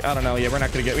luck. I don't know. Yeah, we're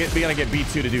not gonna get. We gotta get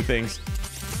B2 to do things.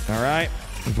 All right,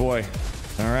 boy.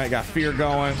 All right, got fear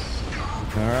going.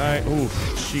 All right. Ooh,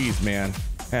 jeez, man,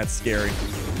 that's scary.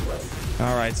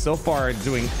 All right, so far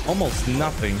doing almost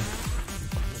nothing.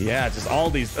 Yeah, just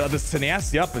all these. This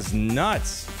tenacity up is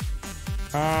nuts.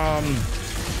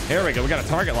 There we go. We got a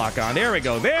target lock on. There we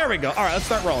go. There we go. All right, let's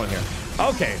start rolling here.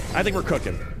 Okay, I think we're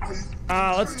cooking.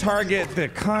 Let's target the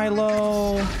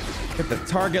Kylo. Get the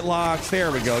target locks.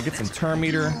 There we go. Get some turn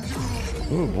meter.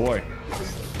 Oh boy.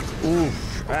 Ooh.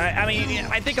 I mean,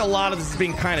 I think a lot of this is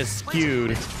being kind of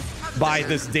skewed by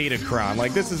this datacron.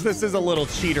 Like this is a little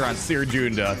cheater on Cere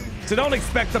Junda. So don't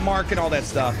expect the mark and all that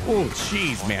stuff. Oh,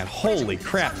 jeez, man. Holy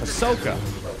crap. Ahsoka.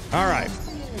 All right.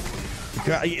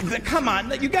 Come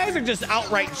on, you guys are just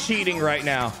outright cheating right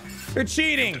now. They're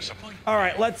cheating. All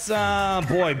right, let's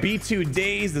boy, B2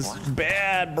 days is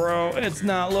bad, bro. It's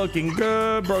not looking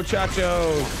good, bro,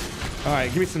 chacho. All right,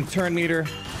 give me some turn meter.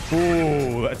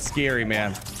 Ooh, that's scary,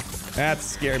 man. That's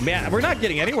scary, man. We're not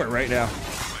getting anywhere right now.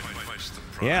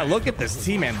 Yeah, look at this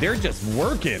team, man. They're just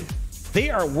working. They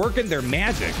are working their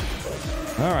magic.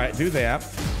 All right, do that.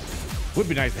 Would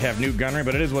be nice to have new gunnery,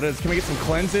 but it is what it is. Can we get some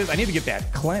cleanses? I need to get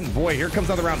that cleanse. Boy, here comes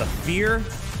another round of fear.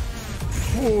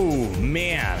 Oh,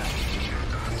 man.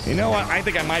 You know what? I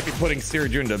think I might be putting Cere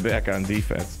Junda back on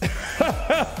defense.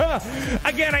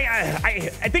 Again,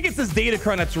 I think it's this data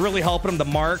crunch that's really helping him to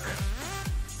mark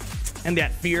and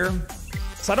that fear.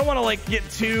 So I don't want to like get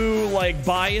too like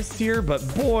biased here, but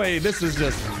boy, this is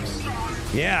just,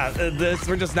 yeah,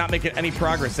 we're just not making any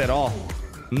progress at all.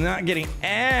 Not getting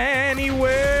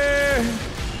anywhere.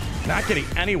 Not getting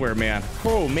anywhere, man.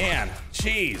 Oh man,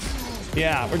 jeez.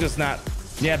 Yeah, we're just not.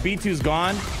 Yeah, B2's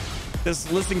gone. This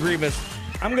listen, Grievous,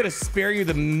 I'm gonna spare you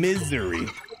the misery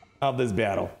of this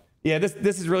battle. Yeah, this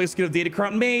is really skilled data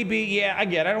crunch. Maybe, yeah, I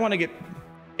get it. I don't want to get,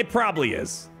 it probably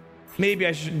is. Maybe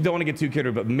I don't want to get too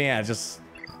carried, but man,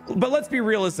 but let's be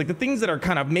realistic. The things that are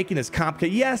kind of making this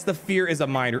complicated, yes, the fear is a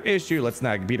minor issue. Let's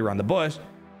not beat around the bush.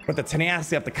 But the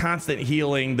tenacity of the constant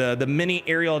healing, the mini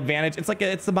aerial advantage, it's like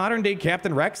it's the modern day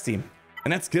Captain Rex team.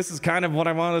 And this is kind of what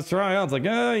I wanted to try out. It's like,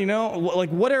 you know,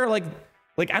 like what are like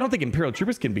I don't think Imperial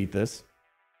troopers can beat this.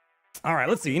 All right,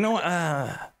 let's see. You know what?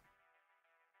 I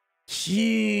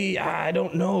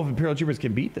don't know if Imperial troopers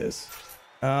can beat this.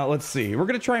 Let's see. We're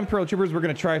gonna try Imperial troopers. We're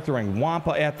gonna try throwing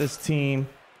Wampa at this team.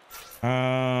 Who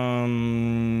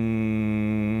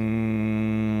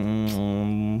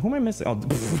am I missing? Oh,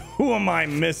 who am I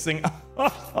missing?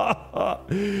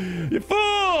 You fool!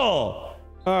 All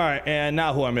right, and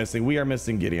now who I'm missing? We are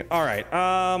missing Gideon. All right,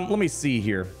 let me see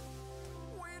here.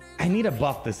 I need to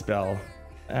buff the spell.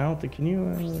 I don't think, can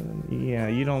you? Yeah,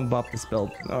 you don't buff the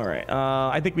spell. All right,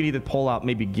 I think we need to pull out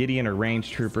maybe Gideon or Range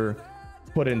Trooper,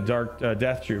 put in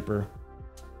Death Trooper.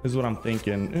 This is what I'm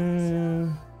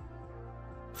thinking.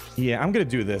 Yeah, I'm gonna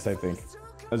do this, I think.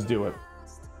 Let's do it.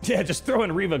 Yeah, just throw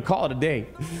in Reva, call it a day.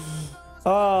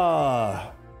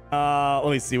 Let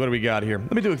me see, what do we got here?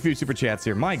 Let me do a few super chats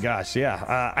here. My gosh,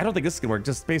 yeah. I don't think this is gonna work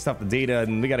just based off the data,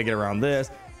 and we gotta get around this.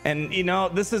 And you know,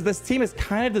 this team is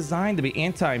kind of designed to be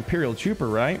anti-Imperial Trooper,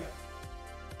 right?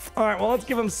 All right, well, let's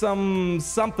give them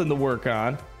something to work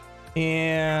on.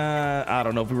 And I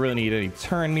don't know if we really need any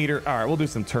turn meter. All right, we'll do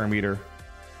some turn meter.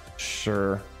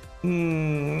 Sure.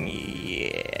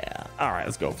 Yeah. All right,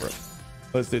 let's go for it.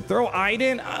 Let's do throw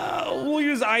Iden. We'll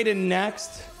use Iden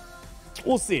next.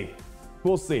 We'll see.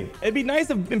 We'll see. It'd be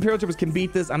nice if Imperial troopers can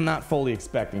beat this. I'm not fully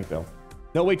expecting though.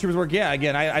 No way troopers work. Yeah,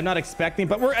 again, I'm not expecting,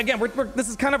 but we're this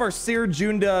is kind of our Cere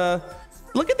Junda.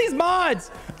 Look at these mods.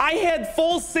 I had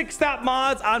full 6-stop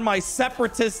mods on my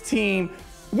Separatist team.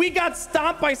 We got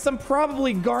stomped by some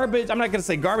probably garbage. I'm not gonna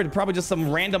say garbage, probably just some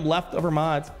random leftover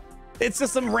mods. It's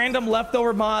just some random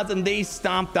leftover mods, and they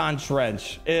stomped on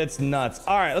Trench. It's nuts.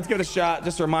 All right, let's give it a shot.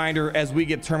 Just a reminder, as we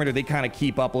get Terminator, they kind of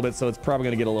keep up a little bit, so it's probably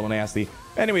going to get a little nasty.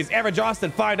 Anyways, average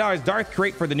Austin, $5. Darth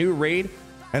Crate for the new raid,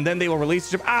 and then they will release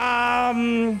the ship. I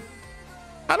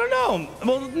don't know.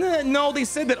 Well, no, they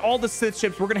said that all the Sith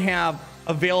ships we're going to have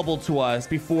available to us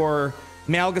before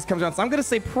Malgus comes around, so I'm going to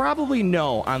say probably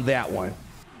no on that one.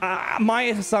 My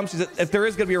assumption is that if there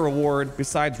is going to be a reward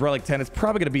besides Relic 10, it's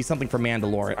probably going to be something for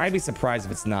Mandalorian. I'd be surprised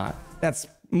if it's not.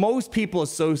 Most people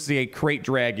associate Crate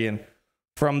Dragon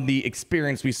from the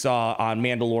experience we saw on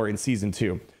Mandalorian Season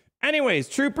 2. Anyways,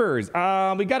 troopers,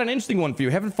 we got an interesting one for you.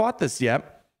 Haven't fought this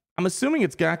yet. I'm assuming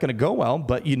it's not going to go well,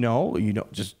 but you know,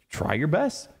 just try your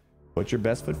best. Put your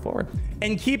best foot forward.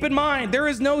 And keep in mind, there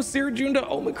is no Cere Junda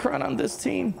Omicron on this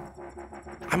team.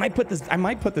 I might put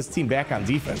this team back on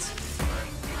defense.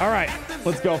 All right,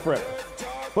 let's go for it.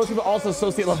 Most people also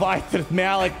associate Leviathan with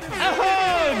Malik.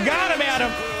 Oh, got him,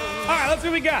 Adam. All right, let's see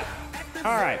what we got.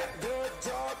 All right.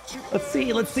 Let's see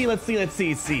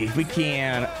if we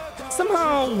can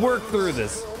somehow work through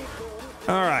this.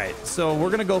 All right, so we're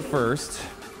gonna go first.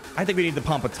 I think we need to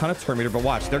pump a ton of turn meter, but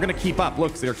watch, they're gonna keep up.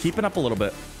 Look, they're keeping up a little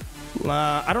bit.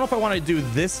 I don't know if I want to do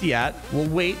this yet. We'll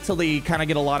wait till they kind of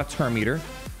get a lot of turn meter.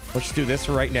 Let's do this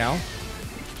right now.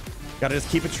 Gotta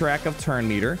just keep a track of turn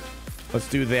meter. Let's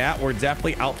do that. We're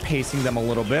definitely outpacing them a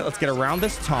little bit. Let's get around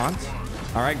this taunt.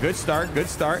 All right, good start, good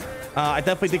start. I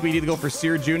definitely think we need to go for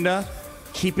Cere Junda.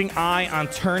 Keeping eye on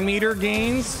turn meter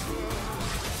gains.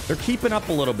 They're keeping up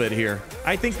a little bit here.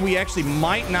 I think we actually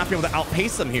might not be able to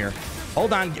outpace them here.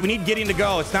 Hold on, we need Gideon to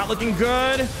go. It's not looking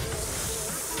good.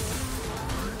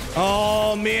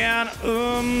 Oh man,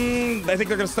 I think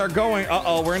they're gonna start going.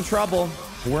 Uh-oh, we're in trouble.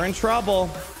 We're in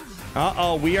trouble.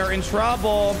 Uh-oh, we are in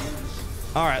trouble.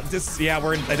 All right, I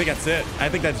think that's it. I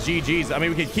think that's GG's. I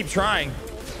mean, we can keep trying.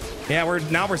 Yeah,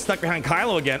 now we're stuck behind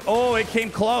Kylo again. Oh, it came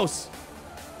close.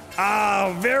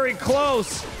 Oh, very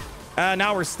close.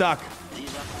 Now we're stuck.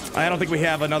 I don't think we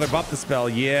have another buff to spell.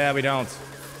 Yeah, we don't.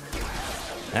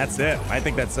 That's it. I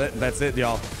think that's it. That's it,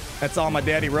 y'all. That's all my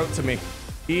daddy wrote to me.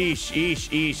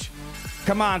 Eesh.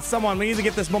 Come on, someone. We need to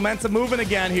get this momentum moving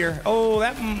again here. Oh,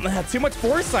 that too much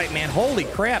foresight, man. Holy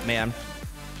crap, man.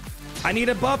 I need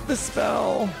to buff the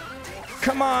spell.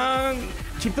 Come on.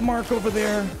 Keep the mark over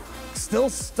there. Still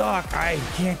stuck. I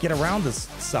can't get around this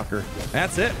sucker.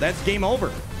 That's it. That's game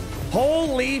over.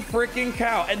 Holy freaking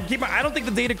cow. And keep I don't think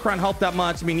the Datacron helped that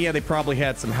much. I mean, yeah, they probably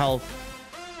had some health,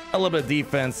 a little bit of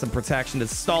defense, some protection to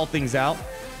stall things out.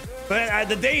 But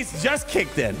the days just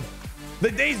kicked in.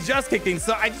 The days just kicked in.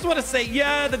 So I just want to say,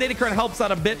 yeah, the Datacron helps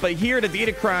out a bit. But here, the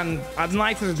Datacron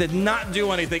Nightisisters did not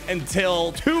do anything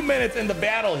until 2 minutes in the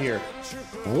battle here.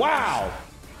 Wow.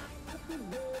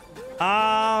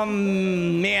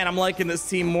 Man, I'm liking this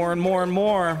team more and more and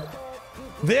more.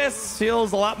 This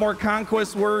feels a lot more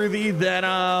conquest worthy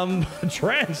than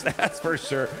Trench, that's for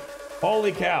sure.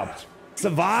 Holy cow.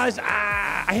 Savage,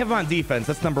 I have him on defense.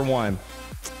 That's number one.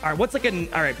 All right, what's like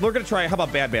an, all right, we're gonna try, how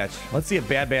about Bad Batch? Let's see if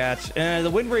Bad Batch,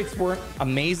 the win rates weren't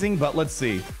amazing, but let's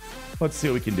see. Let's see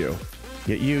what we can do.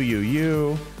 Get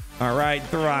you. All right,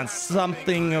 throw on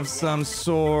something of some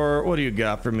sort. What do you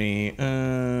got for me?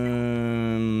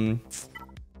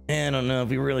 I don't know if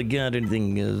we really got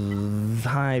anything of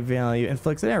high value.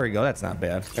 Inflicts. There we go. That's not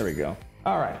bad. There we go.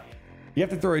 All right. You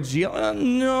have to throw a GL.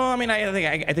 No, I mean, I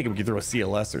think we could throw a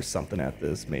CLS or something at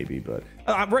this, maybe. But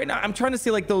right now, I'm trying to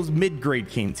see like those mid-grade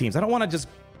teams. I don't want to just.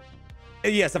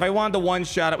 Yes, if I wanted to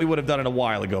one-shot it, we would have done it a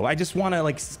while ago. I just want to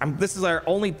like. This is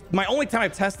my only time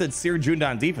I've tested Cere Junda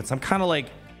on defense. I'm kind of like.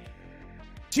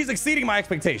 She's exceeding my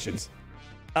expectations,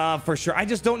 for sure. I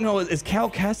just don't know. Is Cal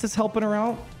Kestis helping her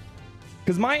out?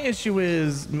 Because my issue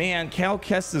is, man, Cal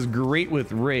Kestis is great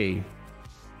with Rey.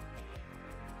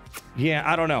 Yeah,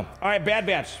 I don't know. All right, Bad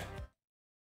Batch.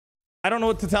 I don't know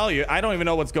what to tell you. I don't even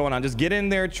know what's going on. Just get in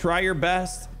there, try your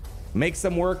best, make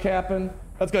some work happen.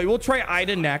 Let's go. We'll try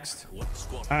Ida next.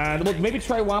 We'll maybe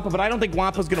try Wampa, but I don't think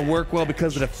Wampa's going to work well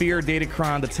because of the fear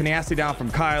Datacron, the tenacity down from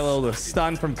Kylo, the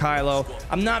stun from Kylo.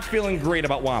 I'm not feeling great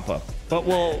about Wampa, but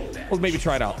we'll maybe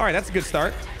try it out. All right, that's a good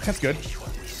start. That's good.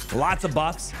 Lots of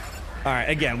buffs. All right,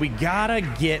 again, we gotta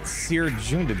get Cere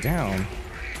Junda down.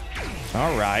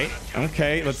 All right,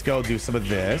 okay, let's go do some of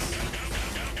this.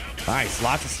 Nice,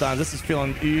 lots of stuns. This is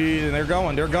feeling, they're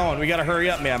going. We gotta hurry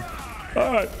up, man.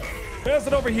 All right, pass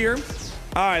it over here.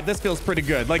 All right, this feels pretty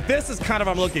good. Like, this is kind of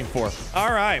what I'm looking for.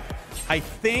 All right, I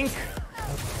think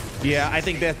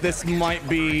that this might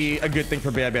be a good thing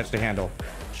for Bad Batch to handle.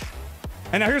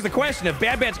 And now here's the question. If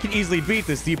Bad Batch can easily beat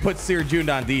this, do you put Cere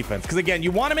Junda on defense? Because again,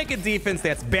 you want to make a defense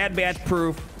that's Bad Batch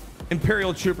proof,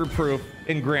 Imperial Trooper proof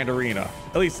in Grand Arena.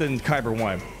 At least in Kyber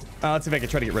 1. Let's see if I can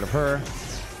try to get rid of her.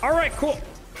 All right, cool.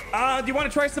 Do you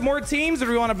want to try some more teams or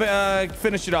do we want to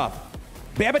finish it off?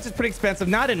 Bad Batch is pretty expensive.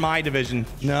 Not in my division.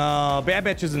 No, Bad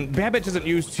Batch isn't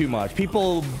used too much.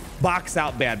 People box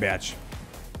out Bad Batch.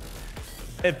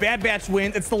 If Bad Batch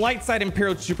wins, it's the light side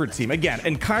Imperial Trooper team. Again,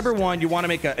 in Kyber 1, you want to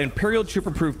make an Imperial Trooper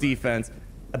proof defense,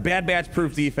 a Bad Batch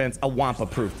proof defense, a Wampa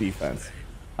proof defense.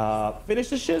 Finish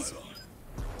the shiz?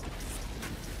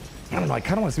 I don't know. I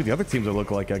kind of want to see what the other teams would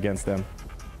look like against them.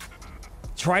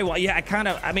 Try what? Yeah,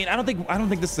 I mean, I don't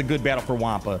think this is a good battle for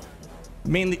Wampa.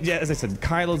 Mainly, yeah, as I said,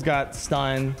 Kylo's got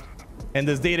stun, and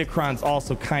this Datacron's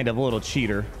also kind of a little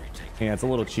cheater. Yeah, it's a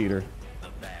little cheater.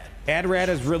 Adrad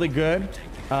is really good.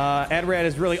 Adrad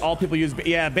is really all people use.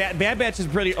 Yeah, Bad Batch is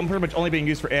pretty much only being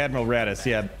used for Admiral Radis.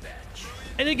 Yeah.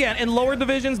 And again, in lower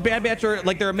divisions, Bad Batch are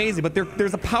like, they're amazing, but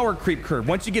there's a power creep curve.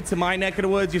 Once you get to my neck of the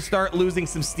woods, you start losing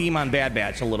some steam on Bad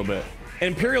Batch a little bit.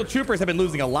 And Imperial Troopers have been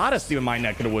losing a lot of steam in my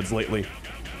neck of the woods lately.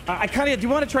 Do you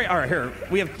want to try? All right, here,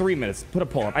 we have 3 minutes. Put a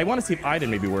poll up. I want to see if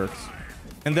Iden maybe works.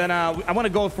 And then I want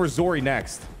to go for Zorri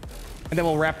next. And then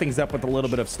we'll wrap things up with a little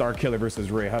bit of Starkiller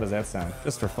versus Rey. How does that sound?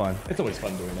 Just for fun. It's always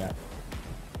fun doing that.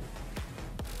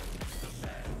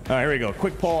 All right, here we go.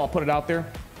 Quick poll. I'll put it out there.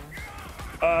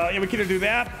 Yeah, we can either do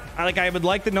that. I would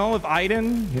like to know if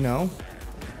Iden, you know.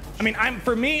 I mean,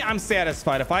 for me, I'm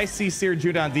satisfied. If I see Cere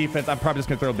Junda on defense, I'm probably just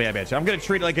going to throw Bad Batch. I'm going to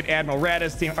treat it like an Admiral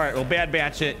Radis team. All right, we'll Bad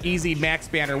Batch it. Easy max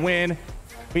banner win.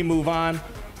 We move on.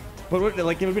 But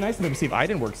like, it would be nice to maybe see if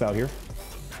Iden works out here.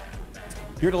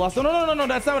 You're the loss. No.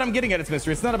 That's not what I'm getting at. It's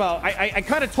mystery. It's not about. I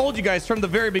kind of told you guys from the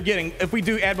very beginning. If we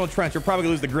do Admiral Trench, we're probably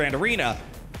gonna lose the Grand Arena.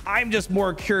 I'm just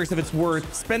more curious if it's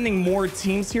worth spending more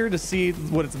teams here to see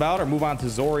what it's about, or move on to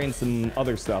Zorri and some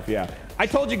other stuff. Yeah, I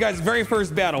told you guys very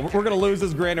first battle we're gonna lose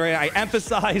this Grand Arena. I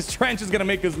emphasize Trench is gonna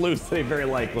make us lose today, very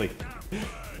likely.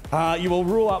 You will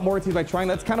rule out more teams by trying.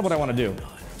 That's kind of what I want to do.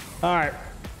 All right.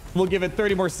 We'll give it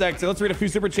 30 more seconds. Let's read a few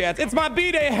super chats. It's my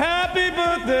B-Day. Happy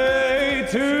birthday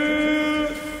to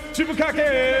Chupacake.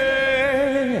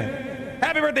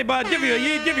 Happy birthday, bud. Give you a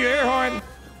yeet, give you an air horn.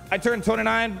 I turned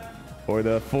 29 for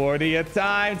the 40th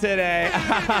time today.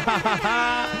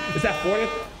 Is that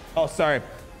 40th? Oh, sorry.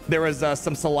 there was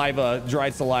some saliva,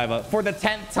 dried saliva, for the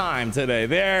 10th time today.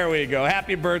 There we go.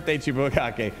 Happy birthday,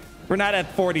 Chibukake. We're not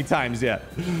at 40 times yet.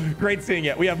 Great seeing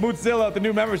you. We have Mootzilla with the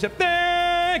new membership.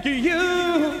 Thank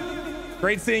you.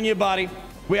 Great seeing you, buddy.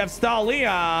 We have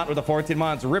Starkiller with the 14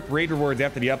 months. Rip raid rewards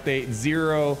after the update.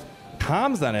 0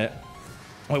 comms on it.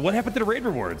 Wait, what happened to the raid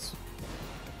rewards?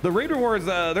 The raid rewards,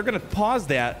 they're going to pause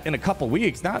that in a couple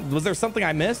weeks. Was there something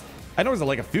I missed? I know there's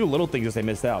like a few little things that I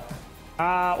missed out.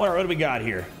 What do we got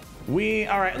here? All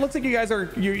right. It looks like you guys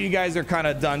are kind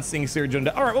of done seeing Cere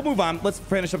Junda. All right, we'll move on. Let's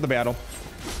finish up the battle.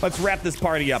 Let's wrap this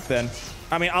party up then.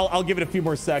 I mean, I'll give it a few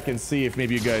more seconds, see if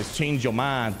maybe you guys change your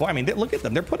mind. Boy, I mean, look at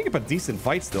them. They're putting up a decent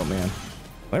fight still, man.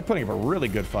 They're putting up a really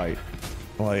good fight.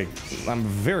 Like, I'm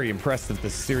very impressed with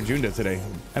this Cere Junda today.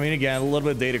 I mean, again, a little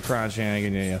bit of data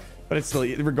crunching, yeah. But it's still,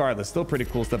 regardless, still pretty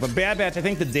cool stuff. But Bad Batch, I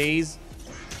think the days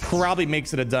probably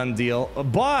makes it a done deal.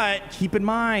 But keep in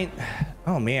mind,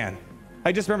 oh man,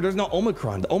 I just remember there's no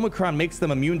Omicron. The Omicron makes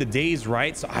them immune to days,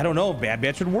 right? So I don't know if Bad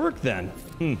Batch would work then.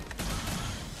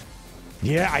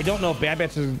 Yeah, I don't know if Bad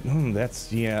Batch is.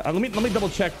 That's yeah. Let me double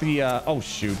check the. Oh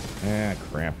shoot.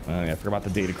 Crap. I forgot about the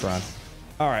data cron.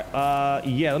 All right.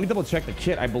 Yeah. Let me double check the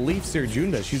kit. I believe Cere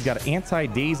Junda, she's got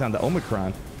anti-daze on the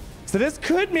Omicron. So this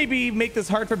could maybe make this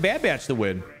hard for Bad Batch to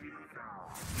win.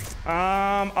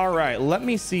 All right. Let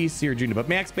me see Cere Junda. But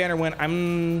Max Banner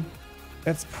win.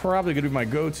 That's probably gonna be my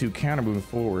go-to counter moving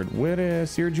forward. What is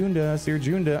Cere Junda? Cere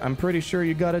Junda. I'm pretty sure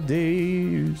you got a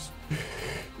daze.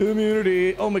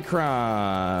 Immunity,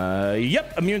 Omicron.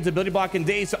 Yep, immune to ability block in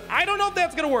days. So I don't know if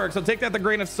that's gonna work. So take that with a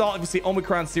grain of salt. If you see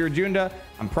Omicron, Cere Junda,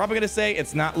 I'm probably gonna say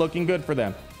it's not looking good for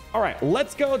them. All right,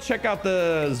 let's go check out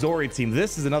the Zorri team.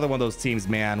 This is another one of those teams,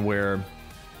 man, where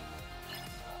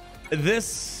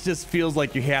this just feels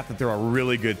like you have to throw a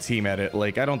really good team at it.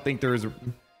 Like, I don't think there's.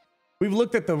 We've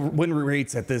looked at the win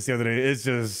rates at this the other day. It's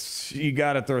just, you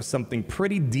gotta throw something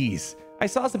pretty decent. I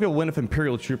saw some people win with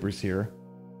Imperial troopers here.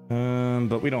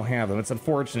 But we don't have them. It's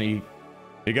unfortunate.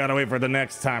 You gotta wait for the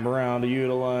next time around to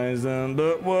utilize them.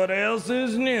 But what else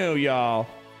is new, y'all?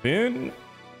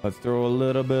 Let's throw a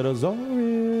little bit of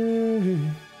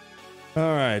Zorri.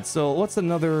 All right, so what's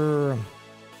another?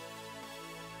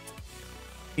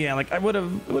 Yeah, like it would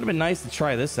have been nice to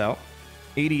try this out.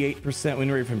 88% win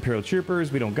rate for Imperial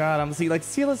troopers. We don't got them. See, like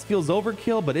CLS feels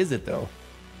overkill, but is it though?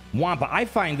 Wampa, I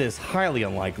find this highly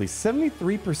unlikely.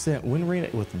 73% win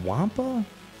rate with Wampa.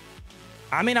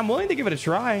 I mean, I'm willing to give it a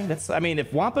try. I mean,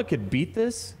 if Wampa could beat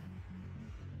this,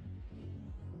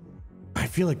 I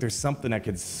feel like there's something that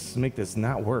could make this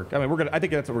not work. I mean, I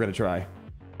think that's what we're gonna try.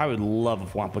 I would love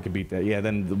if Wampa could beat that. Yeah,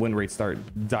 then the win rates start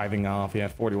diving off. Yeah,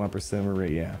 41% win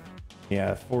rate.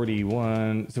 Yeah,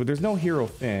 41. So there's no hero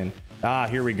Finn.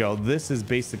 Here we go. This is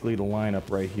basically the lineup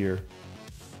right here.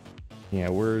 Yeah,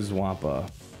 where's Wampa?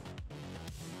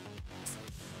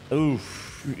 Oof.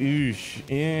 Oosh.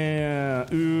 Yeah.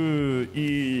 Ooh.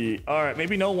 All right.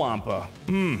 Maybe no Wampa.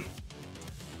 All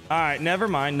right. Never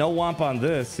mind. No Wampa on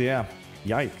this. Yeah.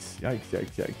 Yikes.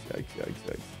 Yikes.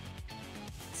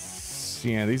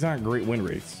 Yeah. These aren't great win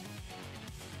rates.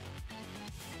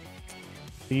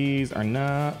 These are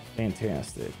not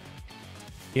fantastic.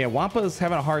 Yeah. Wampa's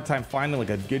having a hard time finding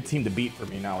like a good team to beat for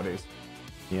me nowadays.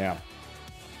 Yeah.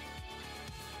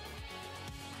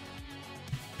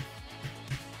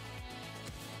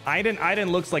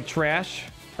 Iden looks like trash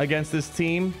against this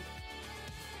team.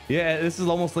 Yeah, this is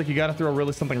almost like you got to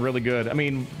throw something really good. I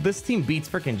mean, this team beats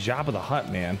freaking Jabba the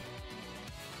Hutt, man.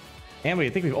 And I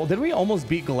think did we almost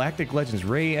beat Galactic Legends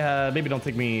Ray? Maybe don't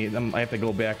take me. I have to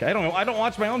go back. I don't know. I don't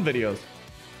watch my own videos.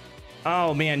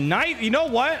 Oh man, you know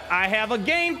what? I have a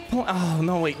game. Oh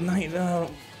no, wait, no.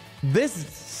 This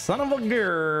son of a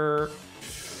girl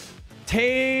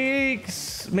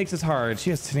makes this hard. She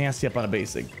has tenacity up on a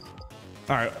basic.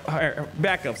 All right,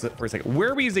 back up for a second. Where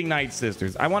are we using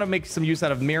Nightisisters? I want to make some use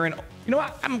out of Merrin. You know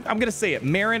what? I'm gonna say it.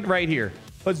 Merrin right here.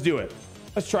 Let's do it.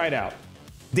 Let's try it out.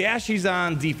 Dash, he's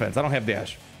on defense. I don't have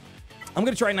Dash. I'm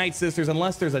gonna try Nightisisters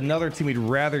unless there's another team we'd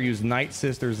rather use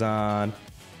Nightisisters on.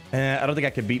 I don't think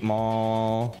I could beat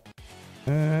Maul.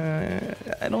 I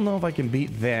don't know if I can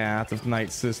beat that with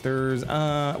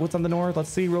Nightisisters. What's on the north? Let's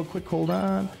see real quick. Hold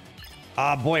on.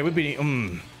 Boy, it would be.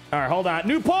 All right, hold on.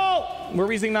 New poll.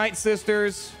 We're using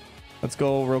Nightisisters. Let's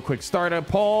go real quick. Start a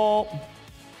poll.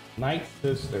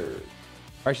 Nightisisters.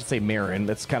 Or I should say Merrin.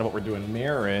 That's kind of what we're doing.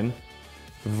 Merrin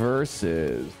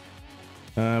versus.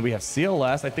 We have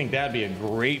CLS. I think that'd be a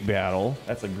great battle.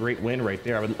 That's a great win right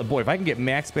there. Boy, if I can get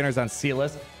max spinners on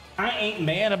CLS, I ain't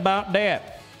mad about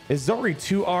that. Is Zorri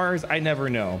 2 Rs? I never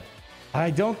know. I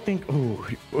don't think. Ooh,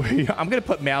 I'm gonna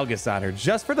put Malgus on her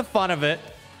just for the fun of it.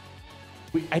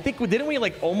 I think didn't we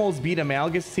like almost beat a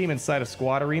Malgus team inside a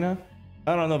squad arena?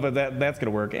 I don't know if that's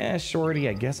gonna work. Shorty,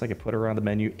 I guess I could put her on the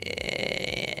menu.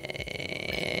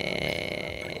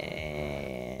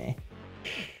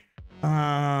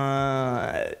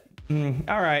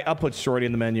 All right, I'll put Shorty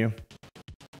in the menu.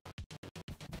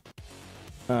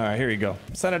 All right, here you go.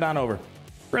 Send it on over.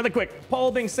 Really quick,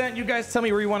 poll being sent. You guys tell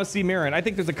me where you want to see Merrin. I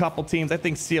think there's a couple teams. I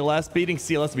think CLS, beating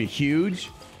CLS would be huge.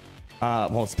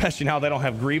 Well, especially now they don't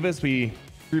have Grievous.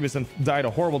 Grievous died a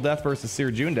horrible death versus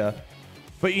Cere Junda.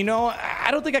 But you know, I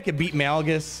don't think I could beat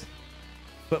Malgus.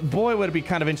 But boy, would it be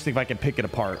kind of interesting if I could pick it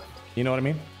apart. You know what I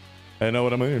mean? I know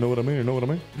what I mean.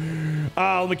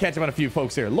 Let me catch up on a few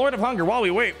folks here. Lord of Hunger, while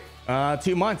we wait.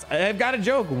 2 months. I've got a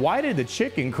joke. Why did the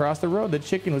chicken cross the road? The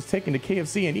chicken was taken to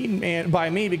KFC and eaten by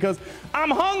me because I'm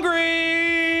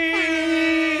hungry.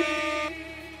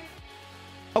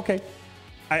 Okay.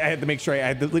 I had to make sure I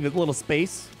had to leave a little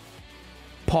space.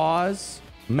 Pause.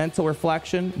 Mental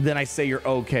reflection. Then I say you're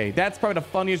okay. That's probably the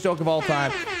funniest joke of all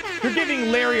time. You're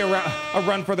giving Larry a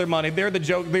run for their money. They're the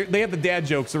joke. They have the dad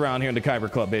jokes around here in the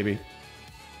Kyber Club, baby.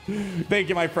 Thank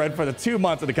you, my friend, for the 2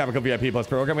 months of the Kyber Club VIP Plus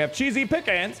program. We have Cheesy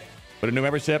Pickens with a new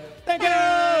membership. Thank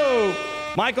you.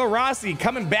 Michael Rossi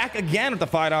coming back again with the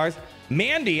 $5.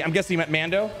 Mandy, I'm guessing you meant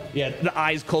Mando. Yeah, the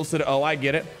I's close to the O. I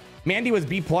get it. Mandy was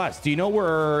B+. Do you know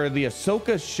where the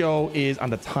Ahsoka show is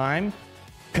on the time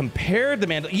compared to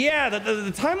Mando? Yeah,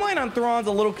 the timeline on Thrawn's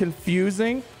a little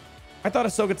confusing. I thought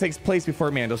Ahsoka takes place before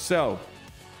Mando. So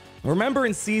remember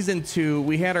in season 2,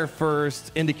 we had our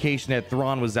first indication that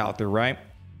Thrawn was out there, right?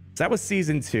 So that was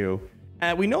season 2.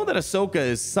 We know that Ahsoka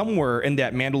is somewhere in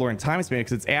that Mandalorian time span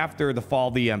because it's after the fall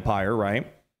of the Empire, right?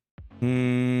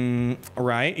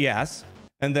 Right, yes.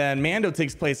 And then Mando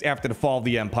takes place after the fall of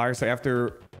the Empire, so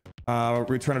after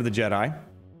Return of the Jedi.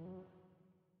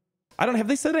 I don't have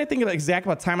they said anything exact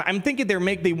about time? I'm thinking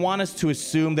they want us to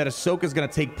assume that Ahsoka is going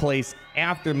to take place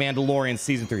after Mandalorian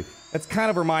season 3. That's kind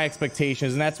of where my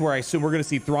expectations, and that's where I assume we're going to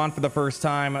see Thrawn for the first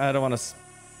time. I don't want to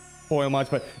spoil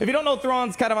much, but if you don't know,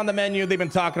 Thrawn's kind of on the menu. They've been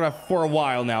talking about for a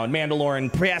while now in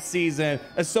Mandalorian, past season,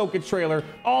 Ahsoka trailer,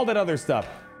 all that other stuff.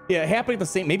 Yeah, happening at the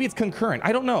same. Maybe it's concurrent.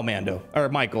 I don't know, Mando or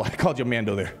Michael. I called you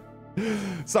Mando there.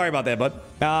 Sorry about that, bud.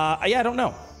 Yeah, I don't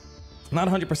know. Not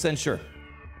 100% sure.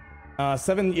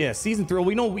 Season 3.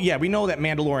 We know that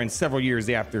Mandalorian several years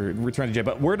after Return of the Jedi.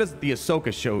 But where does the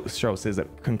Ahsoka show? Is it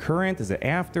concurrent? Is it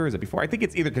after? Is it before? I think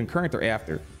it's either concurrent or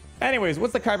after. Anyways,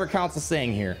 what's the Kyber Council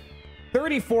saying here?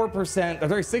 34% or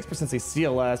 36% say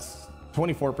CLS.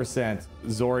 24%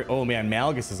 Zorri. Oh man,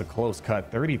 Malgus is a close cut.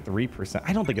 33%.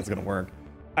 I don't think it's gonna work.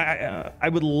 I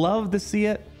would love to see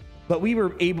it, but we were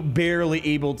barely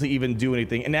able to even do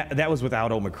anything, and that was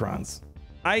without Omicrons.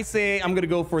 I say I'm gonna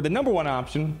go for the number 1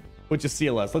 option, which is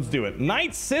CLS. Let's do it.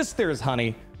 Nightisisters,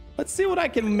 honey. Let's see what I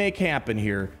can make happen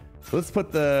here. Let's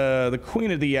put the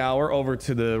Queen of the Hour over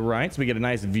to the right so we get a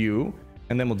nice view.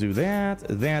 And then we'll do that.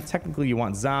 Technically, you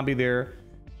want zombie there.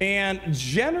 And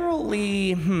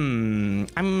generally,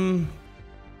 I'm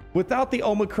without the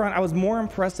Omicron, I was more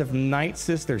impressed with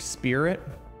Nightsister Spirit.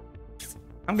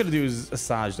 I'm gonna do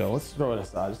Asajj though. Let's throw it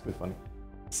Asajj. It's gonna be funny.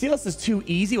 CLS is too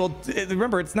easy. Well,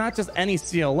 remember, it's not just any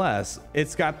CLS.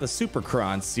 It's got the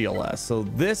Supercron CLS. So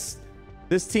this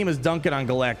team is dunking on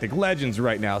Galactic Legends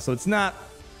right now. So this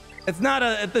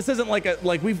isn't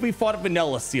like we fought a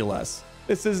vanilla CLS.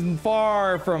 This is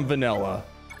far from vanilla.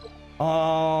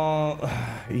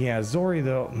 Yeah, Zorri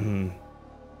though.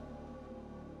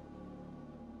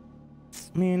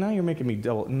 Man, now you're making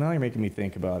me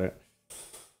think about it.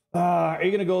 Are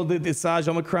you gonna go the Asajj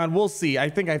Omicron? We'll see. I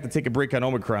think I have to take a break on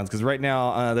Omicrons because right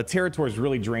now the territory's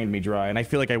really drained me dry, and I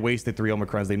feel like I wasted 3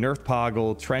 Omicrons. They nerfed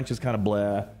Poggle. Trench is kind of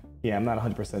blah. Yeah, I'm not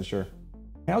 100% sure.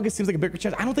 Malgus seems like a bigger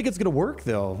chance. I don't think it's gonna work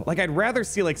though. Like I'd rather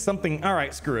see like something. All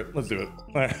right, screw it. Let's do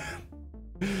it.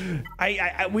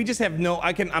 We just have no.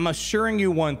 I'm assuring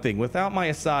you one thing. Without my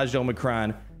Asajj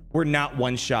Omicron, we're not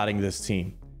one-shotting this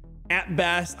team. At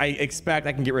best, I expect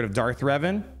I can get rid of Darth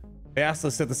Revan. Ask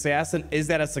the Sith Assassin. Is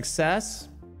that a success?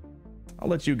 I'll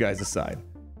let you guys decide.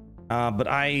 But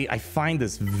I find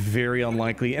this very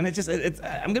unlikely, and I'm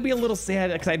gonna be a little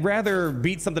sad because I'd rather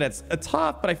beat something that's a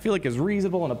tough, but I feel like is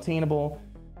reasonable and obtainable.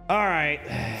 All right,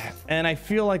 and I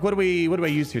feel like what do I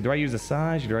use here? Do I use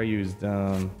Asajj or do I use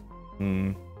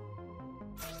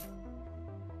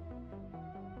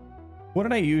What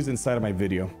did I use inside of my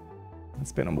video?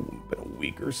 It's been a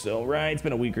week or so, right? It's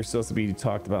been a week or so since we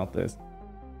talked about this.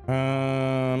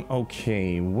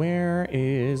 Okay, where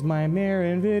is my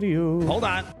Merrin video? Hold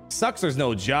on. Sucks there's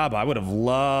no Jabba. I would have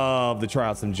loved to try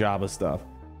out some Jabba stuff.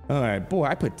 All right, boy,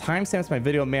 I put timestamps in my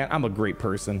video. Man, I'm a great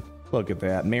person. Look at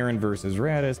that. Merrin versus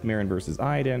Radis, Merrin versus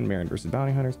Iden, Merrin versus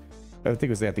Bounty Hunters. I think it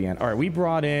was at the end. All right, we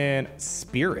brought in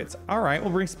Spirits. All right,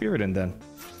 we'll bring Spirit in then.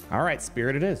 All right,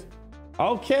 Spirit it is.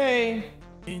 Okay.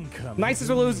 Nightisisters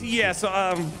will lose. Yeah,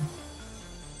 so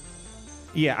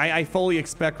yeah, I fully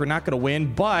expect we're not going to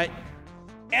win, but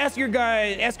ask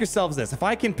yourselves this: if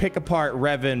I can pick apart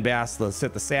Revan, Bastila,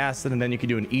 Sith Assassin, and then you can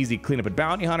do an easy cleanup at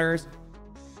Bounty Hunters,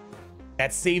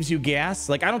 that saves you gas.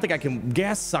 Like, I don't think I can.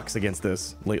 Gas sucks against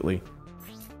this lately.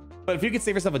 But if you could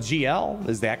save yourself a GL,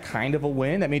 is that kind of a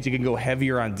win? That means you can go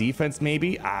heavier on defense,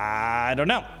 maybe? I don't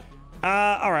know.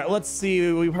 All right, let's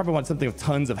see. We probably want something with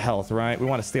tons of health, right? We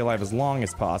want to stay alive as long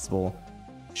as possible.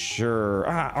 Sure.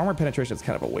 Armor penetration is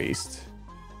kind of a waste.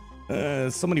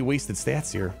 So many wasted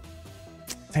stats here.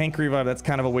 Tank revive, that's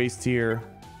kind of a waste here.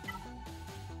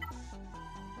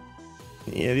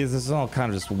 Yeah, this is all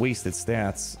kind of just wasted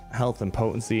stats. Health and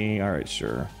potency. All right,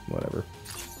 sure. Whatever.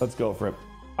 Let's go for it.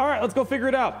 All right, let's go figure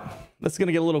it out. This is going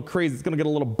to get a little crazy. It's going to get a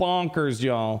little bonkers,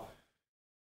 y'all.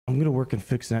 I'm going to work on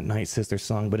fixing that Nightisisters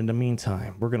song, but in the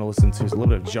meantime, we're going to listen to a little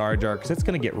bit of Jar Jar because it's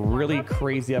going to get really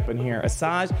crazy up in here.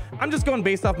 Asajj, I'm just going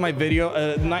based off my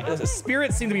video.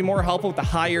 Spirits seem to be more helpful with the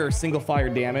higher single fire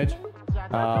damage.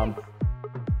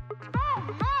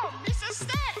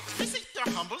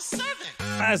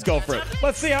 Let's go for it.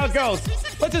 Let's see how it goes.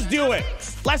 Let's just do it.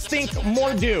 Let's think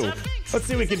more do. Let's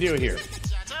see what we can do here.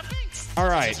 All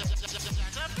right.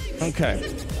 Okay.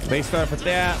 They start with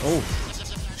that. Oh,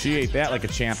 she ate that like a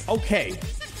champ. Okay.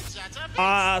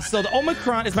 So the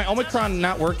Omicron, is my Omicron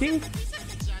not working?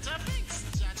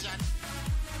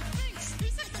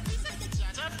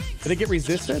 Did it get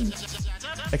resisted?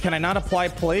 Can I not apply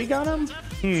plague on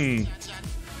him?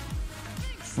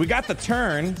 We got the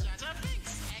turn.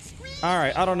 All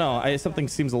right, I don't know. Something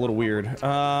seems a little weird.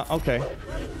 Okay.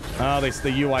 Oh,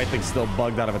 the UI thing's still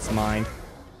bugged out of its mind.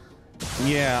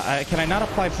 Yeah, can I not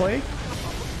apply plague?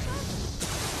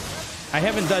 I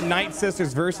haven't done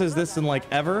Nightisisters versus this in like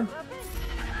ever.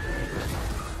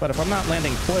 But if I'm not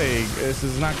landing plague, this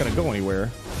is not going to go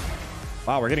anywhere.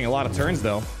 Wow, we're getting a lot of turns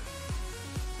though.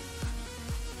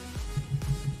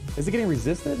 Is it getting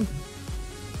resisted?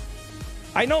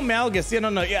 I know Malgus. Yeah,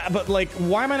 no. Yeah, but like,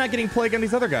 why am I not getting plague on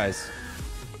these other guys?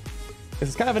 This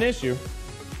is kind of an issue.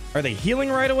 Are they healing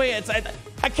right away?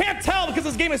 I can't tell because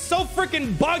this game is so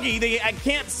freaking buggy. I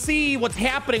can't see what's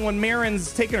happening when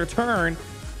Merrin's taking her turn.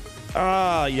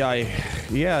 Yeah.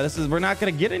 We're not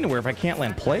gonna get anywhere if I can't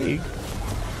land plague.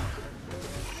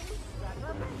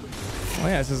 Oh,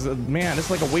 yeah, this is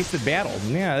like a wasted battle.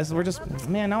 Yeah,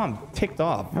 now I'm ticked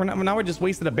off. Now we're just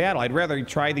wasted a battle. I'd rather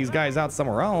try these guys out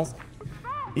somewhere else.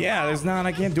 Yeah,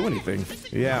 I can't do anything.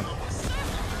 Yeah.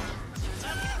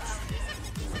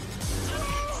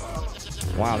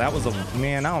 Wow, that was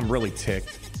now I'm really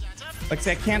ticked. Like,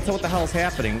 see, I can't tell what the hell's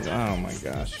happening. Oh my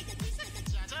gosh.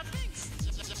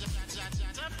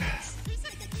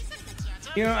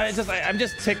 You know, I'm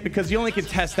just ticked because you only can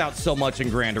test out so much in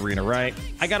Grand Arena, right?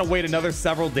 I gotta wait another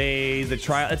several days to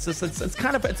try. It's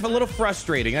a little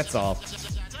frustrating. That's all.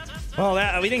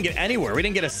 Well, we didn't get anywhere. We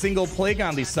didn't get a single plague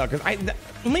on these suckers.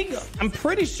 I'm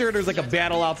pretty sure there's like a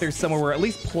battle out there somewhere where at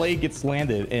least plague gets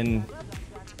landed in.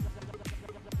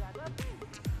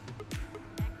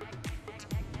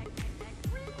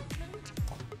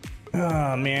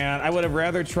 Oh man, I would have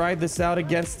rather tried this out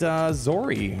against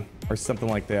Zorri or something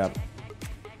like that.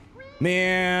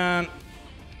 Man,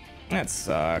 that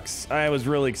sucks. I was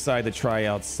really excited to try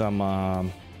out some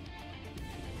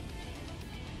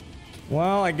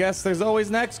well, I guess there's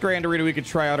always next Grand Arena we could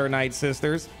try out our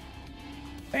Nightisisters.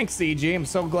 Thanks, CG. I'm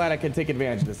so glad I can take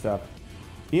advantage of this stuff.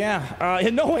 Yeah,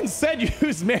 and no one said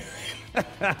use Merrin.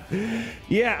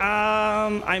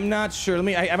 Yeah, I'm not sure. I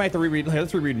might have to reread.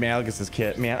 Let's reread Malgus's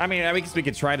kit, man. I mean, I guess we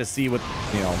could try to see what,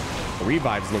 the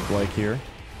revives look like here.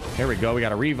 Here we go. We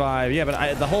got a revive. Yeah,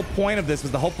 but the whole point of this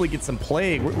was to hopefully get some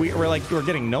plague. We're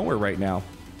getting nowhere right now.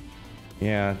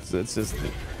 Yeah, it's just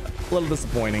a little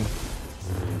disappointing.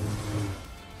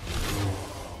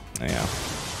 Yeah.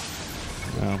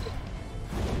 Well,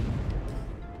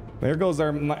 there goes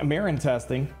our Merrin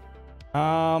testing.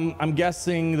 I'm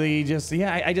guessing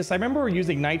I remember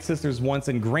using Nightisisters once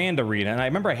in Grand Arena, and I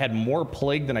remember I had more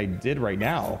plague than I did right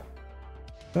now.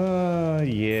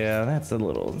 Yeah, that's a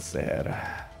little sad.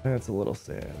 That's a little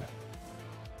sad.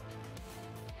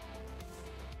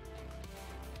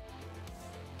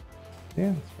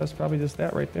 Yeah, that's probably just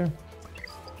that right there.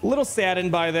 A little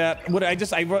saddened by that.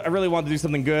 I really wanted to do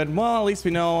something good. Well, at least we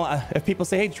know if people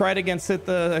say, hey, try it against Sith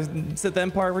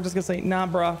Empire, we're just gonna say, nah,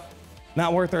 bruh.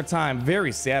 Not worth our time.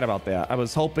 Very sad about that. I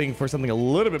was hoping for something a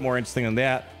little bit more interesting than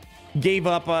that. gave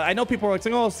up. I know people are like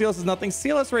saying, oh, CLS is nothing.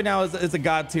 CLS right now is a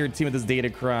god tier team with this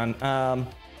Datacron.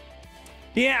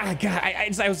 Yeah, God,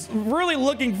 I was really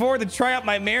looking forward to try out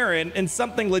my Merrin in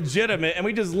something legitimate, and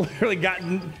we just literally got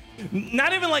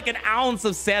not even like an ounce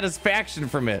of satisfaction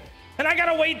from it. And I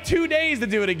gotta wait 2 days to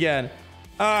do it again.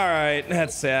 All right,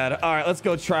 that's sad. All right, let's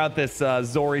go try out this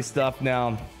Zorri stuff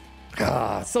now.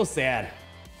 Ah, so sad.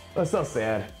 That's so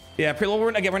sad. Yeah,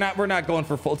 we're not going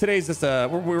for full. Today's just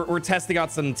we're testing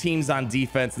out some teams on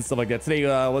defense and stuff like that. Today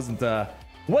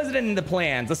wasn't in the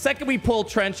plans. The second we pull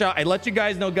Trench out, I let you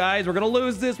guys know, guys, we're gonna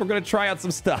lose this. We're gonna try out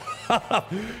some stuff.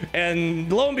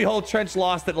 And lo and behold, Trench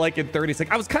lost it like in 30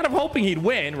 seconds. I was kind of hoping he'd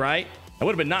win, right? That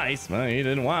would have been nice. Well, he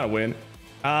didn't want to win.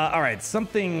 All right,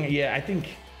 something. Yeah, I think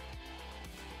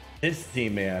this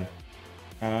team, man.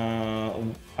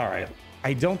 All right,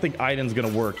 I don't think Iden's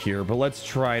gonna work here, but let's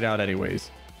try it out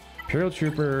anyways. Imperial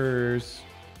Troopers.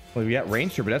 Well, we got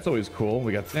Range Trooper. That's always cool.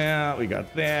 We got that. We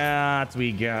got that.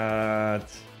 We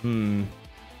got...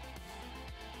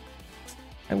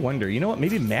 I wonder. You know what?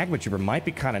 Maybe Magma Trooper might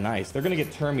be kind of nice. They're going to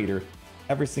get Term Eater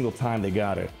every single time they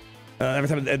got it. Every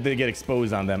time they get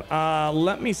exposed on them.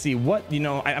 Let me see. What, you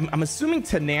know, I'm assuming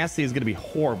Tenacity is going to be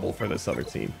horrible for this other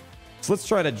team. So let's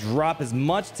try to drop as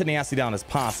much Tenacity down as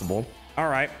possible. All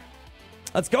right.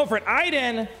 Let's go for it.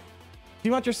 Iden! Do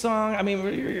you want your song? I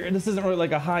mean, this isn't really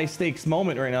like a high stakes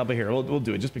moment right now, but here, we'll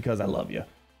do it just because I love you.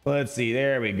 Let's see.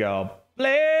 There we go.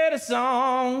 Play the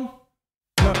song.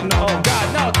 No, oh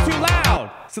God, no, it's too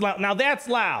loud. It's too loud. Now that's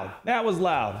loud. That was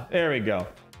loud. There we go.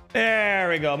 There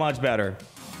we go. Much better.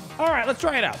 All right, let's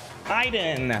try it out.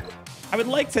 Iden. I would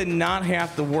like to not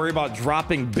have to worry about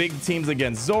dropping big teams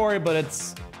against Zorri, but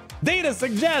it's data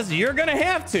suggests you're going to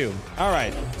have to. All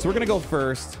right, so we're going to go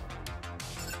first.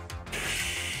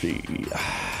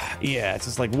 Yeah, it's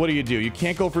just like, what do? You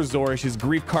can't go for Zorri. She's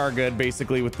grief cargoed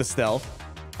basically with the stealth.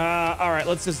 All right,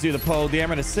 let's just do the Poe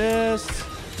damage assist.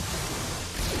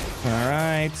 All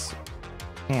right,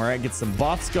 get some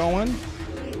buffs going.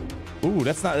 Ooh,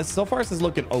 that's not, so far this is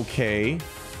looking okay.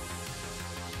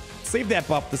 Save that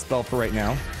buff the spell for right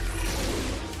now.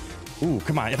 Ooh,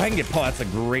 come on, if I can get Poe, that's a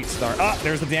great start.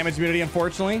 There's the damage immunity,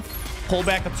 unfortunately. Pull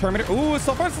back the Terminator. Ooh,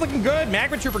 so far it's looking good.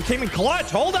 Magma Trooper came in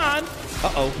clutch. Hold on.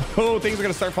 Oh, things are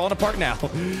gonna start falling apart now.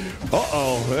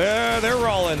 They're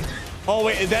rolling. Oh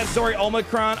wait, is that Zorri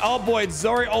Omicron? Oh boy, it's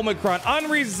Zorri Omicron.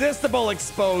 Unresistible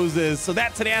exposes. So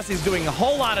that Tenacity is doing a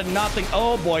whole lot of nothing.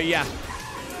 Oh boy, yeah.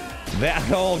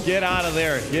 Get out of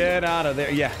there. Get out of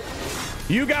there. Yeah.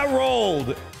 You got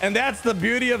rolled. And that's the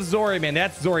beauty of Zorri, man.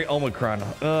 That's Zorri Omicron.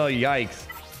 Oh, yikes.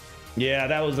 Yeah,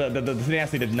 that was the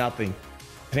Tenacity did nothing.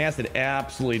 Tenacity did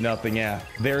absolutely nothing. Yeah,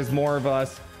 there's more of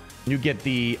us. You get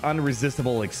the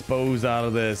unresistible expose out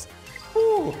of this.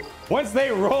 Whew. Once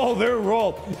they roll, they're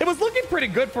rolled. It was looking pretty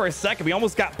good for a second. We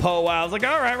almost got Poe out. I was like,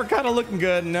 all right, we're kind of looking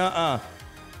good. Nuh-uh.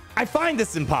 I find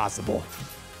this impossible.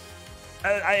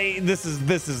 This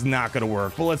is not gonna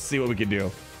work, but let's see what we can do.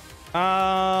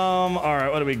 All right,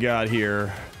 what do we got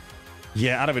here?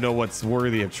 Yeah, I don't even know what's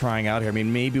worthy of trying out here. I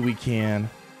mean, maybe we can.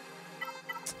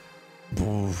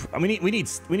 I mean, we need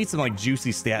some like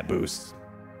juicy stat boosts.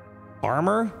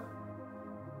 Armor.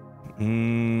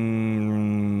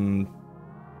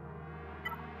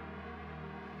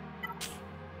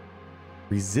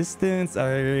 Resistance. Hold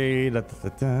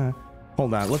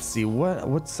on. Let's see.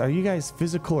 Are you guys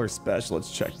physical or special?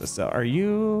 Let's check this out. Are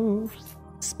you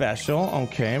special?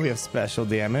 Okay, we have special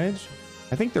damage.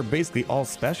 I think they're basically all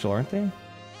special, aren't they?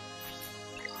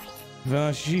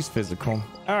 She's physical.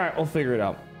 All right, we'll figure it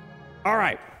out. All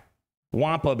right,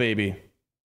 Wampa baby,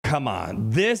 come on.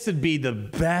 This would be the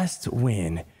best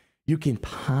win you can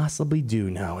possibly do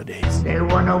nowadays.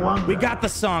 We got the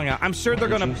song out. I'm sure they're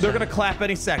gonna clap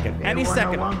any second. Any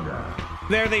second.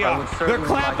 There they are. They're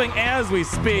clapping as we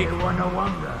speak.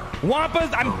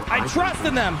 Wampas, I trust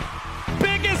in them.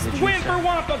 Biggest win for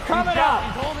Wampa coming up.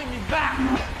 He's holding me back.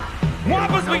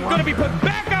 Wampa's gonna be put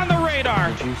back on the radar.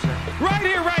 Right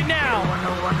here, right now.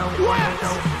 Let's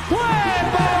play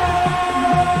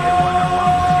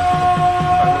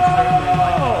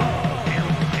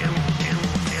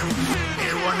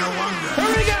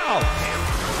Here we go.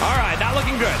 All right, not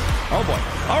looking good. Oh boy.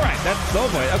 All right, that's, oh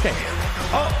boy. Okay.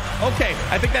 Oh, okay.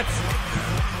 I think that's.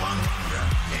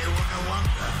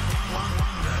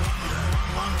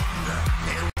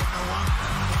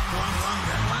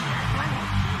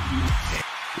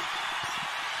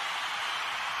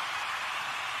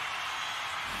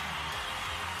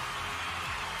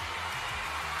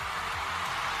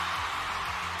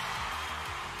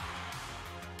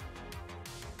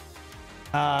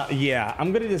 Yeah,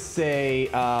 I'm gonna just say,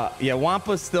 yeah,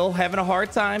 Wampa's still having a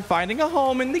hard time finding a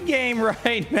home in the game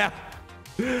right now.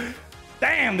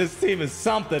 Damn, this team is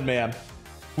something, man.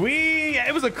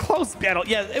 It was a close battle.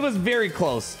 Yeah, it was very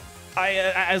close.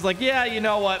 I was like, yeah, you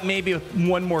know what? Maybe with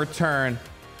one more turn,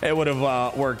 it would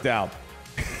have worked out.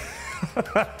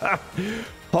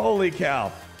 Holy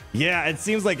cow. Yeah, it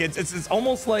seems like it's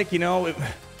almost like, you know,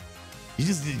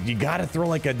 you gotta throw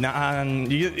like a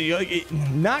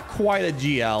not quite a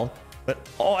GL, but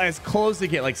as close to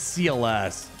get like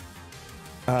CLS.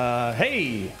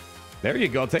 Hey, there you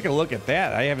go. Take a look at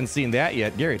that. I haven't seen that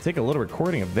yet. Gary, take a little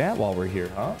recording of that while we're here,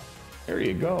 huh? There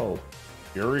you go.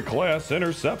 Fury class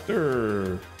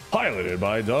interceptor, piloted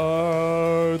by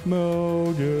Darth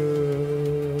Malgus.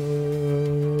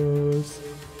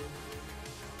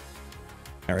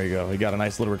 There you go. We got a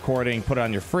nice little recording. Put it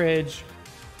on your fridge.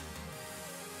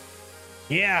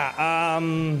 Yeah,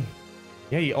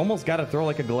 yeah, you almost got to throw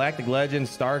like a Galactic Legend,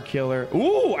 Starkiller.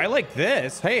 Ooh, I like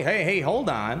this. Hey, hold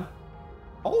on.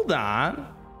 Hold on.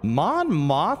 Mon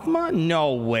Mothma?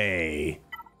 No way.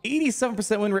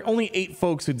 87% win rate. Only 8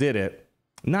 folks who did it.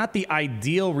 Not the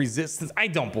ideal resistance. I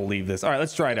don't believe this. All right,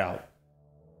 let's try it out.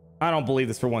 I don't believe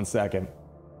this for 1 second.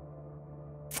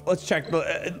 Let's check.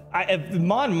 If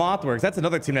Mon Moth works, that's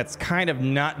another team that's kind of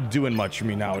not doing much for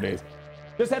me nowadays.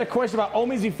 Just had a question about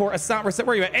Omis before. Assant Reset,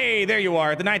 where are you at? Hey, there you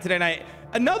are. The night today night.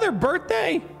 Another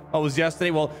birthday? Oh, it was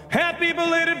yesterday. Well, happy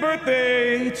belated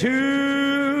birthday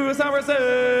to Assant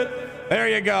Reset. There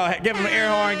you go. Give him an air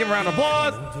horn. Give him a round of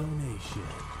applause.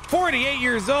 48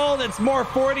 years old. It's more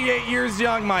 48 years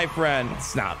young, my friend.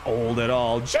 It's not old at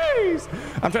all. Jeez.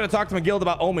 I'm trying to talk to my guild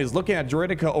about Omis. Looking at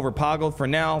Droidica over Poggle for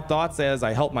now. Thoughts as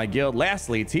I help my guild.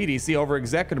 Lastly, TDC over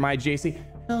Executive, my JC.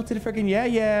 Hell to the freaking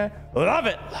yeah. Love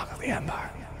it. Look at the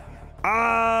Empire.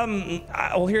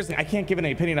 Well, here's the thing. I can't give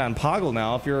any opinion on Poggle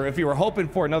now. If you were hoping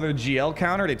for another GL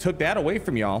counter, they took that away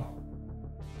from y'all.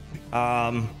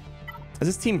 Is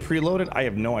this team preloaded? I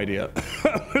have no idea.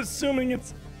 Assuming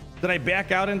it's... Did I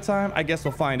back out in time? I guess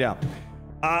we'll find out.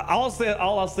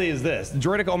 All I'll say is this: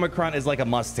 Droidic Omicron is like a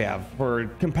must-have for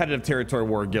competitive territory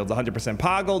war guilds. 100%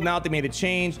 Poggle. Now that they made a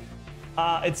change,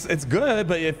 it's good,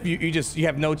 but if you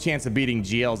have no chance of beating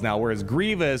GLs now. Whereas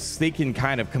Grievous, they can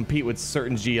kind of compete with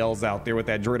certain GLs out there with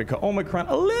that Droidica Omicron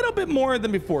a little bit more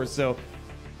than before. So,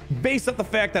 based off the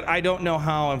fact that I don't know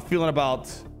how I'm feeling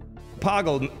about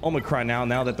Poggle Omicron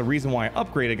now that the reason why I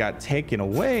upgraded got taken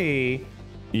away.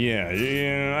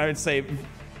 Yeah, I would say,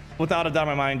 without a doubt in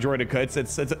my mind,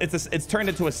 Droidica, it's turned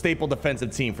into a staple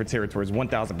defensive team for territories,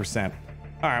 1000%.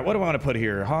 All right, what do I want to put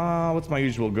here? What's my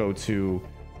usual go-to?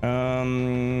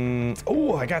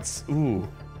 Oh, I got, oh,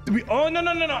 no.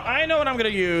 I know what I'm gonna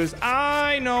use.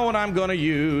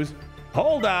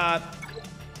 Hold on.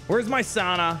 Where's my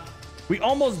sauna? We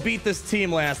almost beat this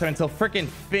team last time until freaking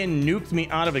Finn nuked me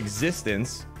out of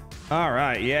existence. All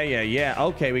right, yeah.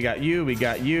 Okay, we got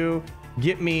you.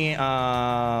 Get me,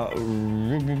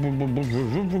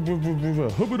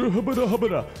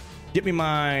 get me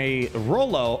my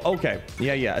Rolo. Okay,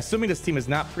 yeah. Assuming this team is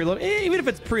not preloaded, even if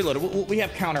it's preloaded, we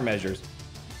have countermeasures.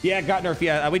 Yeah, got nerfed.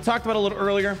 Yeah, we talked about it a little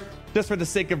earlier. Just for the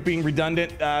sake of being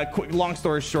redundant, long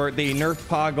story short, they nerfed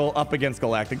Poggle up against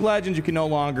Galactic Legends. You can no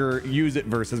longer use it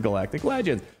versus Galactic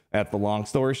Legends. That's the long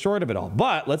story short of it all.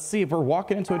 But let's see if we're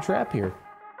walking into a trap here.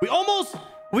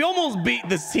 We almost beat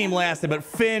this team last time, but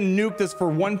Finn nuked us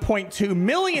for 1.2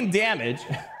 million damage.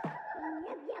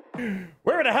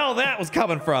 Where the hell that was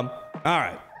coming from? All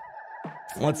right.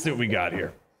 Let's see what we got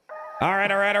here. All right.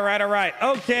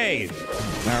 Okay.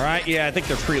 All right. Yeah, I think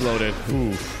they're preloaded.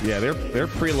 Ooh. Yeah, they're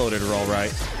preloaded all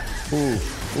right. Ooh.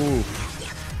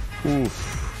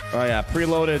 Oh, yeah.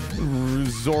 Preloaded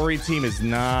Zorri team is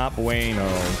not bueno.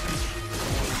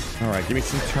 All right. Give me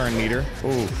some turn meter.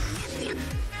 Ooh.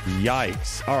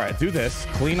 Yikes. All right, do this.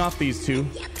 Clean off these two.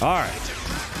 All right.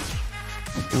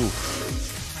 Ooh.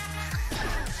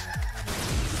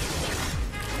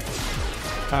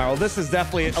 All right, well, this is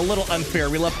definitely a little unfair.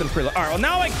 We left them preloaded. All right, well,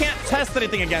 now I can't test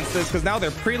anything against this because now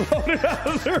they're preloaded out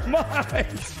of their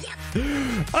minds.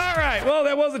 All right, well,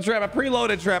 that was a trap, a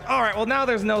preloaded trap. All right, well, now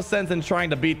there's no sense in trying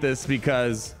to beat this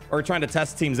or trying to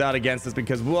test teams out against this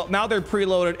because, well, now they're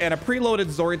preloaded, and a preloaded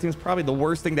Zorri team is probably the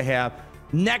worst thing to have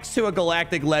next to a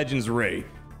Galactic Legends raid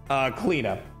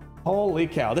cleanup. Holy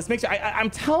cow. This makes I'm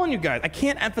telling you guys, I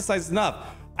can't emphasize enough.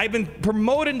 I've been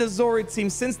promoting the Zorri team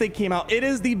since they came out. It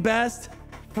is the best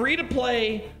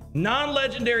free-to-play,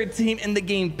 non-legendary team in the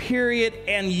game, period,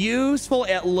 and useful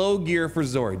at low gear for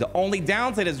Zorri. The only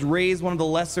downside is Rey's one of the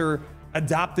lesser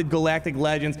adopted Galactic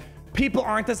Legends. people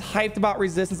aren't as hyped about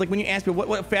Resistance. Like when you ask people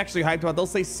what faction are you hyped about, they'll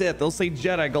say Sith, they'll say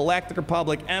Jedi, Galactic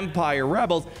Republic, Empire,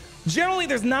 Rebels. Generally,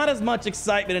 there's not as much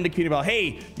excitement in the community about,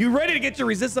 hey, you ready to get your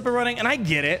Resistance up and running? And I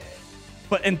get it.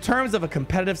 But in terms of a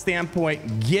competitive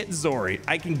standpoint, get Zorri.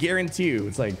 I can guarantee you,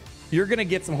 it's like, you're going to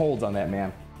get some holds on that,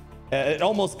 man. It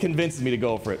almost convinces me to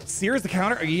go for it. Cere's the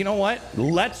counter. You know what?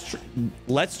 Let's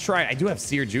try it. I do have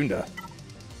Cere Junda.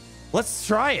 Let's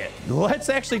try it. Let's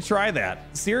actually try that.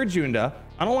 Cere Junda,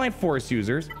 unaligned Force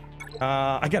users.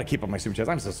 I got to keep up my super chats.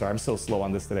 I'm so sorry. I'm so slow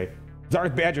on this today.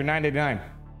 Darth Badger 989.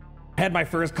 Had my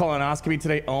first colonoscopy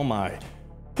today. Oh my.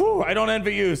 Whew, I don't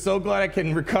envy you. So glad I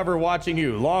can recover watching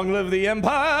you. Long live the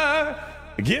Empire.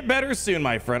 Get better soon,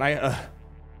 my friend.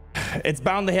 It's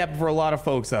bound to happen for a lot of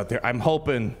folks out there. I'm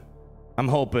hoping I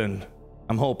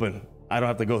don't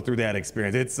have to go through that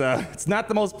experience. It's not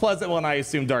the most pleasant one, I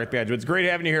assume, Darth Badger. It's great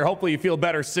having you here. Hopefully you feel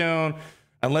better soon.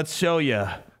 And let's show you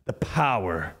the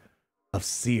power of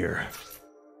Cere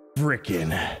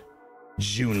frickin'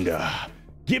 Junda.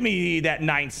 Give me that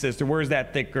ninth sister. Where's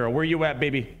that thick girl? Where you at,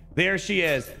 baby? There she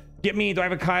is. Get me. Do I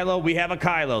have a Kylo? We have a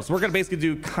Kylo. So we're gonna basically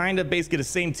do basically the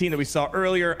same team that we saw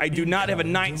earlier. I do not have a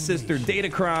ninth sister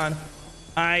Datacron.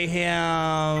 I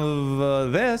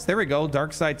have this. There we go.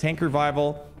 Dark Side Tank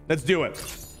Revival. Let's do it.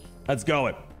 Let's go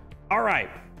it. All right.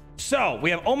 So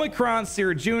we have Omicron,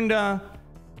 Cere Junda,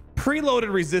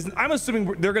 preloaded Resistance. I'm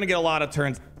assuming they're gonna get a lot of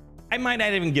turns. I might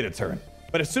not even get a turn,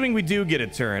 but assuming we do get a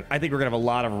turn, I think we're gonna have a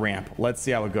lot of ramp. Let's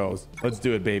see how it goes. Let's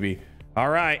do it, baby. All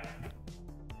right.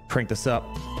 Crank this up.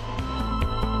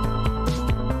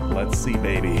 Let's see,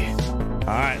 baby.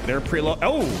 All right, they're preload.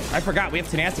 Oh, I forgot we have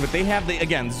tenacity, but they have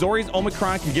again, Zorri's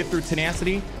Omicron can get through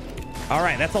tenacity. All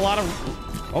right, that's a lot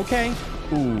of, okay.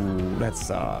 Ooh, that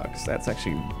sucks.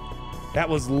 That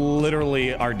was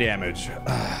literally our damage.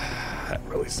 That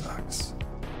really sucks.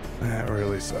 That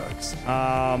really sucks.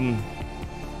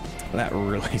 That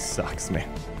really sucks, man.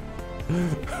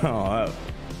 Oh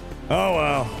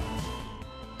well.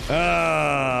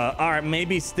 All right,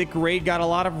 maybe Stick Raid got a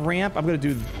lot of ramp. I'm gonna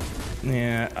do,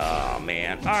 yeah. Oh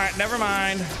man. All right, never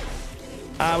mind.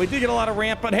 We did get a lot of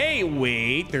ramp, but hey,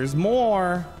 wait, there's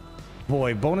more.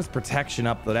 Boy, bonus protection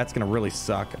up though. That's gonna really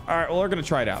suck. All right, well, we're gonna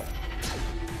try it out.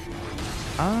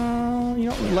 You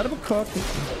know, let him cook.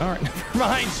 All right, never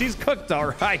mind. She's cooked.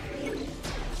 All right.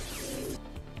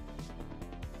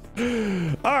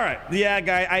 All right, yeah,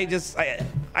 guy.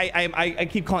 I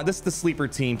keep calling this the sleeper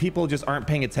team. People just aren't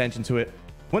paying attention to it.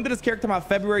 When did this character come out?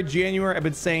 February, January. I've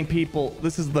been saying people,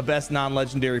 this is the best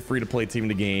non-legendary free-to-play team in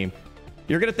the game.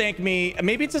 You're gonna thank me.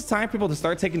 Maybe it's just time for people to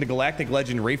start taking the Galactic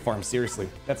Legend Raid Farm seriously.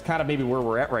 That's kind of maybe where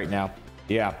we're at right now.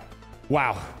 Yeah.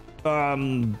 Wow.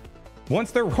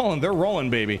 Once they're rolling,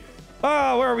 baby.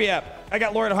 Oh, where are we at? I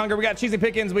got Lord of Hunger. We got Cheesy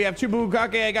Pickens. We have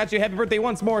Chubukake. I got you. Happy birthday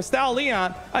once more. Style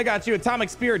Leon. I got you. Atomic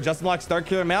Spear. Justin Block,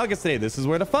 Starkiller, Malgus today. This is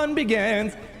where the fun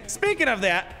begins. Speaking of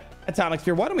that, Atomic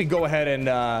Spear, why don't we go ahead and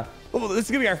this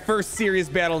is gonna be our first serious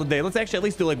battle of the day. Let's actually at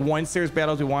least do like one serious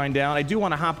battle as we wind down. I do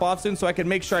want to hop off soon so I can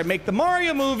make sure I make the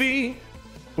Mario movie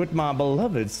with my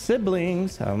beloved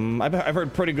siblings. I've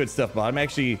heard pretty good stuff about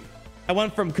it. I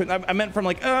meant from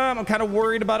like, I'm kind of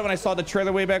worried about it when I saw the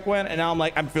trailer way back when, and now I'm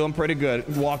like, I'm feeling pretty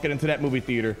good walking into that movie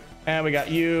theater. And we got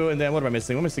you, and then what am I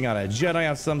missing? We're missing out a Jedi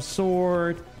of some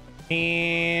sort,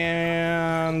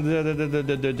 and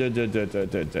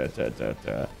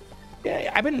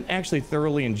yeah, I've been actually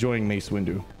thoroughly enjoying Mace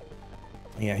Windu.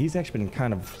 Yeah, he's actually been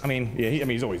kind of,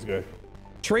 he's always good.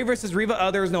 Trey versus Reva.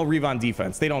 There's no Reva on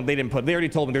defense. They already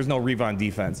told me there's no Reva on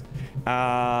defense.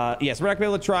 Yes, we're not gonna be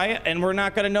able to try it, and we're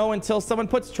not gonna know until someone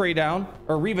puts Trey down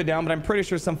or Reva down, but I'm pretty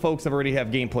sure some folks already have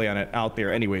gameplay on it out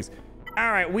there anyways.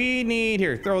 All right, we need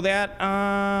here, throw that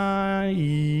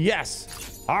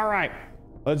yes. All right,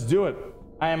 let's do it.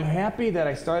 I am happy that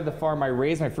I started the farm. I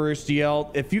raised my first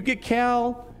GL. If you get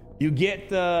Cal, you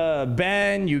get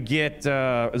Ben, you get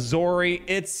Zorri.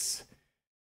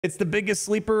 It's the biggest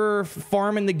sleeper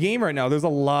farm in the game right now. There's a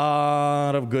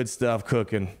lot of good stuff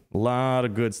cooking. A lot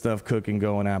of good stuff cooking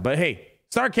going on. But hey,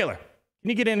 Starkiller, can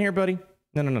you get in here, buddy?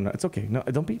 No. It's okay. No,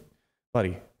 don't be,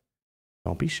 buddy.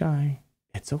 Don't be shy.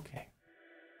 It's okay.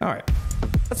 All right.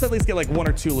 Let's at least get like 1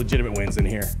 or 2 legitimate wins in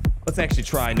here. Let's actually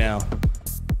try now.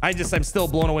 I'm still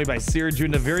blown away by Cere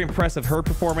Junda. Very impressive her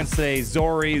performance today.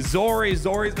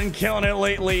 Zorri's been killing it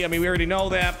lately. I mean, we already know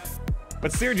that.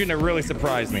 But Cere Junda really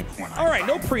surprised me. All right,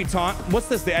 no pre-taunt. What's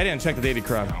this? I didn't check the data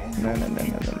crowd. No.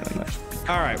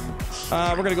 All right,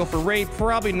 we're gonna go for raid.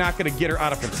 Probably not gonna get her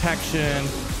out of protection.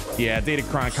 Yeah,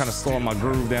 Datacron kind of slowing my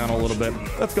groove down a little bit.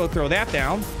 Let's go throw that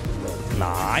down.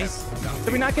 Nice.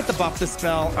 Did we not get the buff to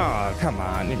spell? Oh, come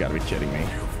on. You gotta be kidding me.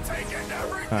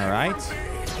 All right.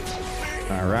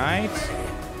 All right.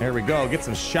 There we go. Get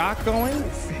some shock going.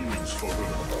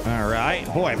 All right.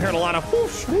 Boy, I've heard a lot of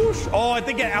whoosh, whoosh. Oh, I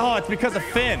think it's because of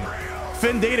Finn.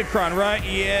 Finn Datacron, right?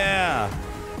 Yeah.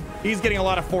 He's getting a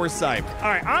lot of foresight. All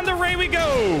right, on the Rey we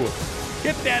go.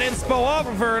 Get that inspo off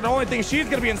of her. The only thing she's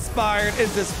going to be inspired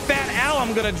is this fat owl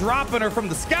I'm going to drop on her from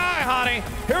the sky, honey.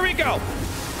 Here we go.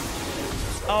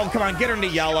 Oh, come on. Get her into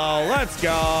yellow. Let's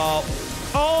go.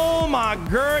 Oh, my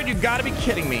God. You got to be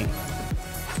kidding me.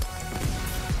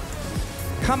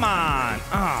 Come on.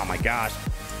 Oh, my gosh.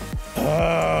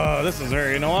 This is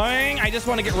very annoying. I just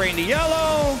want to get Rey into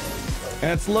yellow.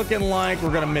 And it's looking like we're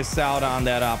going to miss out on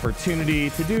that opportunity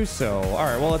to do so. All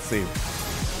right, well, let's see.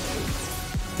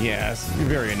 Yes,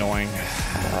 very annoying.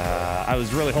 I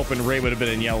was really hoping Rey would have been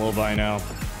in yellow by now.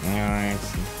 All right.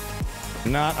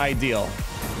 Not ideal.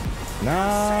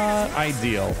 Not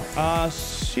ideal.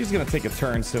 She's going to take a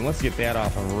turn soon. Let's get that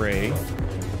off of Rey.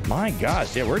 My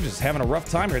gosh, yeah, we're just having a rough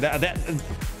time here.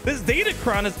 This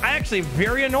Datacron is actually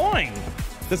very annoying.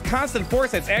 This constant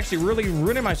foresight's actually really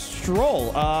ruining my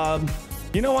stroll.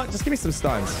 You know what? Just give me some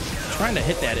stuns. I'm trying to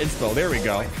hit that inspo. There we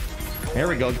go. There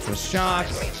we go. Get some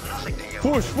shocks.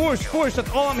 Push, push, push.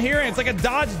 That's all I'm hearing. It's like a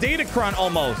dodge Datacron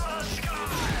almost.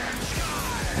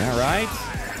 All right.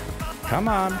 Come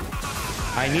on.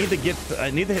 I need to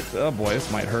hit. Oh boy,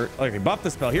 this might hurt. Okay, buff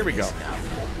the spell. Here we go.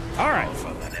 All right.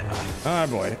 Oh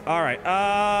boy. All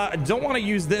right. Don't want to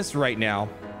use this right now.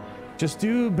 Just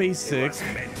do basics.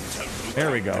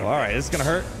 There we go. All right. This is going to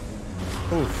hurt.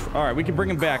 Oof. All right. We can bring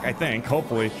him back, I think.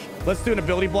 Hopefully. Let's do an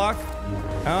ability block.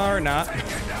 Or not.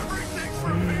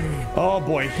 Oh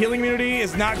boy, healing immunity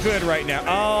is not good right now.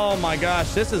 Oh my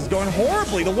gosh, this is going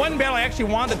horribly. The one battle I actually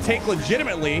wanted to take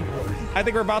legitimately, I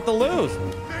think we're about to lose.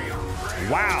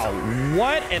 Wow,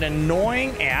 what an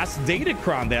annoying ass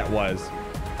Datacron that was.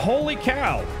 Holy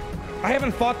cow. I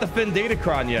haven't fought the Finn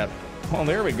Datacron yet. Oh,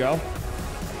 there we go.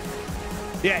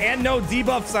 Yeah, and no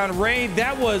debuffs on Rey.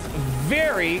 That was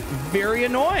very, very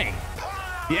annoying.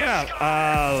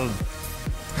 Yeah,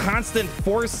 constant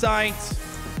foresight.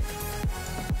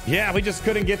 Yeah, we just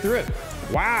couldn't get through it.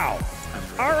 Wow.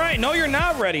 All right. No, you're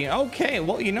not ready. Okay.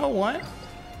 Well, you know what?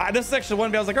 This is actually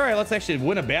one battle. I was like, all right, let's actually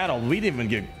win a battle. We didn't even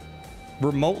get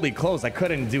remotely close. I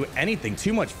couldn't do anything.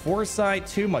 Too much foresight,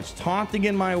 too much taunting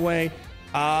in my way.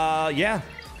 Yeah.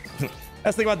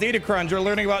 That's the thing about Datacron. You're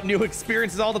learning about new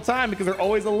experiences all the time because they're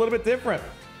always a little bit different.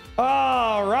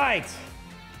 All right.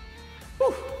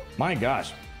 Whew. My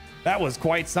gosh. That was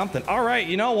quite something. All right.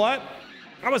 You know what?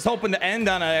 I was hoping to end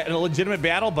on a legitimate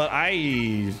battle, but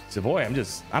boy,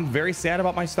 I'm very sad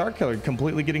about my Starkiller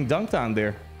completely getting dunked on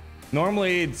there.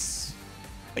 Normally it's,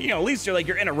 at least you're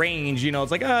in a range, it's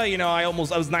like, I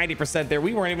was 90% there.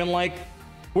 We weren't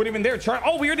even there. Charlie.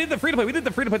 Oh, we already did the free to play. We did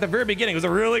the free to play at the very beginning. It was a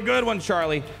really good one,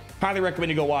 Charlie. Highly recommend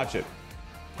you go watch it.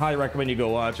 Highly recommend you go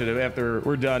watch it after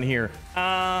we're done here.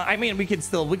 I mean, we can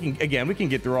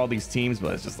get through all these teams,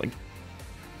 but it's just like,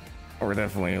 we're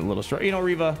definitely a little short.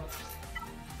 Reva.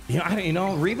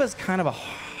 Reva's kind of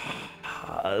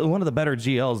one of the better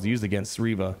GLs used against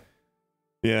Reva.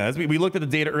 Yeah, as we looked at the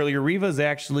data earlier, Reva's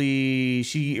actually,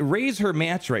 she raised her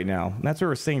match right now. That's what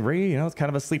we're saying. Rey, it's kind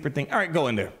of a sleeper thing. All right, go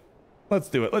in there. Let's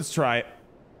do it. Let's try it.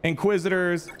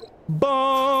 Inquisitors.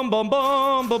 Boom, boom,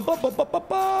 boom, boom, boom, boom, boom, boom,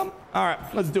 boom. All right,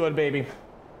 let's do it, baby.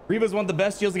 Reva's one of the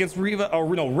best GLs against Reva. Oh,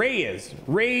 no, Rey is.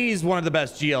 Rey's one of the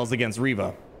best GLs against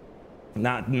Reva.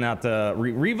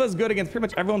 Reva's good against pretty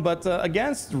much everyone, but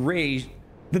against Rey,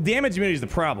 the damage immunity is the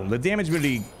problem. The damage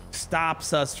immunity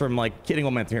stops us from getting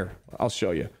momentum. Here, I'll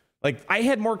show you. I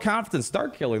had more confidence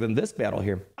Starkiller than this battle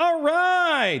here. All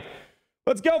right,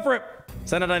 let's go for it.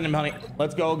 Send it in, honey.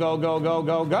 Let's go, go, go, go,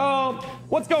 go, go.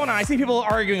 What's going on? I see people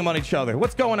arguing among each other.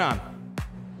 What's going on?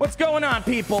 What's going on,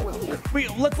 people?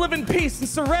 Let's live in peace and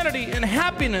serenity and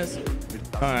happiness.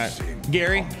 All right,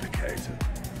 Gary.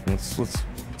 Let's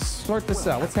sort this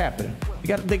out. What's happening?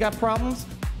 They got problems?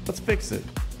 Let's fix it.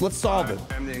 Let's solve it.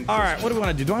 All right, what do we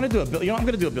want to do? Do I want to do a ability? I'm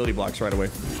going to do ability blocks right away.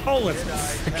 Oh, let's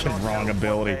freaking wrong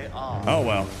ability. Oh,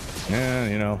 well.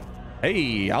 Yeah,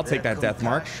 Hey, I'll take that death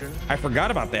mark. I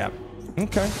forgot about that.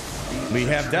 Okay. We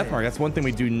have death mark. That's one thing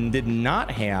we did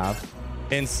not have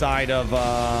inside of,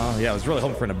 yeah, I was really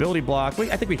hoping for an ability block.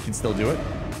 Wait, I think we can still do it.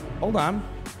 Hold on.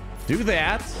 Do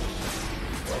that.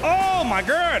 Oh, my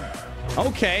God.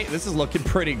 Okay, this is looking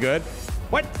pretty good.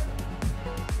 What?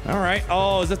 All right.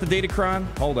 Oh, is that the Datacron?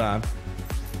 Hold on.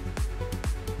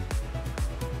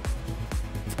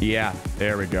 Yeah,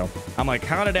 there we go. I'm like,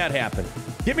 how did that happen?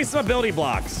 Give me some ability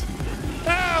blocks.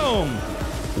 Boom!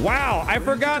 Wow, I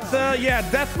forgot yeah,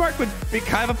 death mark would be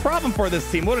kind of a problem for this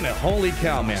team, wouldn't it? Holy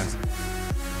cow, man.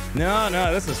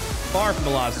 No, this is far from the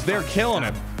loss. They're killing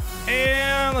it.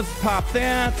 And let's pop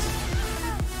that.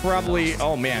 Probably,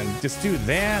 oh man, just do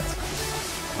that.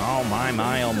 Oh my,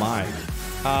 oh my.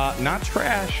 Not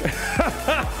trash.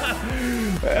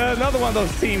 Another one of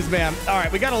those teams, man. All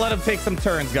right, we gotta let them take some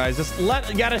turns, guys. You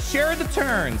gotta share the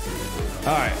turns.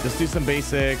 All right, just do some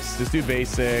basics. Just do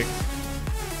basic.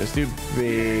 Let's do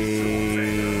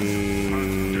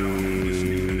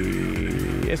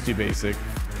let's do basic.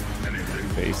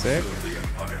 Basic.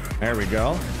 There we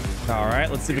go. All right,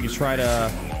 let's see if we can try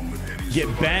to get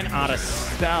Ben out of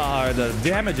the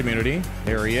damage immunity.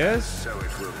 There he is.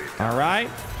 All right.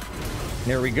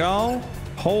 There we go.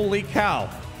 Holy cow.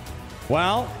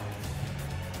 Well,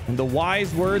 in the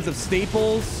wise words of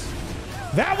Staples,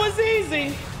 that was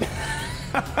easy.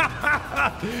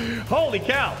 Holy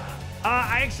cow.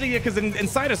 I actually, because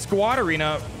inside a squad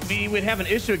arena, we would have an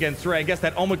issue against Traya. I guess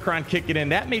that Omicron kicking in,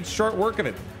 that made short work of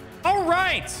it. All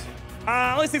right.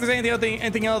 Let's see if there's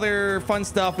anything other fun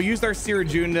stuff. We used our Cere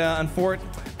Junda. Unfortunately,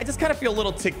 I just kind of feel a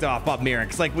little ticked off about Merrin,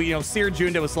 because like Cere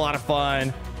Junda was a lot of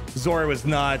fun. Zorri was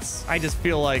nuts. I just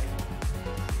feel like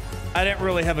I didn't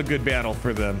really have a good battle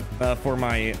for them, for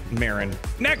my Merrin.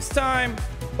 Next time,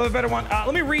 a better one.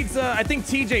 Let me read. I think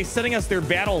TJ's sending us their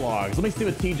battle logs. Let me see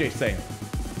what TJ's saying.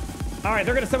 All right,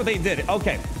 they're gonna say what they did.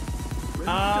 Okay.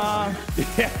 Yeah.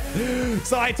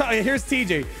 So here's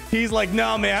TJ. He's like,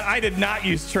 no, man, I did not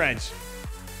use trench.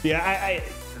 Yeah,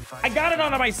 I got it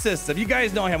onto my system. You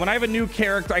guys know him. When I have a new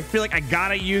character, I feel like I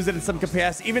gotta use it in some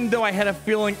capacity, even though I had a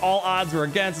feeling all odds were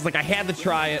against. It's like I had to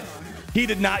try it. He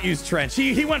did not use trench.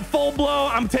 He went full blow.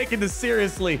 I'm taking this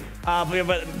seriously.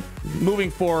 But moving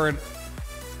forward,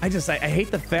 I hate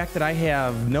the fact that I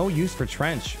have no use for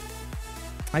trench.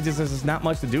 There's just not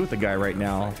much to do with the guy right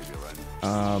now.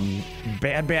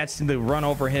 Bad Batch seem to run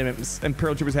over him.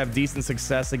 Imperial troopers have decent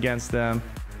success against them.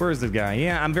 Where is this guy?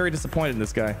 Yeah, I'm very disappointed in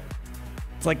this guy.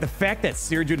 It's like the fact that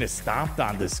Cere Junda stomped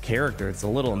on this character. It's a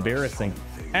little embarrassing.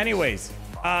 Anyways,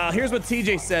 here's what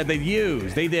TJ said they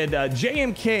did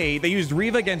JMK. They used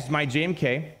Reva against my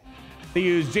JMK. They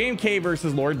used JMK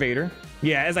versus Lord Vader.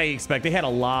 Yeah, as I expect. They had a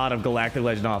lot of Galactic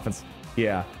Legend offense.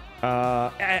 Yeah.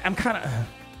 I'm kind of...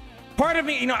 Part of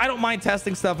me, I don't mind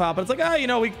testing stuff out, but it's like,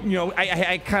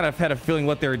 I kind of had a feeling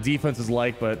what their defense is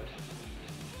like, but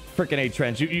freaking A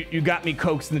Trench, you got me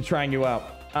coaxed into trying you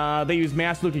out. They use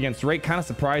Mass Luke against Ray. Kind of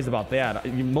surprised about that.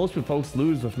 Most folks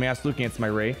lose with Mass Luke against my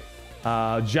Ray.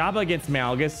 Jabba against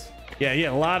Malgus. Yeah,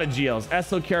 a lot of Geos.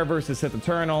 SOKR versus Sith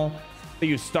Eternal. They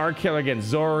use Starkiller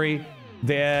against Zorri.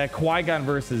 The Qui-Gon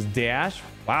versus Dash.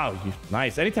 Wow,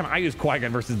 nice. Anytime I use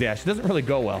Qui-Gon versus Dash, it doesn't really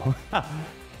go well.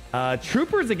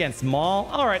 Troopers against Maul.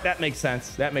 All right, that makes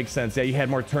sense. Yeah, you had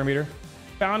more turn meter.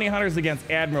 Bounty Hunters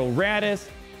against Admiral Radis.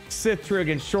 Sith Trio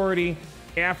against Shorty.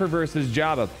 Afra versus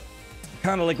Jabba.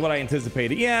 Kind of like what I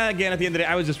anticipated. Yeah, again, at the end of the day,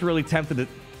 I was just really tempted to...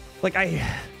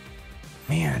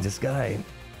 Man, this guy...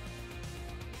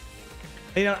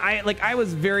 I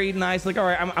was very nice. Like, all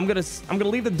right, I'm gonna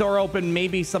leave the door open.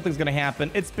 Maybe something's gonna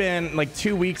happen. It's been like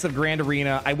 2 weeks of Grand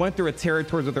Arena. I went through a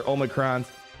territories with their Omicrons.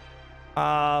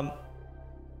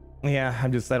 Yeah, I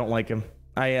don't like him.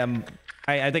 I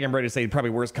think I'm ready to say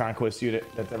probably worst conquest unit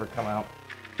that's ever come out.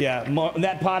 Yeah,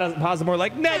 net positive more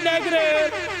like net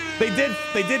negative.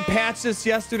 They did patch this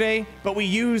yesterday, but we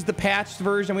used the patched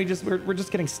version. We're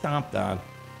just getting stomped on.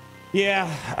 Yeah,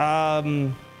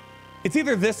 it's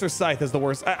either this or Scythe is the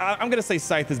worst. I'm gonna say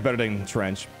Scythe is better than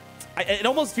Trench. It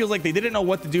almost feels like they didn't know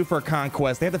what to do for a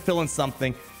conquest. They had to fill in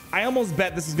something. I almost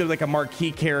bet this is gonna be like a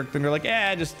marquee character, and they're like,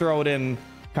 just throw it in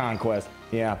conquest.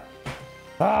 Yeah.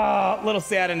 Little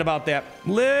saddened about that.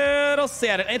 Little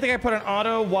saddened. Anything I put on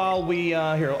auto while we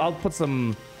here? I'll put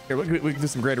some. Here, we can do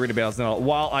some great arena battles now.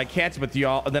 While I catch with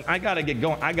y'all, and then I gotta get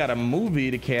going. I got a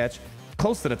movie to catch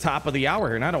close to the top of the hour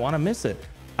here, and I don't want to miss it.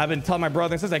 I've been telling my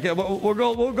brother and sister, like,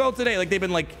 we'll go today. Like, they've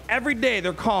been like every day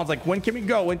they're calling. It's like, when can we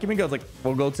go? When can we go? It's like,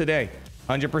 we'll go today,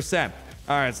 100%.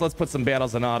 All right, so let's put some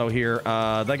battles on auto here.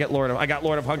 I got Lord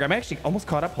of Hunger. I'm actually almost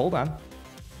caught up. Hold on.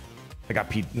 I got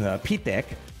Pete deck.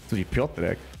 So you peeled the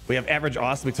deck. We have Average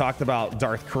Awesome. We talked about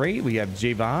Darth Crate. We have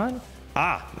Javon.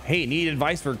 Hey, need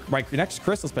advice for my next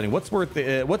crystal spending. What's worth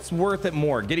it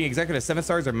more? Getting Executive 7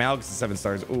 stars or Malgus 7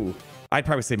 stars? Ooh, I'd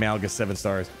probably say Malgus 7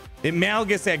 stars.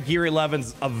 Malgus at Gear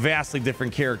 11's a vastly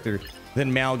different character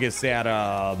than Malgus at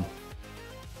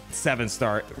 7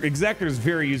 star. Executive is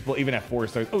very usable even at 4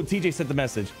 stars. Oh, TJ sent the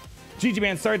message. GG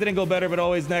man, sorry it didn't go better, but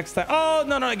always next time. Oh,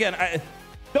 no, again,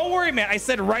 don't worry, man. I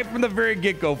said right from the very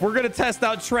get-go, if we're going to test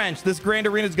out Trench, this Grand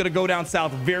Arena is going to go down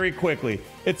south very quickly.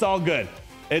 It's all good.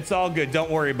 It's all good. Don't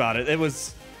worry about it. It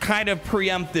was kind of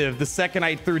preemptive the second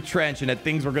I threw Trench and that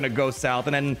things were going to go south.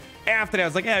 And then after that, I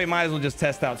was like, we might as well just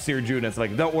test out Cere Junda. It's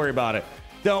like, don't worry about it.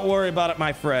 Don't worry about it,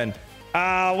 my friend.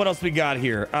 What else we got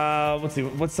here? Let's see.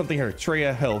 What's something here?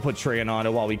 Traya. Hell, put Traya on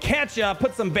it while we catch up.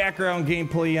 Put some background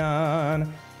gameplay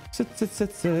on.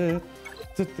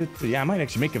 Yeah, I might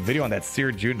actually make a video on that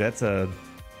Cere Junda. That's a...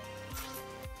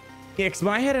 Yeah, because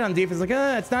when I had it on defense, like,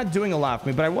 it's not doing a lot for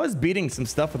me, but I was beating some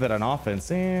stuff with it on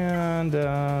offense. And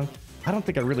I don't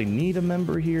think I really need a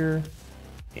member here.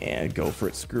 Yeah, go for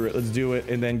it. Screw it. Let's do it.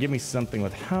 And then give me something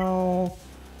with health.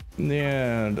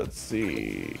 And let's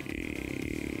see.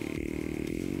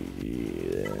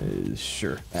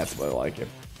 Sure, that's what I like it.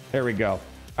 There we go.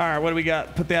 All right, what do we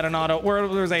got? Put that on auto.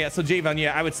 Where's that at? So Javon,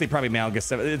 yeah, I would say probably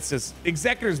Malgus. It's just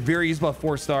Executor's very usable,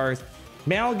 4 stars.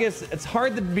 Malgus, it's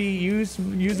hard to be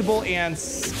usable, and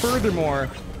furthermore,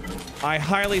 I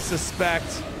highly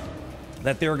suspect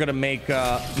that they're gonna make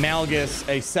Malgus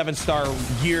a 7-star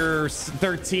Gear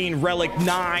 13 Relic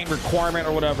 9 requirement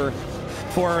or whatever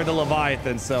for the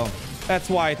Leviathan. So that's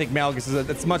why I think Malgus is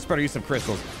it's much better use of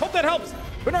crystals. Hope that helps.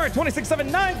 Bernard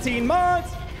 26/7/19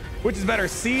 months. Which is better,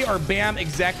 SEE or BAM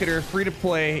Executor? Free to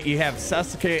play. You have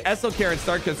SOK and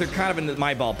Starkiller. They're kind of in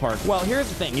my ballpark. Well, here's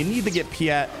the thing: you need to get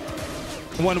Piet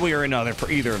one way or another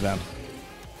for either of them.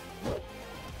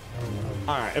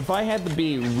 All right, if I had to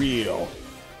be real,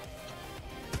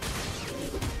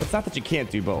 it's not that you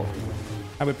can't do both.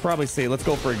 I would probably say let's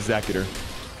go for Executor.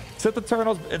 Sith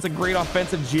Eternals, it's a great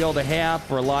offensive GL to have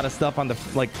for a lot of stuff on the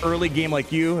early game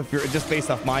like you, if you're just based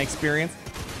off my experience.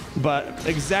 But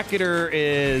Executor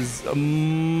is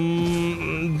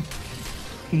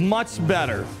much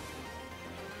better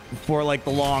for the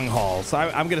long haul. So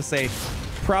I'm gonna say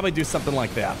probably do something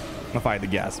like that if I had to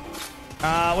guess.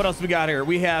 What else we got here?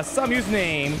 We have some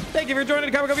username. Thank you for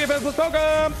joining the Comic VFS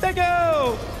program. Thank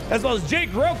you. As well as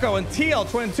Jake Rocco and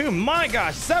TL22. My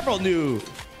gosh, several new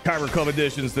Kyber Cove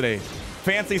editions today.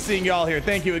 Fancy seeing y'all here.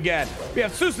 Thank you again. We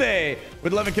have Suse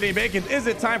with 11 Canadian bacon. Is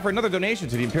it time for another donation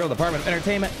to the Imperial Department of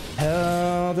Entertainment?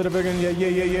 Hell to the big one.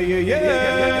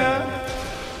 Yeah.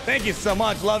 Thank you so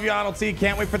much. Love you, Arnold T.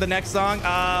 Can't wait for the next song.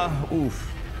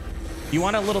 Oof. You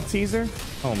want a little teaser?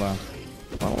 Hold on.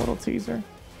 Want a little teaser?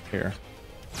 Here.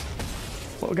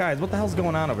 Well, guys, what the hell's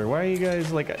going on over here? Why are you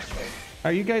guys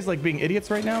are you guys being idiots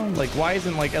right now? Why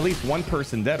isn't at least one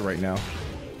person dead right now?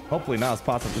 Hopefully not as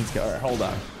possible. All right, hold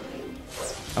on.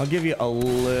 I'll give you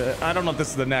I don't know if this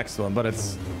is the next one, but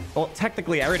it's... Well,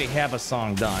 technically, I already have a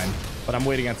song done, but I'm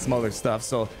waiting on some other stuff.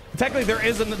 So, technically,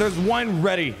 there's one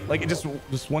ready. Just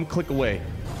one click away.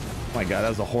 Oh my god, that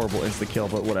was a horrible insta-kill,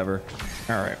 but whatever.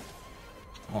 All right.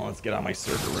 Well, let's get on my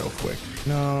server real quick.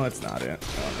 No, that's not it.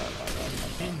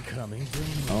 No. Incoming.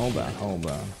 Hold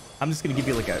on. I'm just going to give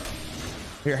you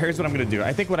here's what I'm going to do.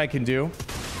 I think what I can do,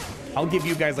 I'll give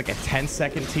you guys a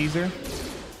 10-second teaser.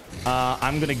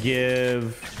 I'm gonna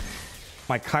give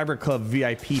my Kyber Club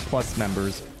VIP Plus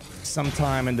members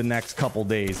sometime in the next couple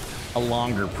days a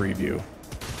longer preview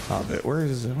of it. Where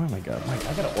am I going?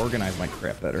 I gotta organize my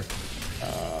crap better.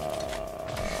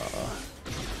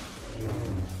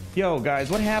 Yo, guys,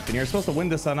 what happened? You're supposed to win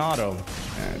this on auto.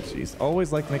 Jeez,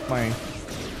 always like to make my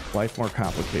life more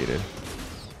complicated.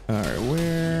 All right,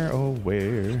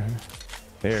 where?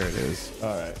 There it is.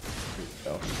 All right, here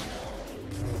we go.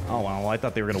 Oh, well, I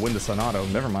thought they were going to win this on auto.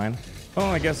 Never mind. Oh,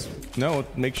 I guess, no,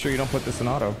 make sure you don't put this in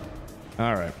auto.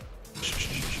 All right.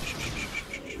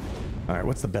 All right,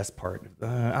 what's the best part?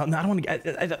 I want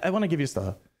to give you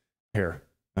stuff. Here.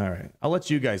 All right. I'll let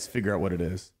you guys figure out what it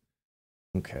is.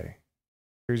 Okay.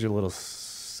 Here's your little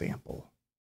sample.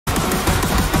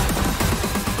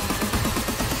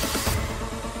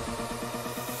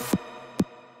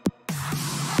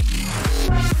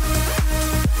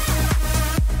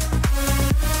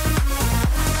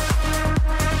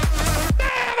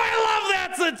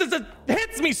 It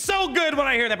hits me so good when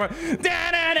I hear that part.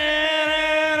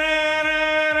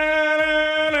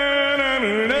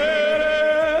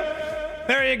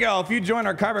 There you go. If you join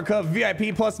our Kyber Club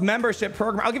VIP Plus membership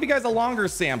program, I'll give you guys a longer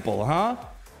sample, huh?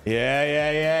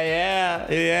 Yeah.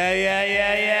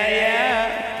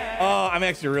 Oh, I'm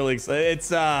actually really excited.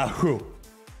 It's I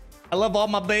love all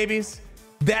my babies.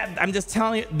 I'm just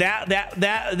telling you,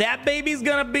 that baby's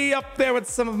gonna be up there with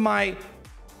some of my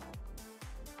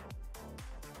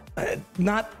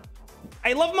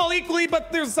I love them all equally,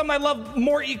 but there's some I love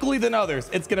more equally than others.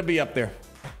 It's gonna be up there.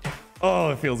 Oh,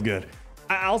 it feels good.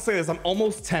 I'll say this: I'm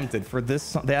almost tempted for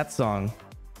that song.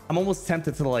 I'm almost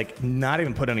tempted to not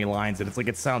even put any lines in. It's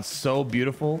it sounds so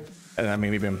beautiful, and I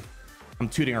mean, maybe I'm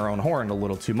tooting our own horn a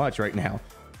little too much right now.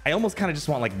 I almost kind of just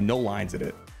want no lines in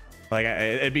it.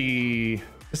 It'd be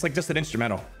just an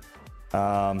instrumental.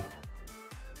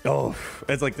 Oh,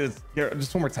 it's this. Here,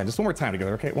 just one more time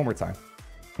together. Okay, one more time.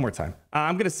 more time.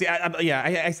 I'm gonna see.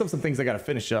 I still have some things I gotta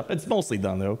finish up. It's mostly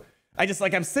done though. I just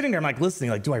like I'm sitting there, I'm like listening,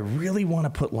 like, do I really want to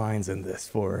put lines in this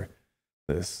for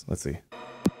this? Let's see.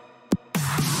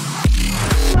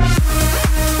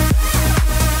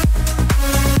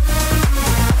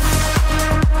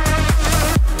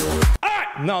 All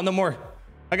right, no more.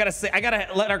 I gotta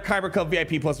let our Kyber Club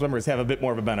VIP Plus members have a bit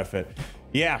more of a benefit.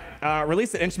 Yeah,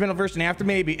 release the instrumental version after,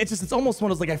 maybe. It's almost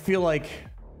one of those, like, I feel like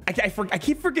I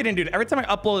keep forgetting, dude. Every time I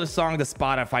upload a song to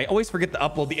Spotify, I always forget to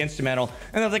upload the instrumental.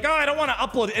 And I was like, oh, I don't want to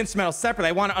upload the instrumental separately.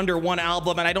 I want it under one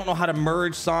album, and I don't know how to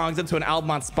merge songs into an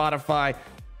album on Spotify.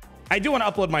 I do want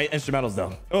to upload my instrumentals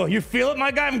though. Oh, you feel it,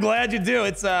 my guy? I'm glad you do.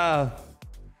 It's yeah,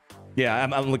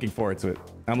 I'm looking forward to it.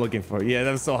 I'm looking for it. Yeah,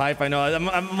 that was so hype. I know.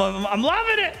 I'm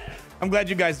loving it. I'm glad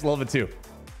you guys love it too.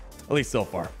 At least so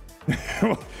far.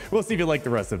 We'll see if you like the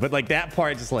rest of it. But like that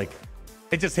part, just like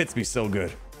it just hits me so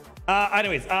good.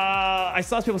 Anyways, I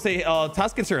saw people say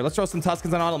Tuskens here. Let's throw some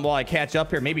Tuskens on them while I catch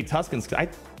up here. Maybe Tuskens. I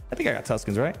think I got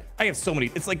Tuskens, right? I have so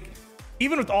many. It's like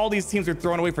even with all these teams are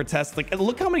thrown away for tests, like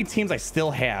look how many teams I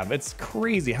still have. It's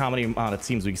crazy how many amount of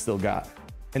teams we still got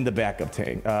in the backup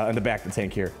tank, in the back of the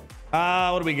tank here.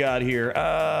 What do we got here?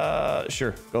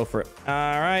 Sure, go for it. All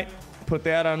right, put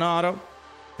that on auto.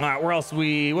 All right,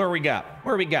 where we got?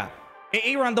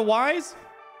 Hey, Aaron the Wise,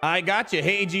 I got you.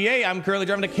 Hey, GA, I'm currently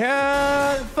driving to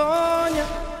California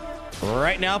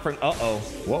right now from,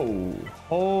 whoa,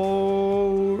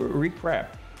 holy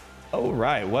crap. All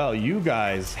right, well, you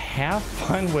guys have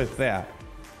fun with that.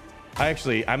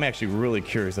 I'm actually really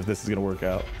curious if this is gonna work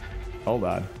out. Hold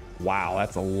on. Wow,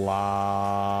 that's a lot.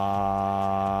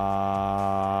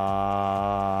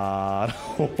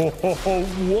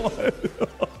 What?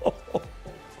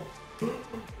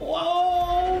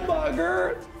 Whoa,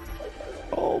 bugger.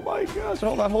 Oh my gosh.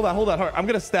 Hold on. I'm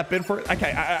gonna step in for it.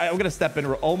 Okay, I'm gonna step in.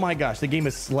 Oh my gosh, the game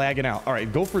is slagging out. All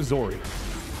right, go for Zorri.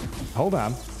 Hold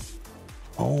on.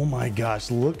 Oh my gosh,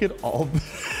 look at all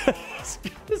this.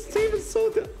 This team is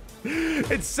so dumb.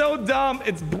 It's so dumb.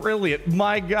 It's brilliant.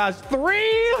 My gosh,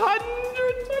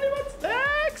 321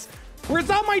 stacks. Where's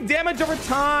all my damage over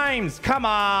times? Come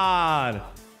on.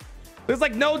 There's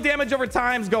like no damage over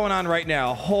times going on right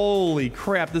now. Holy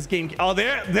crap, this game. Oh,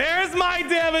 there's my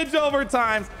damage over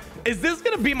times. Is this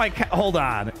gonna be my hold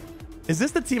on? Is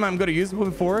this the team I'm gonna use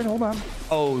moving forward? Hold on.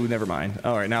 Oh, never mind.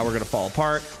 All right, now we're gonna fall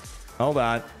apart. Hold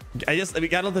on. We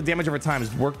gotta let the damage over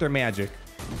times work their magic.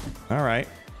 All right.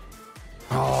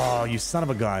 Oh, you son of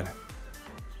a gun.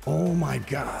 Oh my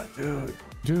god, dude.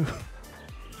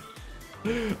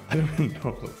 I don't even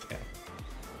know what's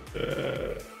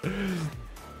happening.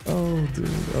 Oh, dude.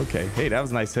 Okay. Hey, that was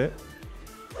a nice hit.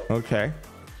 Okay.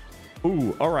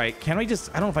 Ooh, all right. Can I just,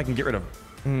 I don't know if I can get rid of,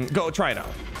 go try it out.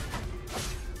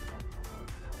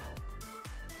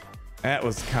 That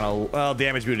was kind of, well,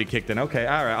 damage booty kicked in. Okay.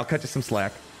 All right. I'll cut you some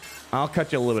slack. I'll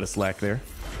cut you a little bit of slack there.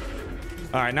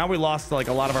 All right. Now we lost like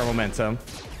a lot of our momentum.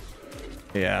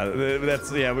 Yeah,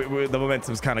 the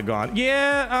momentum's kind of gone.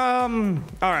 Yeah.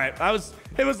 All right.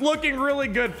 It was looking really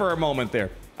good for a moment there.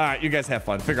 All right. You guys have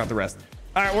fun. Figure out the rest.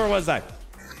 All right, where was I?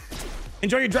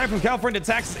 Enjoy your drive from California to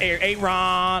Texas. Hey,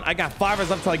 Ron. I got 5 hours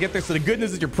left till I get there. So the good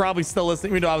news is you're probably still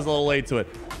listening, even though I was a little late to it.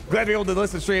 Glad to be able to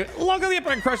listen straight. Look at the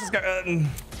Empire crush this guy.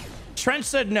 Trench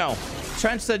said no.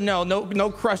 Trench said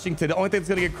no crushing today. The only thing that's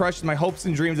gonna get crushed is my hopes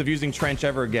and dreams of using Trench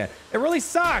ever again. It really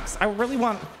sucks. I really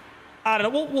want. I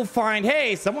don't know. We'll find.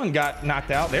 Hey, someone got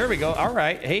knocked out. There we go. All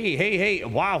right. Hey.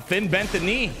 Wow, Finn bent the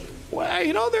knee. Well,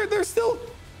 you know they're still.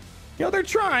 You know they're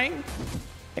trying.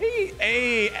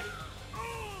 Hey.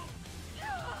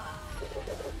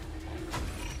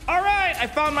 All right, I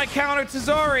found my counter to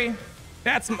Zorri.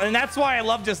 That's why I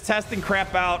love just testing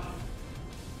crap out.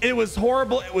 It was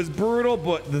horrible, it was brutal,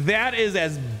 but that is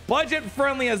as budget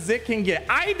friendly as it can get.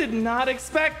 I did not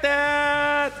expect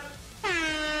that.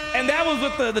 And that was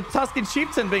with the Tusken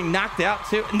Chieftain being knocked out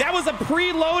too. And that was a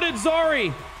preloaded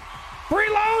Zorri.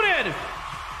 Preloaded.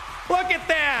 Look at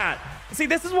that. See,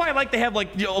 this is why I like to have, like,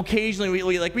 you know, occasionally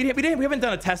we haven't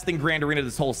done a testing Grand Arena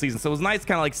this whole season, so it was nice to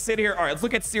kind of like sit here. All right, let's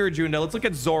look at Cere Junda, let's look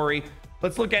at Zorri,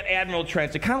 let's look at Admiral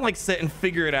Trench, to kind of like sit and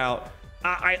figure it out.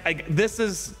 This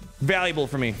is valuable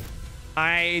for me.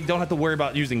 I don't have to worry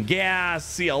about using gas,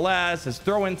 CLS, just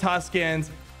throw in Tuskens.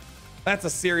 That's a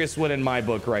serious win in my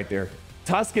book right there.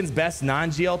 Tusken's best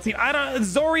non-GL team.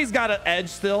 Zorri's got an edge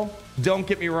still. Don't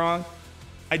get me wrong.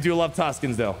 I do love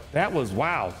Tuskens though. That was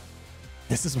wow.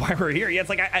 This is why we're here. Yeah, it's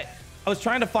like I was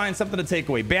trying to find something to take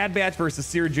away. Bad Batch versus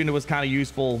Cere Junda was kind of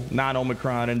useful,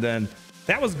 non-Omicron, and then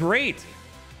that was great.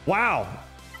 Wow.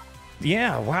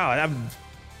 Yeah, wow. I'm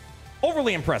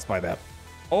overly impressed by that.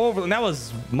 And that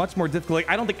was much more difficult. Like,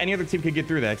 I don't think any other team could get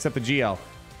through that except the GL.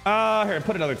 Here,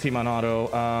 put another team on auto.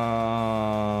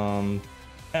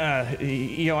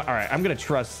 You know, all right, I'm gonna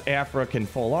trust Afra can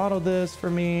full auto this for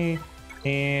me,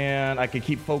 and I can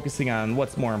keep focusing on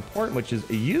what's more important, which is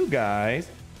you guys.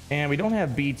 And we don't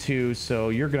have B2, so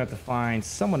you're gonna have to find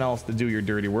someone else to do your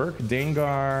dirty work.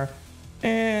 Dengar,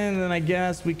 and then I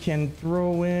guess we can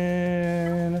throw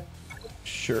in.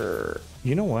 Sure.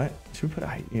 You know what? Should we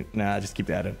put nah, just keep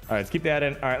that in. All right, let's keep that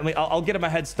in. All right, I'll get them a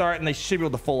head start, and they should be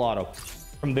able to full auto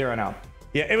from there on out.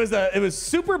 Yeah, it was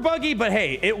super buggy, but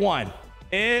hey, it won.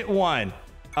 It won.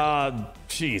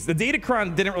 Jeez, the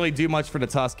Datacron didn't really do much for the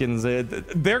Tuskens.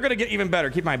 They're gonna get even better.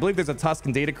 Keep in mind, I believe there's a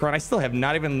Tusken Datacron. I still have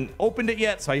not even opened it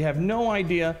yet, so I have no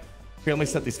idea. Here, let me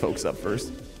set these folks up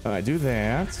first. All right, do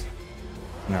that.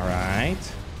 All right.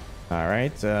 All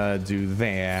right, do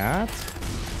that.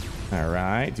 All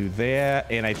right, do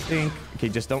that. And I think, okay,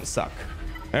 just don't suck.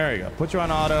 There you go. Put you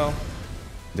on auto.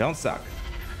 Don't suck.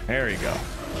 There you go. All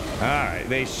right,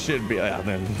 they should be.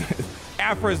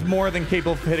 Afra is more than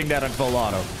capable of hitting that on full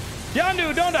auto.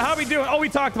 Yondu, Donda, how we doing? Oh, we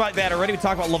talked about that already. We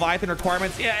talked about Leviathan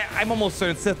requirements. Yeah, I'm almost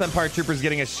certain Sith Empire Troopers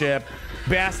getting a ship.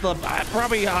 Bastila,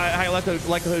 probably high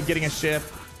likelihood of getting a ship.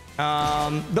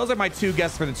 Those are my two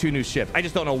guesses for the two new ships. I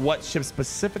just don't know what ship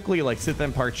specifically like Sith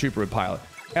Empire Trooper would pilot.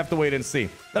 Have to wait and see.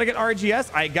 Did I get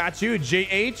RGS? I got you.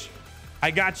 JH, I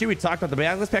got you. We talked about the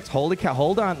Malgus packs. Holy cow,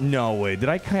 hold on. No way. Did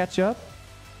I catch up?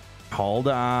 Hold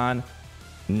on.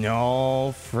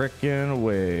 No freaking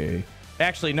way.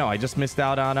 Actually, no, I just missed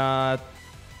out on I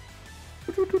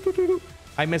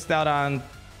missed out on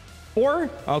 4.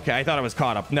 Okay, I thought I was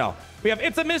caught up. No, we have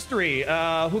It's a Mystery.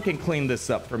 Who can clean this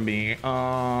up for me?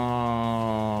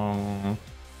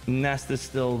 Nest is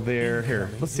still there. Here,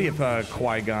 let's see if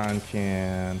Qui-Gon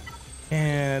can.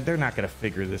 And they're not gonna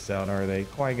figure this out, are they?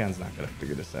 Qui-Gon's not gonna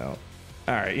figure this out.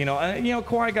 All right, you know,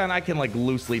 Qui-Gon, I can like